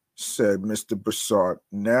said Mr. Broussard.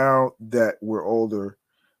 Now that we're older,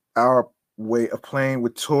 our way of playing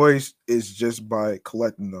with toys is just by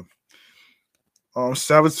collecting them.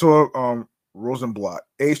 Salvatore Rosenblatt,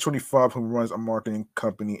 age 25, who runs a marketing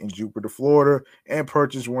company in Jupiter, Florida, and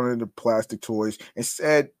purchased one of the plastic toys and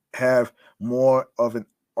said have more of an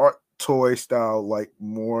art toy style, like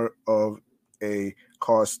more of a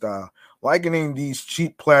car style, likening these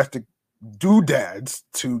cheap plastic doodads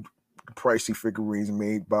to pricey figurines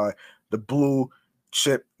made by the blue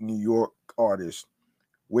chip New York artist,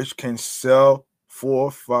 which can sell 4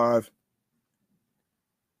 or 5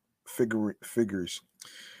 figures.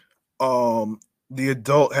 Um, the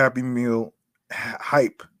adult Happy Meal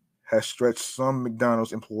hype has stretched some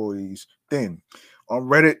McDonald's employees thin. On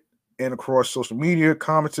Reddit and across social media,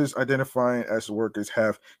 commenters identifying as workers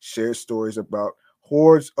have shared stories about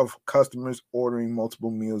hordes of customers ordering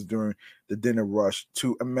multiple meals during the dinner rush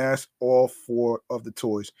to amass all 4 of the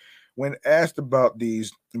toys. When asked about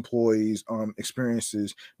these employees'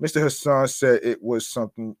 experiences, Mr. Hassan said it was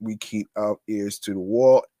something we keep our ears to the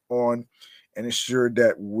wall on and ensure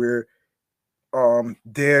that we're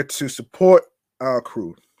there to support our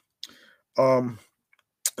crew. Um,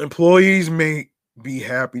 Employees may be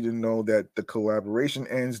happy to know that the collaboration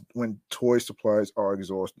ends when toy supplies are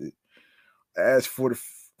exhausted. As for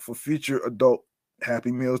for future adult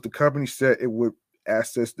Happy Meals, the company said it would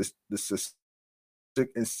assess the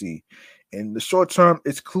and see. In the short term,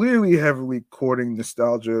 it's clearly heavily courting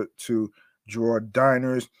nostalgia to draw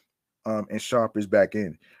diners and shoppers back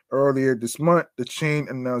in. Earlier this month, the chain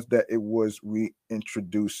announced that it was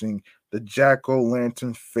reintroducing the Jack O'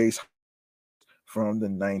 Lantern face from the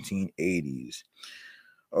 1980s.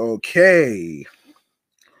 Okay.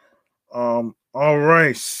 All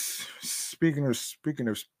right. Speaking of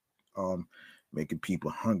um making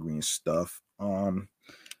people hungry and stuff.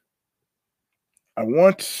 I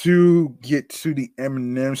want to get to the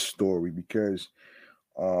Eminem story because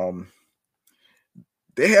um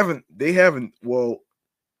they haven't well,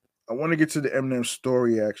 I want to get to the Eminem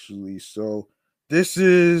story actually. So this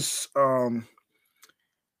is the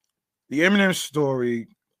Eminem story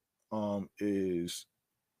is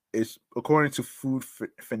it's according to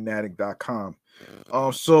foodfanatic.com.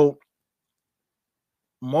 So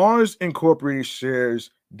Mars Incorporated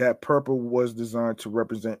shares that purple was designed to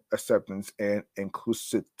represent acceptance and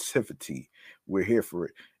inclusivity. We're here for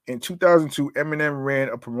it. In 2002, Eminem ran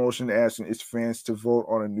a promotion asking its fans to vote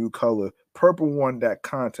on a new color. Purple won that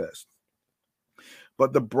contest.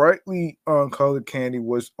 But the brightly colored candy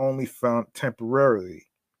was only found temporarily.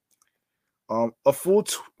 A full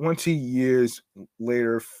 20 years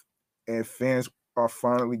later, and fans are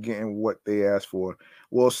finally getting what they asked for.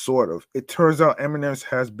 Well, sort of. It turns out M&M's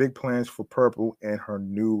has big plans for Purple and her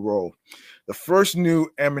new role. The first new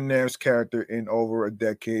M&M's character in over a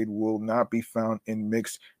decade will not be found in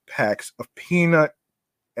mixed packs of peanut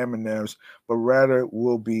M&Ms, but rather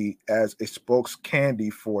will be as a spokes candy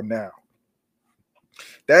for now.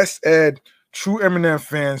 That said, true M&M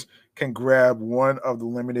fans can grab one of the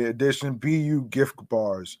limited edition BU gift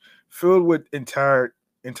bars filled with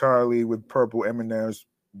entirely with purple M&Ms.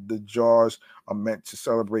 The jars are meant to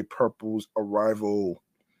celebrate Purple's arrival.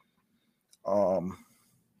 Um,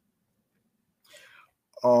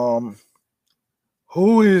 um,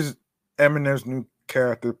 who is Eminem's new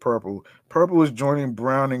character, Purple? Purple is joining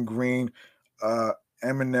Brown and Green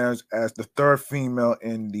M&M's as the third female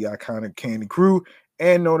in the iconic Candy Crew,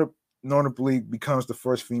 and notably becomes the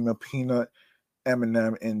first female peanut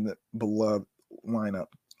M&M in the beloved lineup.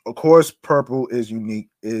 Of course, Purple is unique,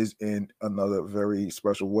 is in another very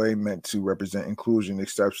special way meant to represent inclusion,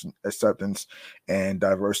 acceptance, and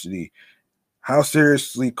diversity. How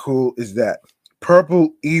seriously cool is that? Purple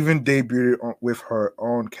even debuted with her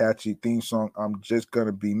own catchy theme song, I'm Just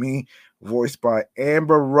Gonna Be Me, voiced by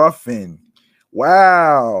Amber Ruffin.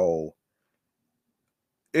 Wow.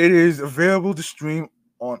 It is available to stream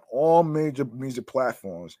on all major music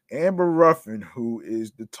platforms. Amber Ruffin, who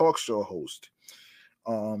is the talk show host.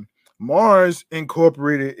 Um, Mars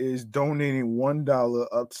Incorporated is donating $1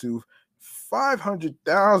 up to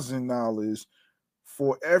 $500,000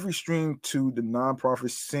 for every stream to the nonprofit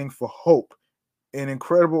Sing for Hope, an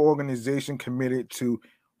incredible organization committed to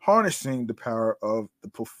harnessing the power of the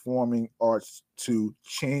performing arts to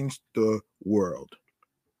change the world.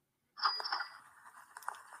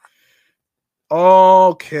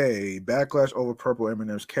 Okay, backlash over Purple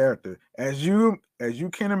Eminem's character. As you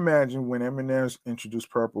can imagine, when Eminem's introduced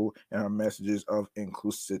Purple and her messages of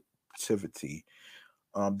inclusivity,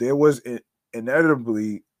 there was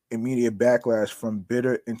inevitably immediate backlash from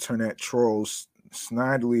bitter internet trolls,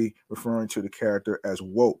 snidely referring to the character as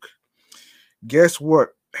woke. Guess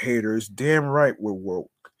what, haters? Damn right we're woke.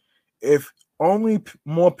 If only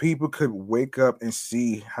more people could wake up and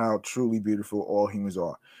see how truly beautiful all humans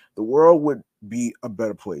are, the world would be a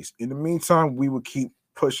better place. In the meantime, we would keep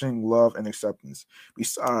pushing love and acceptance.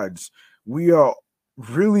 Besides, we are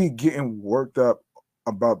really getting worked up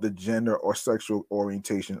about the gender or sexual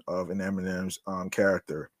orientation of an Eminem's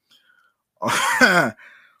character.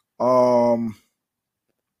 um,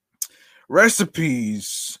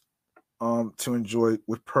 recipes to enjoy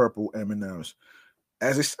with purple M&Ms.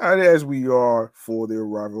 As excited as we are for the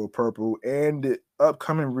arrival of Purple and the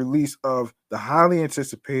upcoming release of the highly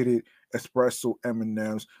anticipated espresso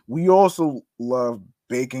M&Ms, we also love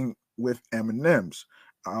baking with M&Ms.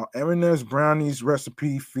 M&M's brownies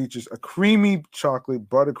recipe features a creamy chocolate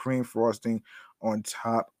buttercream frosting on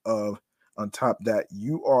top that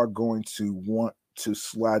you are going to want to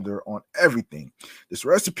slather on everything. This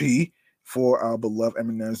recipe for our beloved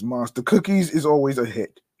M&M's monster cookies is always a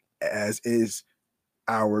hit, as is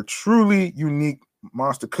our truly unique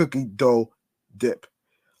monster cookie dough dip.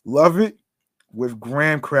 Love it with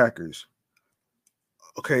graham crackers.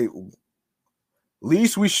 Okay,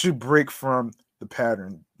 least we should break from the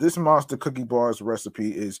pattern. This monster cookie bars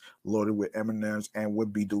recipe is loaded with M&Ms and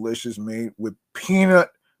would be delicious made with peanut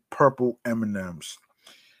purple M&Ms.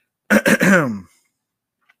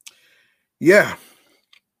 Yeah,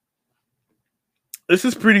 this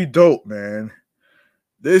is pretty dope, man.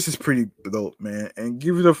 This is pretty dope, man. And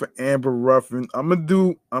give it up for Amber Ruffin. I'm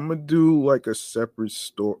gonna do like a separate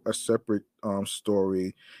story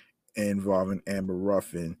involving Amber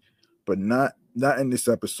Ruffin, but not in this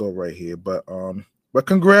episode right here. But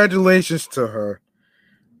congratulations to her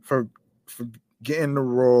for for getting the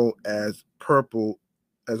role as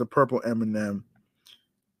a purple M&M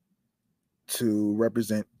to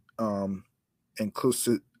represent um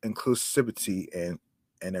inclusivity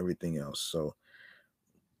and everything else. So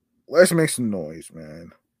let's make some noise,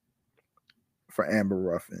 man, for Amber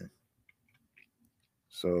Ruffin.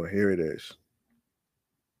 So here it is.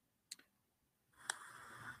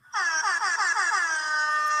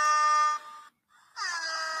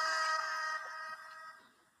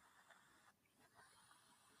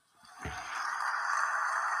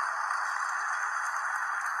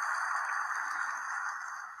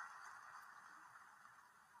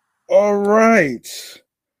 All right.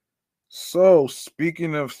 So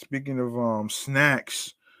speaking of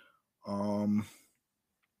snacks, um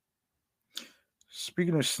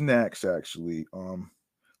speaking of snacks actually,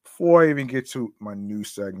 before I even get to my new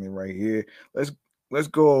segment right here, let's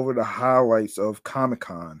go over the highlights of Comic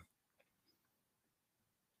Con.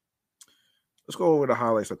 let's go over the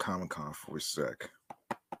highlights of Comic-Con for a sec.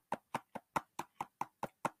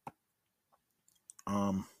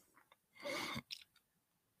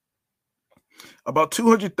 About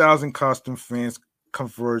 200,000 costume fans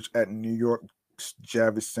converged at New York's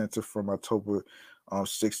Javits Center from October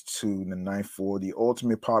 6th to the 9th for the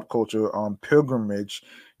ultimate pop culture pilgrimage,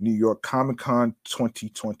 New York Comic Con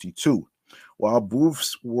 2022. While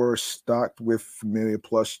booths were stocked with familiar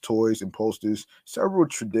plush toys and posters, several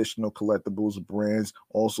traditional collectibles brands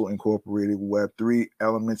also incorporated Web3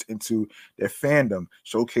 elements into their fandom,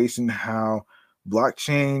 showcasing how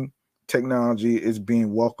blockchain technology is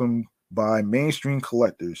being welcomed by mainstream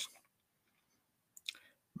collectors.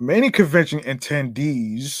 Many convention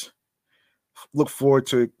attendees look forward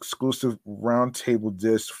to exclusive roundtable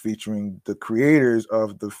discs featuring the creators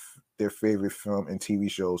of their favorite film and TV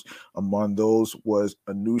shows. Among those was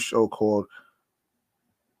a new show called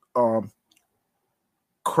um,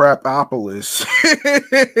 Crapopolis.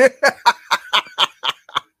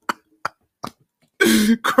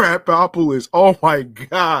 Crapopolis. Oh my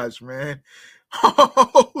gosh, man.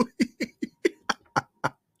 Holy.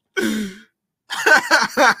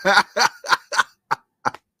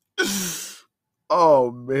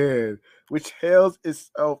 Oh man, which hails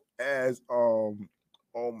itself as oh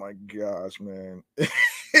my gosh, man.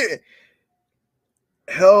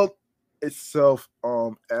 Held itself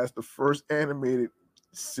as the first animated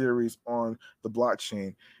series on the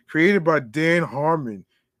blockchain, created by Dan Harmon,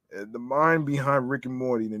 the mind behind Rick and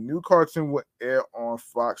Morty. The new cartoon will air on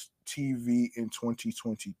Fox TV in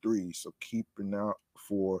 2023. So keep an eye out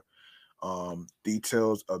for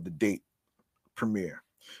details of the date premiere.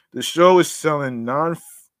 The show is selling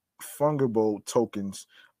non-fungible tokens,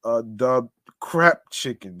 dubbed crap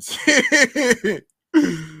chickens.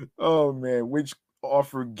 Oh man, which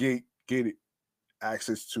offer gated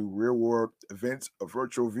access to real-world events, a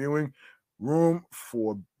virtual viewing room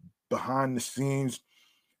for behind the scenes,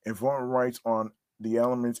 and voting rights on the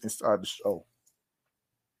elements inside the show.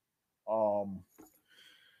 Um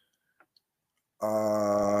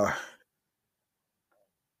uh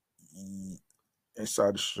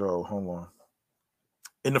Inside the show. Hold on.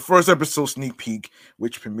 In the first episode sneak peek,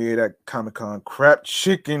 which premiered at Comic Con, crap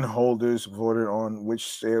chicken holders voted on which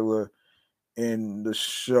sailor in the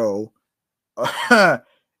show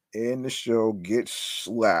gets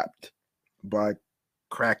slapped by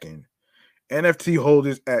Kraken. NFT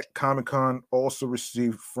holders at Comic Con also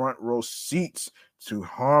received front row seats to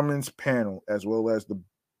Harmon's panel, as well as the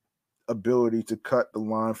ability to cut the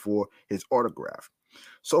line for his autograph.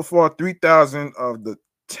 So far, 3,000 of the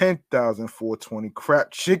 10,420 crap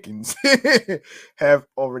chickens have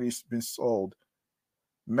already been sold.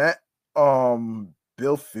 Matt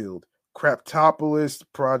Billfield, Craptopolis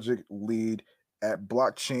project lead at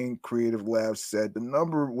Blockchain Creative Labs, said the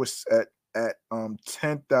number was set at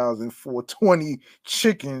 10,420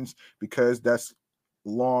 chickens because that's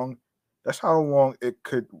how long it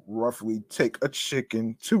could roughly take a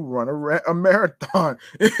chicken to run a marathon.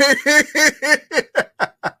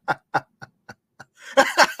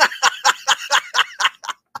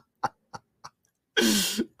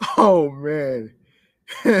 Oh man.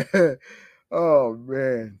 Oh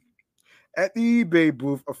man. At the eBay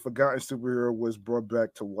booth, a forgotten superhero was brought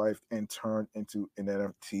back to life and turned into an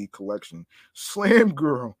NFT collection. Slam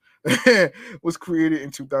Girl was created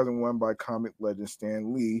in 2001 by comic legend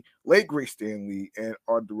Stan Lee, late great Stan Lee, and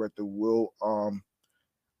art director Will um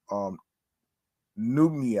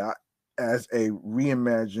Nugniat as a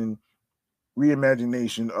reimagination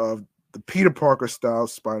of the Peter Parker style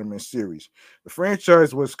Spider-Man series. The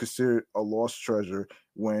franchise was considered a lost treasure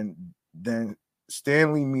when then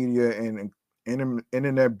Stanley Media, an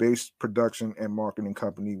internet-based production and marketing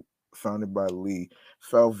company founded by Lee,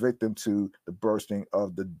 fell victim to the bursting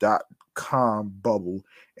of the dot-com bubble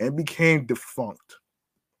and became defunct.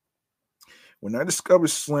 When I discovered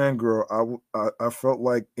Slam Girl, I felt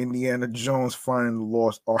like Indiana Jones finding the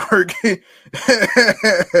lost ark,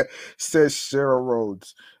 says Sarah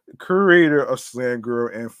Rhodes, creator of Slam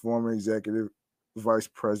Girl and former executive vice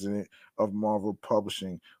president of Marvel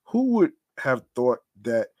Publishing. Who would have thought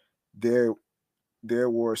that there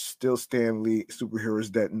were still Stan Lee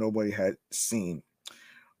superheroes that nobody had seen?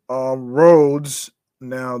 Rhodes,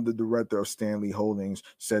 now the director of Stanley Holdings,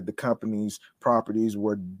 said the company's properties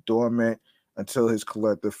were dormant until his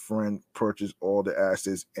collector friend purchased all the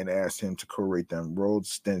assets and asked him to curate them.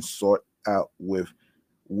 Rhodes then sought out with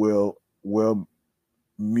Will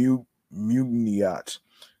Mugniat,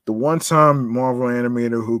 the one-time Marvel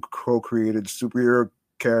animator who co-created the superhero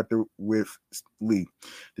character with Lee.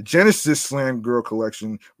 The Genesis Slam Girl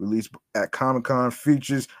collection, released at Comic-Con,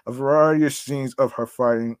 features a variety of scenes of her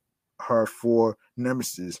fighting her for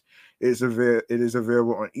Nemesis. It is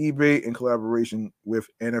available on eBay in collaboration with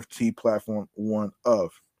NFT platform One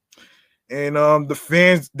Of. And the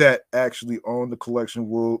fans that actually own the collection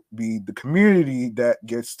will be the community that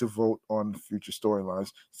gets to vote on the future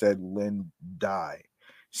storylines, said Lynn Dye,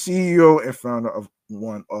 CEO and founder of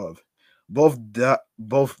One Of. Both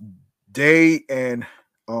Day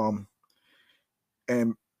um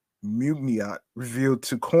and Mugniot revealed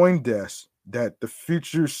to CoinDesk that the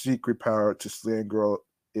future secret power to Slam Girl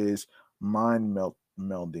is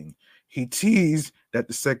melding. He teased that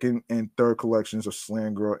the second and third collections of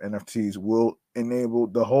Slam Girl NFTs will enable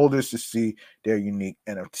the holders to see their unique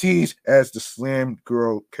NFTs as the Slam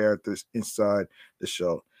Girl characters inside the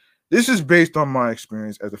show. This is based on my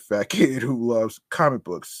experience as a fat kid who loves comic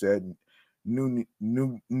books, said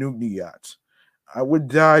Nugniat. I would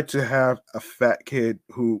die to have a fat kid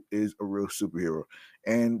who is a real superhero.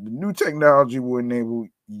 And the new technology will enable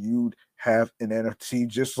you to have an NFT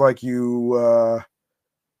just like you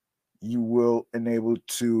will enable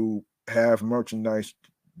to have merchandise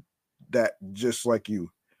that just like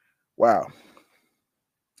you. Wow.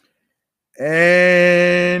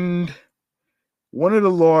 And one of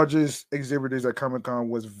the largest exhibitors at Comic Con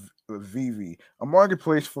was Vivi, a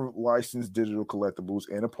marketplace for licensed digital collectibles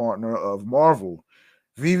and a partner of Marvel.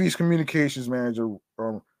 Vivi's communications manager,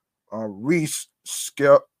 Reese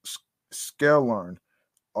Scalern,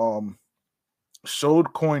 um, showed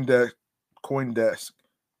CoinDesk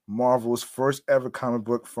Marvel's first ever comic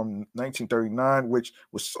book from 1939, which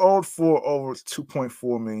was sold for over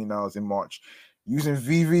 $2.4 million in March. Using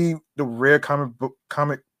Vivi, the rare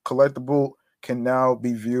comic collectible can now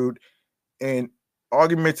be viewed in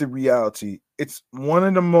augmented reality. It's one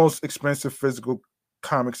of the most expensive physical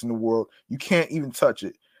comics in the world. You can't even touch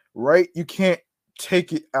it, right? You can't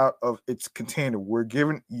take it out of its container. We're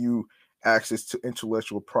giving you access to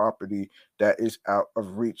intellectual property that is out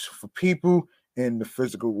of reach for people in the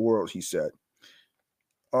physical world, he said.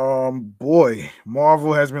 Boy,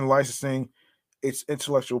 Marvel has been licensing its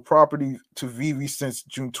intellectual property to Vivi since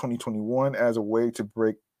June 2021 as a way to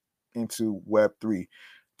break into Web3.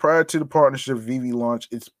 Prior to the partnership, Vivi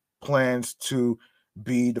launched its plans to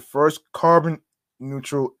be the first carbon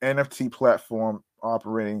neutral NFT platform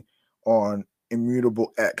operating on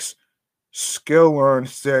Immutable X. Skillern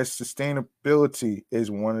says sustainability is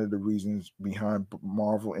one of the reasons behind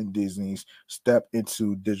Marvel and Disney's step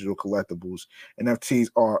into digital collectibles. NFTs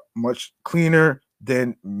are much cleaner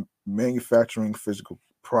than manufacturing physical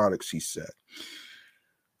products, he said.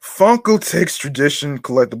 Funko takes tradition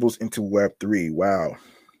collectibles into Web3. Wow.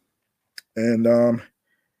 And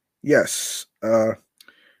yes, the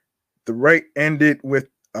right ended with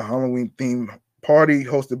a Halloween themed party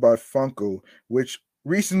hosted by Funko, which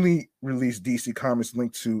recently released DC Comics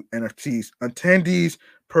linked to NFTs. Attendees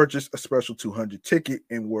purchased a special 200 ticket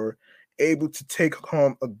and were able to take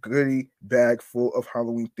home a goodie bag full of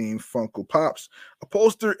Halloween themed Funko Pops, a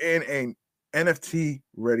poster, and an NFT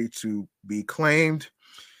ready to be claimed.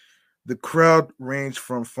 The crowd ranged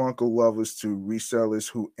from Funko lovers to resellers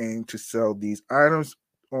who aim to sell these items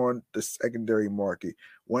on the secondary market.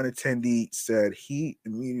 One attendee said he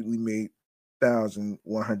immediately made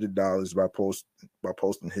 $1,100 by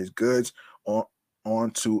posting his goods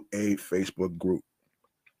onto a Facebook group.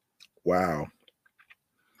 Wow.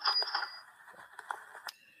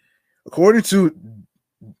 According to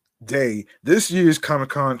Day, this year's Comic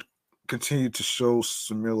Con continued to show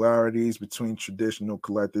similarities between traditional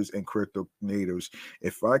collectors and crypto natives.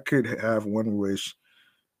 If I could have one wish,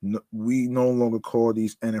 we no longer call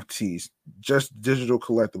these NFTs, just digital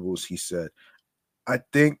collectibles, he said. I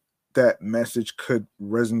think that message could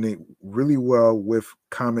resonate really well with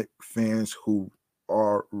comic fans who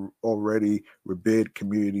are already rabid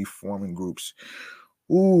community forming groups.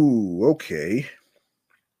 Ooh, okay.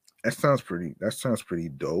 That sounds pretty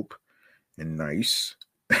dope and nice.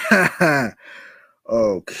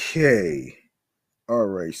 Okay. All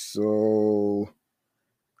right. So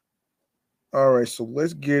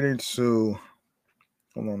let's get into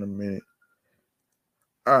hold on a minute.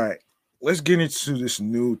 All right. Let's get into this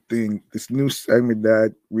new thing, this new segment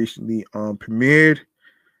that recently premiered.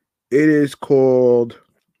 It is called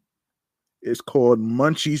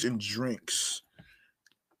Munchies and Drinks.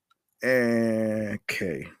 And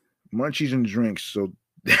okay. Munchies and Drinks. So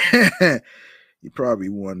you're probably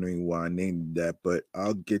wondering why I named that, but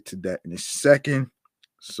I'll get to that in a second.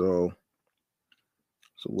 So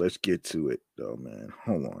let's get to it though, man.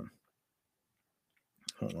 Hold on.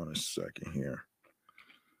 Hold on a second here.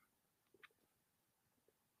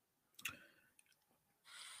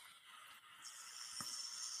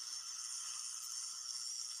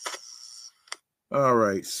 All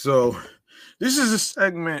right, so this is a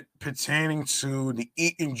segment pertaining to the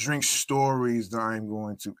eat and drink stories that I'm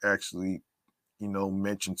going to actually,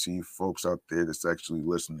 mention to you folks out there that's actually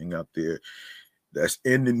listening out there that's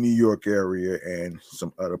in the New York area and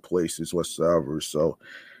some other places whatsoever. So,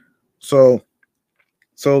 so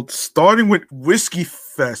starting with Whiskey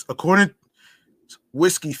Fest, according to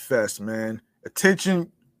Whiskey Fest, man,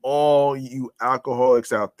 attention all you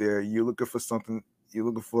alcoholics out there. You're looking for something. You're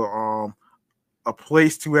looking for a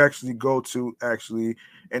place to actually go to actually,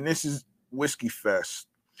 and this is Whiskey Fest,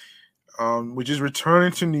 which is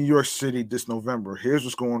returning to New York City this November. Here's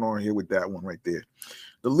what's going on here with that one right there.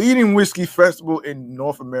 The leading whiskey festival in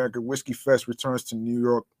North America, Whiskey Fest, returns to New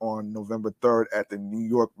York on November 3rd at the New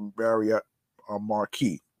York Marriott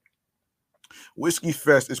Marquis. Whiskey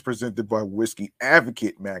Fest is presented by Whiskey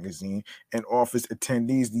Advocate magazine and offers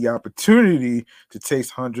attendees the opportunity to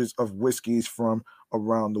taste hundreds of whiskeys from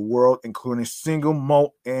around the world, including single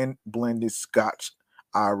malt and blended Scotch,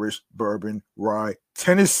 Irish, bourbon, rye,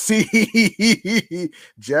 Tennessee,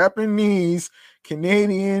 Japanese,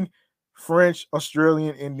 Canadian, French,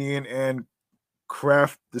 Australian, Indian, and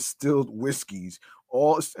craft distilled whiskeys,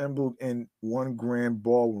 all assembled in one grand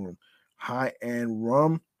ballroom. High end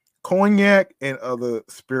rum, cognac, and other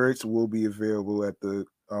spirits will be available at the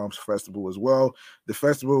festival as well. The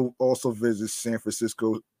festival also visits San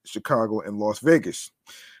Francisco, Chicago, and Las Vegas.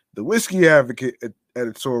 The Whiskey Advocate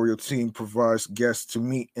editorial team provides guests to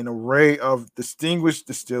meet an array of distinguished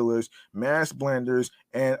distillers, mass blenders,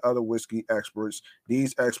 and other whiskey experts.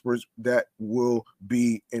 These experts that will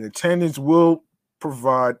be in attendance will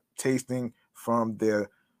provide tasting from their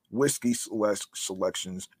whiskey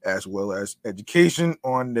selections as well as education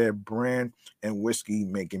on their brand and whiskey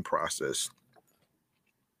making process.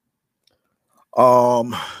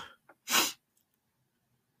 Um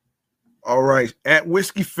All right. At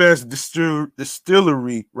Whiskey Fest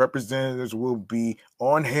Distillery, representatives will be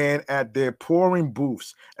on hand at their pouring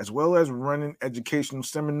booths, as well as running educational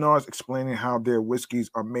seminars explaining how their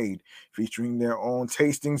whiskeys are made, featuring their own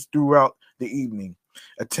tastings throughout the evening.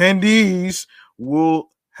 Attendees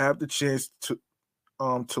will have the chance to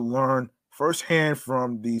learn firsthand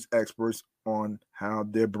from these experts on how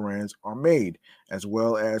their brands are made, as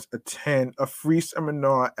well as attend a free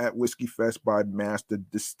seminar at Whiskey Fest by master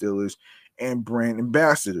distillers and brand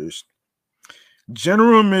ambassadors.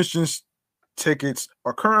 General admissions tickets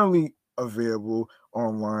are currently available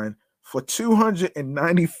online for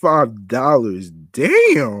 $295.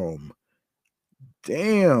 Damn.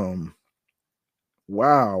 Damn.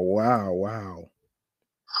 Wow, wow, wow.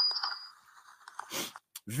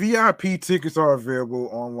 VIP tickets are available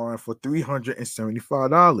online for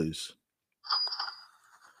 $375.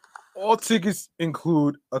 All tickets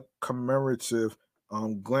include a commemorative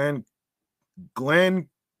Glen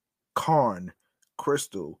Carn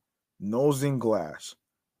crystal nosing glass,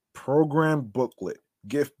 program booklet,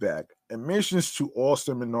 gift bag, admissions to all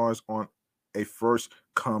seminars on a first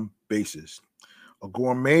come basis, a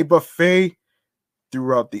gourmet buffet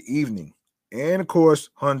throughout the evening, and of course,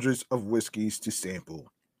 hundreds of whiskeys to sample.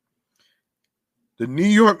 The New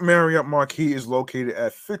York Marriott Marquis is located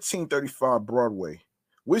at 1535 Broadway.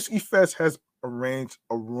 Whiskey Fest has arranged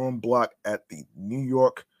a room block at the New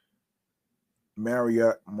York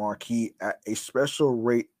Marriott Marquis at a special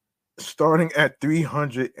rate starting at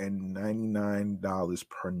 $399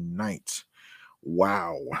 per night.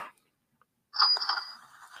 Wow.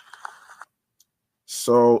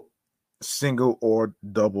 So single or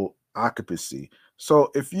double occupancy.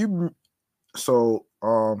 So if you so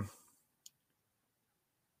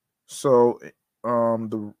so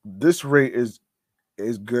the this rate is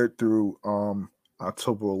good through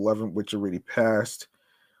October 11th, which already passed,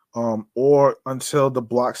 or until the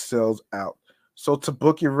block sells out. So to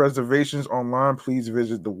book your reservations online, please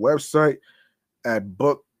visit the website at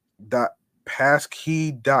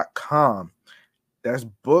book.passkey.com. That's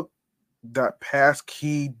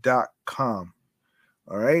book.passkey.com.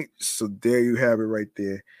 All right. So there you have it right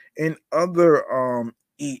there. In other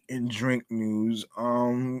eat and drink news,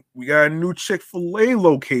 we got a new Chick-fil-A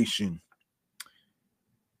location.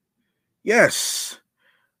 Yes,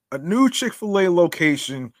 a new Chick-fil-A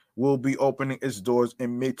location will be opening its doors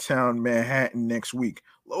in Midtown Manhattan next week,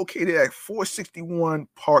 located at 461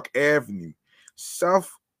 Park Avenue,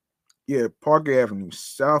 South. Yeah, Park Avenue,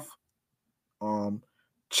 South. Um,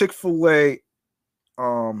 Chick-fil-A,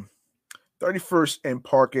 31st and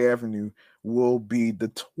Park Avenue will be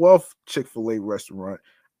the 12th Chick-fil-A restaurant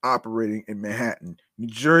operating in Manhattan. New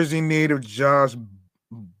Jersey native Josh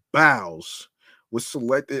Bowles was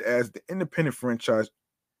selected as the independent franchise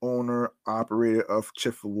owner operator of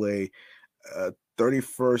Chick-fil-A,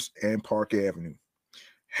 31st and Park Avenue.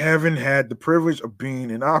 Having had the privilege of being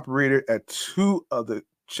an operator at two other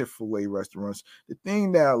Chick-fil-A restaurants, the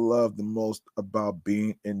thing that I love the most about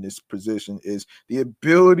being in this position is the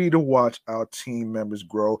ability to watch our team members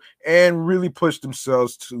grow and really push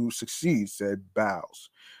themselves to succeed, said Bowles.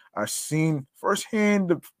 I've seen firsthand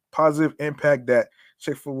the positive impact that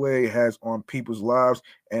Chick-fil-A has on people's lives,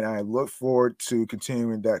 and I look forward to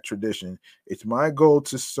continuing that tradition. It's my goal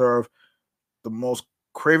to serve the most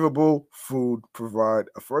craveable food, provide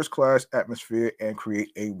a first class atmosphere, and create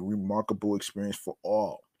a remarkable experience for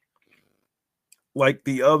all. Like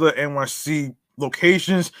the other NYC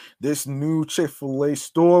locations, this new Chick fil A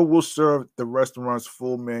store will serve the restaurant's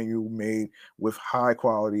full menu made with high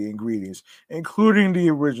quality ingredients, including the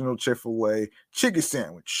original Chick fil A chicken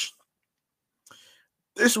sandwich.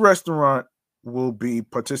 This restaurant will be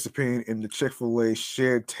participating in the Chick-fil-A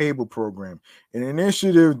Shared Table Program, an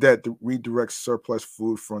initiative that redirects surplus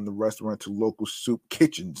food from the restaurant to local soup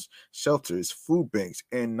kitchens, shelters, food banks,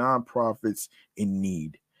 and nonprofits in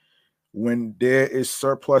need. When there is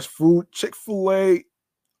surplus food, Chick-fil-A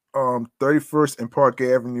 31st and Park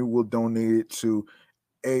Avenue will donate it to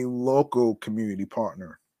a local community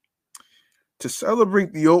partner. To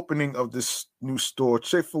celebrate the opening of this new store,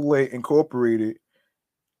 Chick-fil-A Incorporated,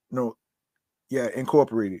 no, yeah,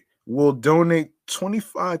 Incorporated will donate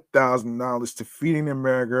 $25,000 to Feeding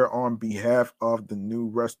America on behalf of the new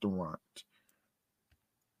restaurant.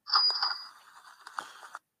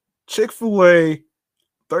 Chick-fil-A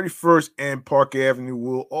 31st and Park Avenue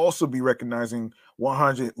will also be recognizing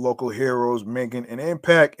 100 local heroes making an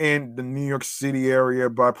impact in the New York City area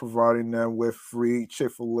by providing them with free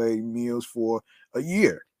Chick-fil-A meals for a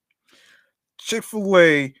year.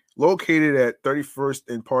 Chick-fil-A, located at 31st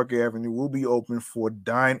and Park Avenue, will be open for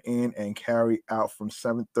dine-in and carry out from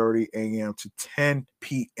 7:30 a.m. to 10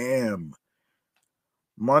 p.m.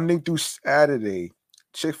 Monday through Saturday.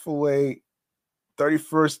 Chick-fil-A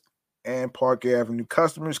 31st and Park Avenue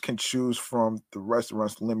customers can choose from the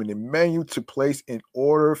restaurant's limited menu to place an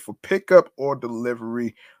order for pickup or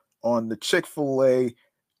delivery on the Chick-fil-A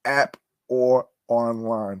app or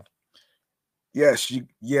online. Yes,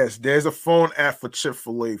 there's a phone app for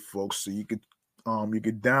Chick-fil-A, folks. So you could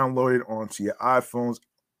download it onto your iPhones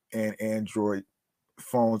and Android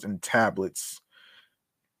phones and tablets.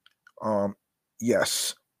 Um,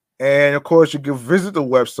 yes. And of course, you can visit the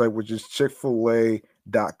website, which is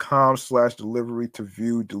chickfil-a.com/delivery to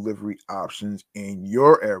view delivery options in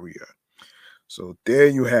your area. So there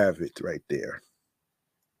you have it right there.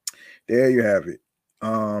 There you have it.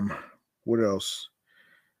 What else?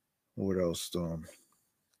 What else? Let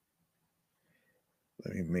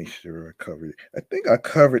me make sure I covered it. I think I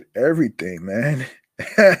covered everything, man.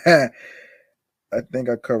 I think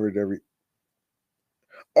I covered every.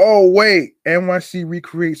 Oh wait, NYC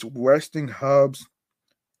recreates resting hubs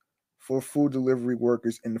for food delivery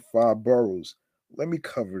workers in the five boroughs. Let me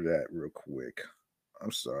cover that real quick.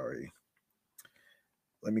 I'm sorry.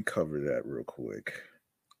 Let me cover that real quick.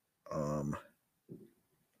 Um,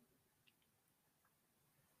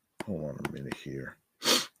 Hold on a minute here.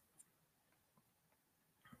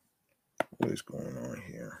 What is going on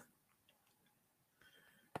here?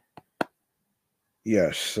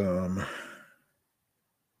 Yes. Okay.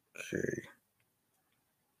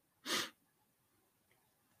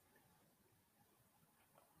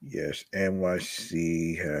 Yes,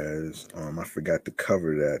 NYC has. I forgot to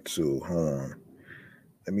cover that too. Hold on.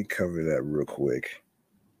 Let me cover that real quick.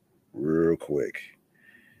 Real quick.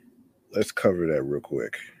 Let's cover that real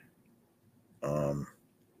quick. Um.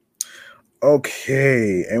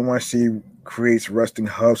 Okay, NYC creates resting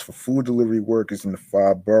hubs for food delivery workers in the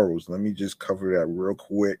five boroughs. Let me just cover that real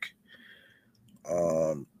quick.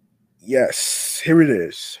 Um. Yes, here it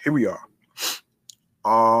is. Here we are.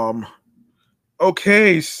 Um.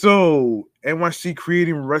 Okay, so NYC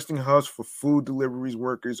creating resting hubs for food deliveries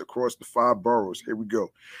workers across the five boroughs. Here we go.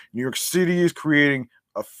 New York City is creating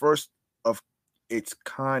a first of its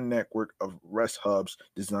kind network of rest hubs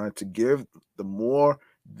designed to give the more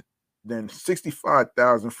than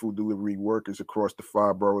 65,000 food delivery workers across the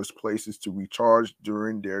five boroughs places to recharge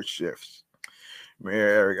during their shifts. Mayor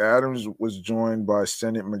Eric Adams was joined by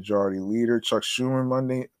Senate Majority Leader Chuck Schumer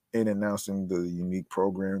Monday in announcing the unique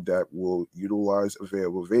program that will utilize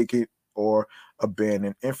available vacant or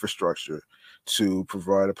abandoned infrastructure to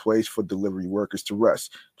provide a place for delivery workers to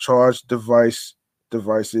rest, charge devices,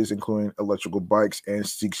 including electrical bikes, and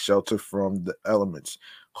seek shelter from the elements.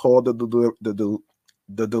 Called the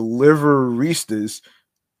deliveristas,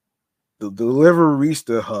 the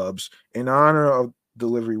deliverista hubs, in honor of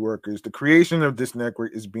delivery workers. The creation of this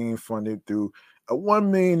network is being funded through a $1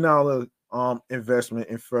 million investment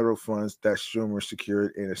in federal funds that Schumer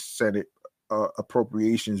secured in a Senate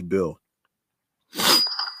appropriations bill.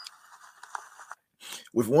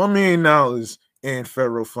 With $1 million in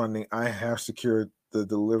federal funding, I have secured the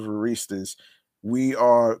deliveristas. We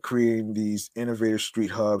are creating these innovative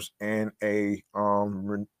street hubs and a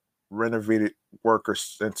renovated worker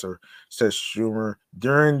center, says Schumer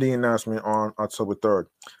during the announcement on October 3rd.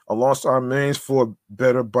 Alongside millions for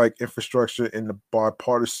better bike infrastructure in the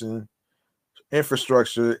bipartisan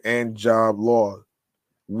infrastructure and job law,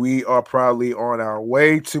 we are proudly on our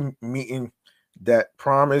way to meeting that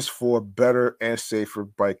promise for better and safer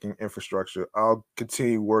biking infrastructure. I'll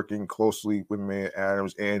continue working closely with Mayor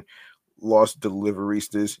Adams and Lost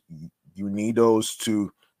Deliveristas. You need those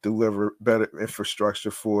to deliver better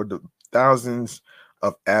infrastructure for the thousands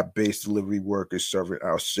of app-based delivery workers serving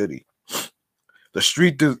our city. The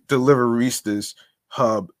Street Deliveristas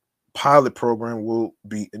Hub pilot program will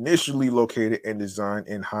be initially located and designed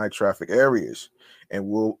in high traffic areas and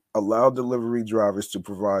will allow delivery drivers to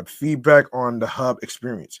provide feedback on the hub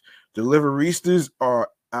experience. Deliveristas are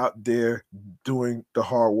out there doing the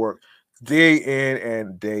hard work day in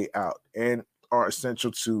and day out and are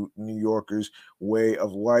essential to New Yorkers' way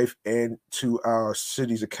of life and to our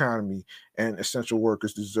city's economy. And essential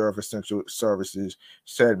workers deserve essential services,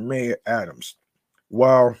 said Mayor Adams.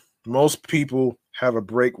 While most people have a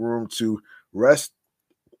break room to rest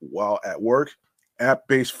while at work, app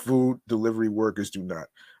based food delivery workers do not.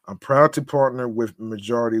 I'm proud to partner with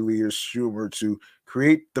Majority Leader Schumer to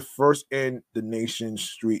create the first in the nation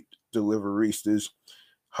street deliveristas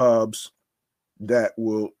hubs that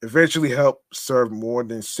will eventually help serve more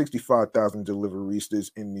than 65,000 deliveristas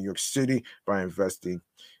in New York City by investing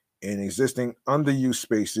in existing underused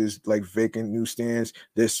spaces like vacant newsstands.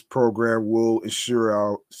 This program will ensure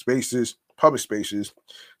our spaces, public spaces,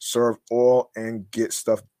 serve all and get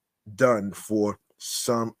stuff done for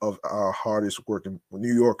some of our hardest working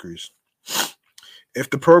New Yorkers. If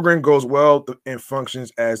the program goes well and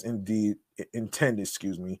functions as indeed intended,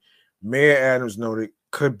 Mayor Adams noted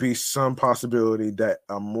could be some possibility that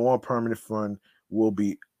a more permanent fund will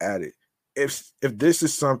be added. If this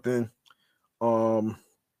is something um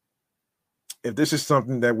if this is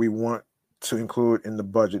something that we want to include in the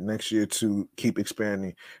budget next year to keep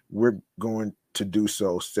expanding, we're going to do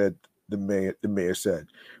so, said the mayor. The mayor said,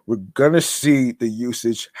 we're gonna see the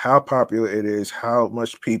usage, how popular it is, how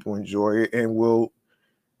much people enjoy it, and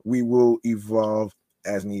we will evolve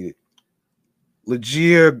as needed.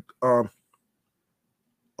 Legia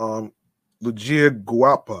um Legia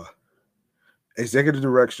Guapa, executive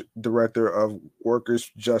director of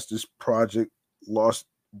Workers Justice Project Lost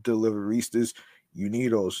Deliveristas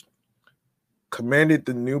Unidos, commended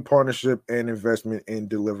the new partnership and investment in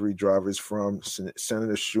delivery drivers from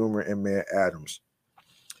Senator Schumer and Mayor Adams.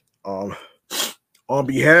 Um, on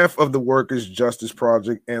behalf of the Workers Justice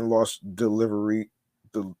Project and Lost Deliveristas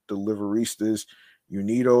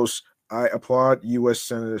Unidos, I applaud U.S.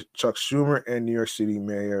 Senator Chuck Schumer and New York City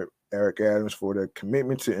Mayor Eric Adams for their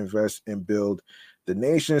commitment to invest and build the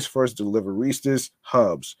nation's first deliveristas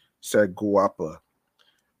hubs, said Guapa.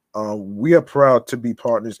 We are proud to be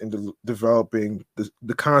partners in developing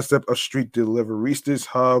the concept of street deliveristas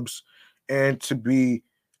hubs and to be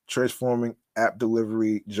transforming app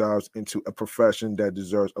delivery jobs into a profession that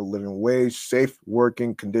deserves a living wage, safe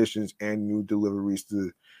working conditions, and new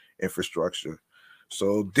deliverista infrastructure.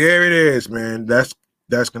 So there it is, man. That's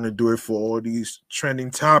gonna do it for all these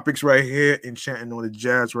trending topics right here, enchanting all the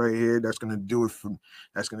jazz right here. That's gonna do it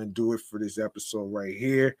for this episode right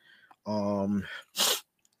here. Um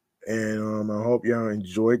and I hope y'all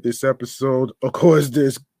enjoyed this episode. Of course,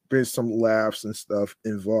 there's been some laughs and stuff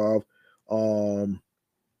involved. Um,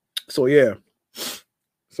 so yeah,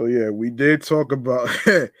 we did talk about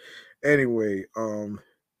anyway.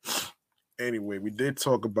 Anyway, we did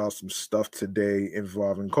talk about some stuff today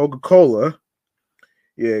involving Coca-Cola.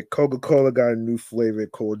 Yeah, Coca-Cola got a new flavor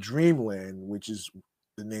called Dreamland, which is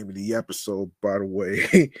the name of the episode, by the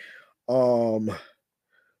way. um,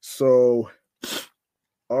 so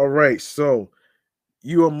all right, so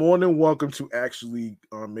you are more than welcome to actually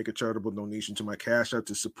make a charitable donation to my Cash App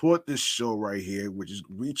to support this show right here, which is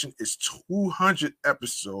reaching its 200th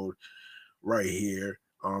episode right here,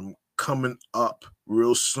 coming up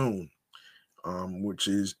real soon, which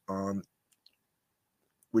is $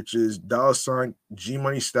 G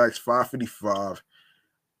Money Stacks 555.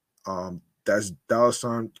 That's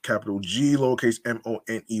 $ capital G lowercase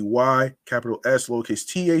MONEY capital S lowercase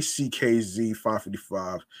TACKZ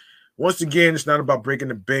 555. Once again, it's not about breaking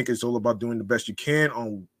the bank. It's all about doing the best you can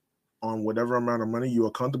on whatever amount of money you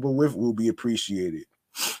are comfortable with will be appreciated.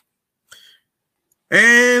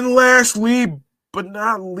 And lastly, but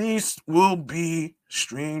not least, will be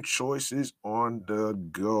stream choices on the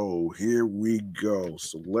go. Here we go.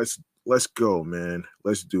 So let's go, man.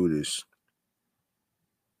 Let's do this.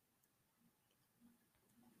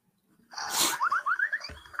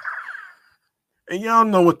 And y'all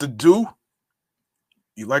know what to do.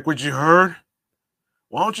 You like what you heard?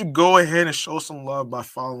 Why don't you go ahead and show some love by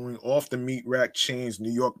following Off the Meat Rack Chains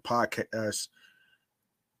New York podcast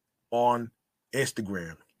on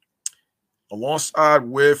Instagram, alongside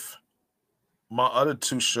with my other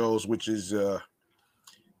two shows, which is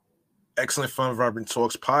Excellent Fun Vibrant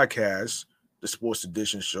Talks podcast, the Sports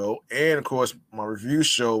Edition show, and of course my review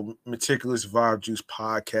show, Meticulous Vibe Juice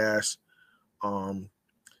podcast,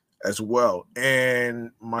 as well,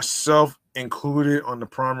 and myself included on the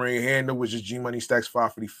primary handle, which is G Money Stacks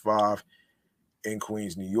 555 in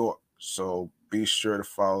Queens, New York. So be sure to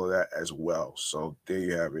follow that as well. So there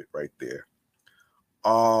you have it right there.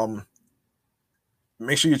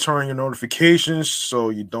 Make sure you turn on your notifications so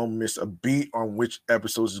you don't miss a beat on which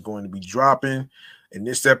episodes is going to be dropping. And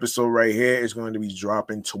this episode right here is going to be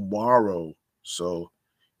dropping tomorrow. So,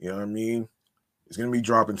 you know what I mean? It's going to be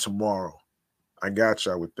dropping tomorrow. I got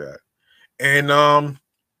y'all with that. And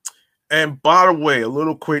by the way, a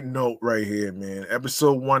little quick note right here, man.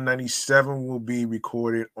 Episode 197 will be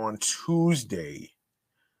recorded on Tuesday.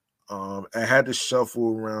 I had to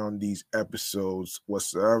shuffle around these episodes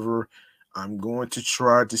whatsoever. I'm going to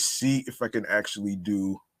try to see if I can actually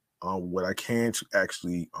do what I can to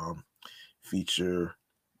actually feature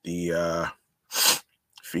the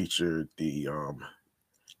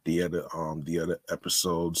other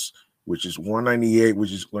episodes, which is 198,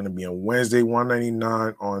 which is going to be on Wednesday,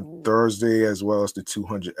 199 on Thursday, as well as the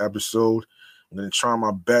 200 episode. I'm going to try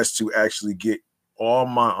my best to actually get all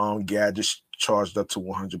my gadgets charged up to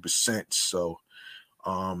 100%.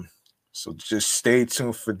 So just stay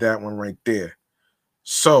tuned for that one right there.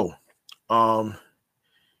 So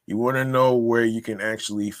you want to know where you can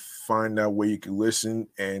actually find out where you can listen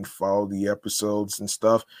and follow the episodes and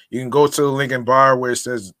stuff. You can go to the link in bio where it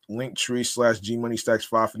says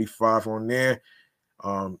linktree/GMoneyStacks555 on there.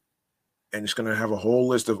 And it's going to have a whole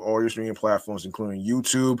list of all your streaming platforms, including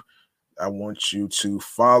YouTube. I want you to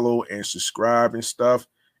follow and subscribe and stuff.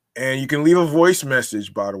 And you can leave a voice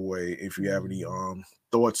message, by the way, if you have any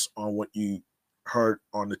thoughts on what you heard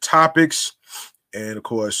on the topics. And of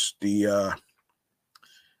course, any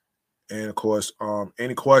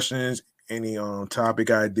questions, any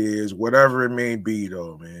topic ideas, whatever it may be,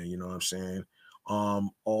 though, man. You know what I'm saying?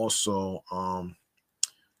 Also,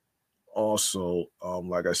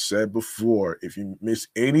 like I said before, if you miss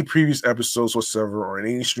any previous episodes whatsoever or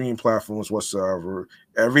any stream platforms whatsoever,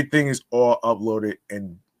 everything is all uploaded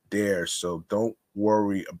and there. So don't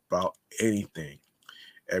worry about anything.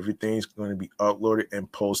 Everything's going to be uploaded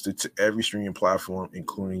and posted to every streaming platform,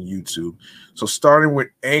 including YouTube. So starting with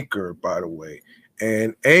Anchor, by the way,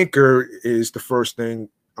 and Anchor is the first thing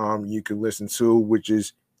you can listen to, which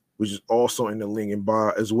is also in the link in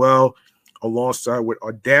bio as well, alongside with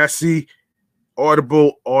Audacity,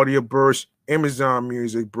 Audible, Audio Burst, Amazon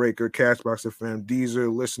Music, Breaker, Castbox FM,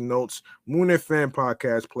 Deezer, Listen Notes, Moon FM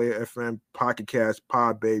Podcast, Player FM, Pocket Cast,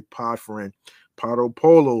 Podbay, Podfriend, Podo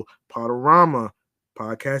Polo, Podorama,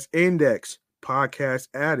 Podcast Index, Podcast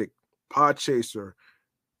Addict, Podchaser,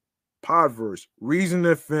 Podverse, Reason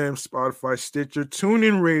FM, Spotify, Stitcher,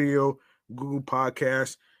 TuneIn Radio, Google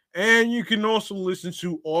Podcasts, and you can also listen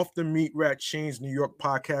to Off the Meat Rack Chains New York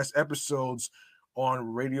podcast episodes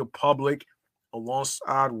on Radio Public,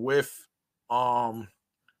 alongside with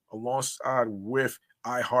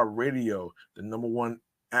iHeartRadio, the number one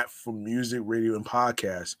app for music, radio, and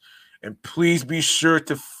podcasts. And please be sure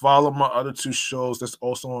to follow my other two shows that's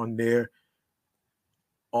also on there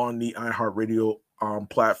on the iHeartRadio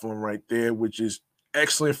platform right there, which is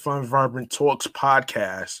Excellent Fun Vibrant Talks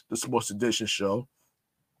podcast, the Sports Edition show,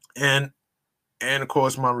 and of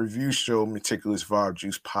course my review show, Meticulous Vibe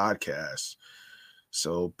Juice podcast.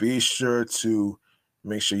 So be sure to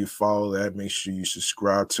make sure you follow that. Make sure you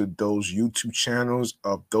subscribe to those YouTube channels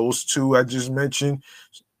of those two I just mentioned.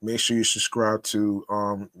 Make sure you subscribe to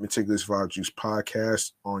Meticulous Vibe Juice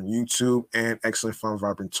podcast on YouTube and Excellent Fun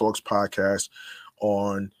Vibrant Talks podcast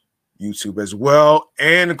on YouTube as well.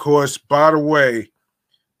 And of course, by the way,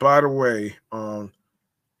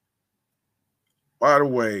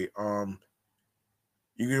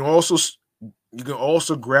 you can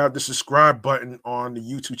also grab the subscribe button on the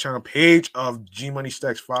YouTube channel page of G Money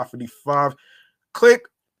Stacks 555. Click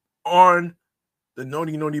on the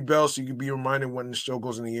noti bell so you can be reminded when the show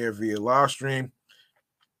goes in the air via live stream.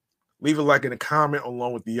 Leave a like and a comment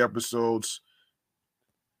along with the episodes.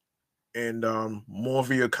 and more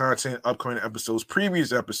video content, upcoming episodes,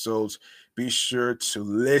 previous episodes, be sure to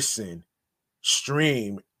listen,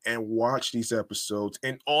 stream, and watch these episodes,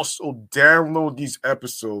 and also download these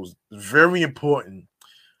episodes. Very important.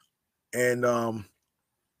 And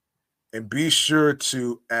be sure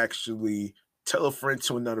to actually tell a friend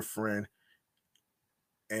to another friend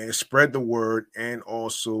and spread the word, and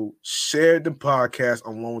also share the podcast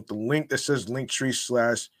along with the link that says Linktree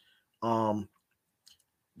slash um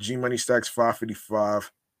G Money Stacks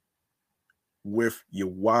 555 with your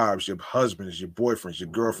wives, your husbands, your boyfriends, your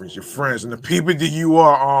girlfriends, your friends, and the people that you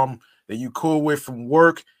are that you cool with from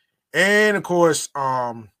work. And of course,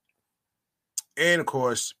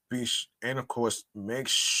 make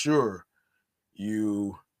sure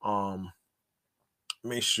you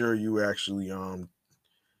actually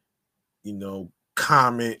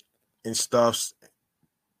comment and stuff,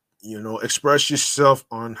 express yourself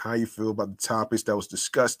on how you feel about the topics that was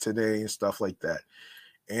discussed today and stuff like that.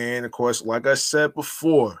 And of course, like I said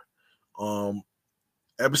before, um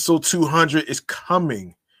episode 200 is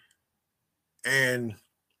coming. And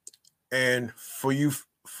for you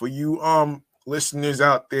listeners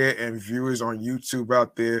out there and viewers on YouTube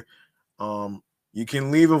out there, you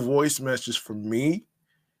can leave a voice message for me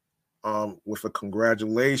with a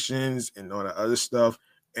congratulations and all the other stuff.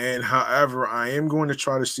 And however, I am going to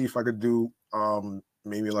try to see if I could do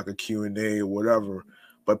maybe like a Q&A or whatever,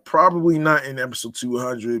 but probably not in episode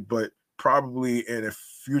 200, but probably in a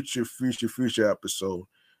future episode.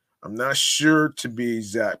 I'm not sure to be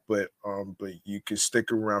exact, but you can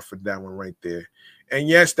stick around for that one right there. And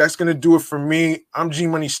yes, that's gonna do it for me. I'm G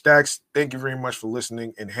Money Stacks. Thank you very much for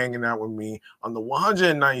listening and hanging out with me on the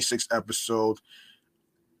 196th episode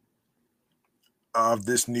of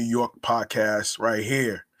this New York podcast right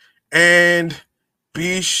here. And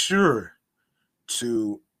be sure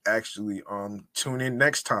to actually tune in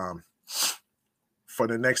next time for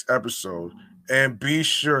the next episode. And be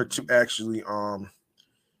sure to actually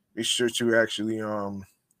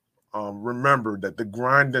remember that the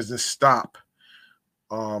grind doesn't stop.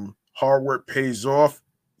 Hard work pays off.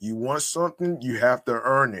 You want something, you have to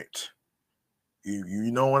earn it.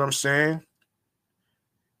 You know what I'm saying?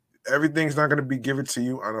 Everything's not gonna be given to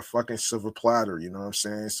you on a fucking silver platter. You know what I'm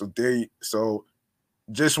saying? So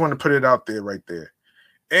just want to put it out there right there.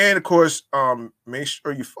 And of course, make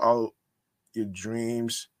sure you follow your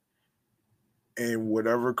dreams in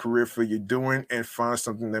whatever career field you're doing, and find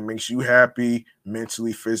something that makes you happy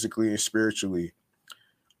mentally, physically, and spiritually.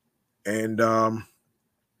 And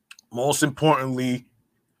most importantly,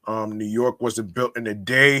 New York wasn't built in a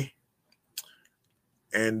day.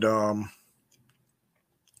 And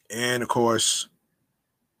and of course,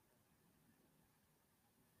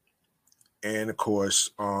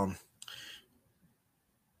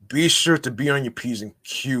 be sure to be on your P's and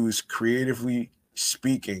Q's, creatively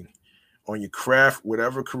speaking, on your craft,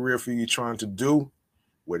 whatever career field you're trying to do,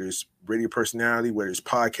 whether it's radio personality, whether it's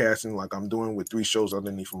podcasting, like I'm doing with 3 shows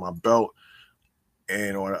underneath of my belt,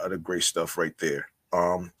 and all the other great stuff right there.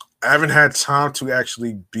 I haven't had time to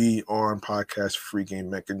actually be on podcast free game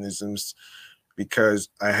mechanisms because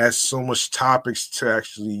I had so much topics to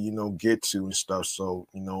actually, get to and stuff. So,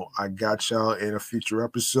 I got y'all in a future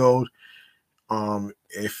episode.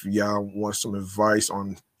 If y'all want some advice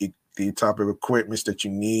on the type of equipment that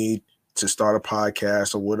you need to start a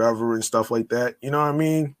podcast or whatever and stuff like that, you know what I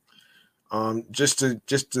mean? Just to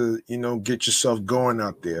get yourself going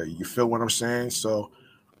out there. You feel what I'm saying? So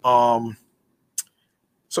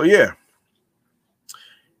yeah.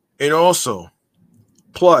 And also,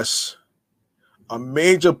 plus, a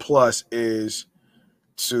major plus is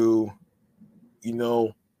to,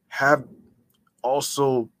 have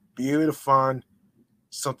also be able to find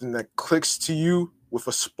something that clicks to you with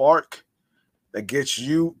a spark that gets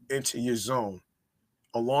you into your zone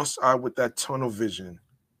alongside with that tunnel vision.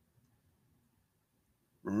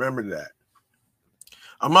 Remember that.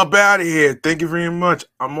 I'm up out of here. Thank you very much.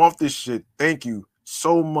 I'm off this shit. Thank you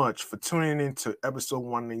so much for tuning in to episode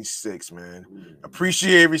 186, man.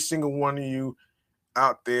 Appreciate every single one of you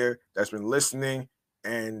out there that's been listening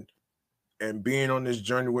and being on this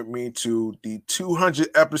journey with me to the 200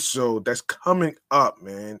 episode that's coming up,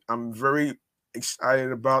 man. I'm very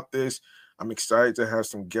excited about this. I'm excited to have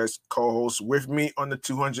some guest co-hosts with me on the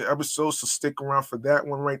 200 episode, so stick around for that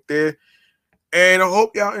one right there. And I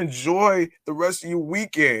hope y'all enjoy the rest of your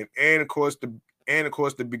weekend, and of course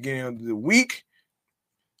the beginning of the week.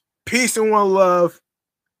 Peace and one love,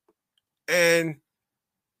 and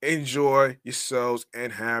enjoy yourselves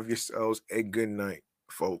and have yourselves a good night,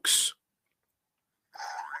 folks.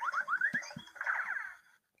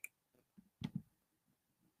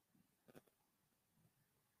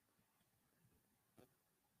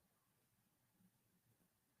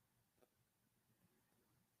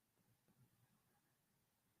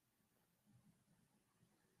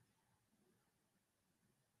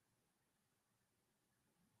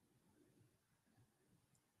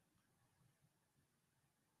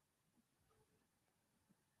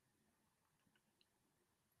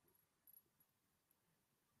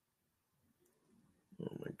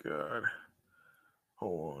 God.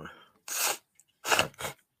 Hold on.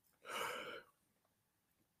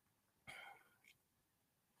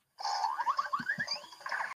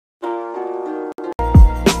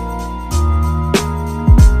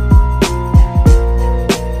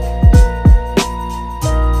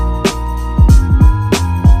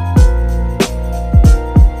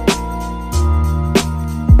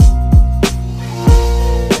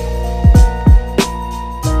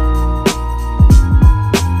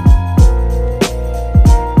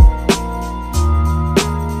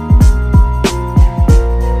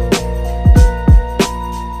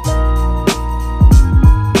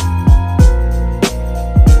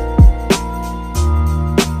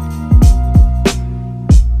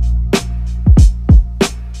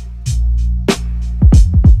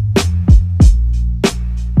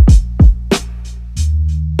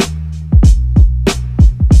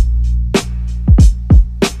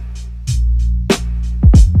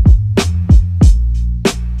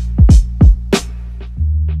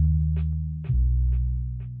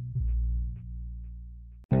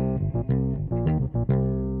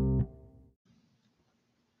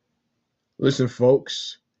 Listen,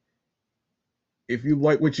 folks, if you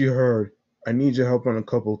like what you heard, I need your help on a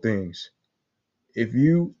couple things. If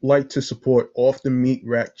you like to support Off the Meat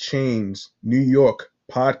Rack Chains New York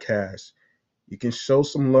podcast, you can show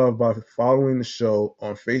some love by following the show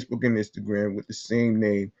on Facebook and Instagram with the same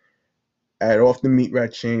name at Off the Meat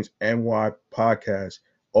Rack Chains NY podcast.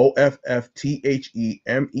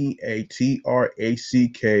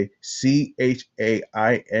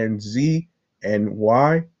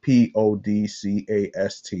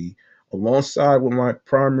 alongside with my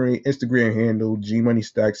primary Instagram handle, G Money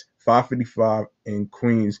Stacks 555 in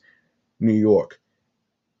Queens, New York.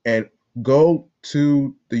 And go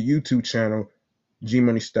to the YouTube channel, G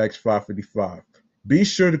Money Stacks 555. Be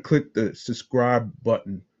sure to click the subscribe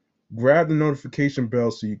button. Grab the notification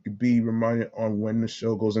bell so you can be reminded on when the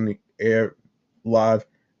show goes on the air live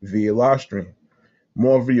via live stream.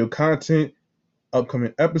 More video content,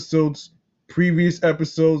 upcoming episodes, previous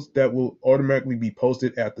episodes that will automatically be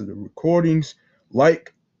posted after the recordings.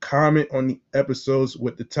 Like, comment on the episodes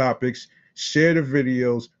with the topics, share the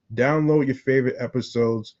videos, download your favorite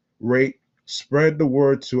episodes, rate, spread the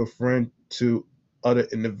word to a friend, to other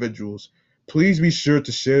individuals. Please be sure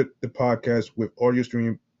to share the podcast with audio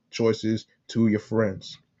streaming choices to your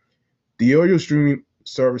friends. The audio streaming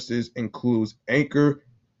services includes Anchor,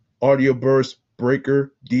 Audio Burst,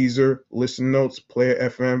 Breaker, Deezer, Listen Notes, Player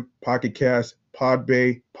FM, Pocket Cast,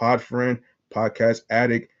 Podbay, Podfriend, Podcast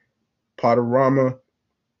Addict, Podorama,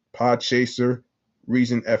 Podchaser,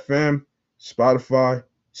 Reason FM, Spotify,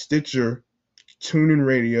 Stitcher, TuneIn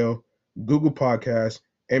Radio, Google Podcasts,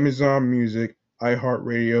 Amazon Music,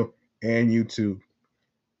 iHeartRadio, and YouTube.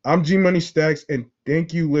 I'm G Money Stacks, and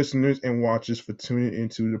thank you, listeners and watchers, for tuning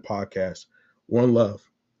into the podcast. One love.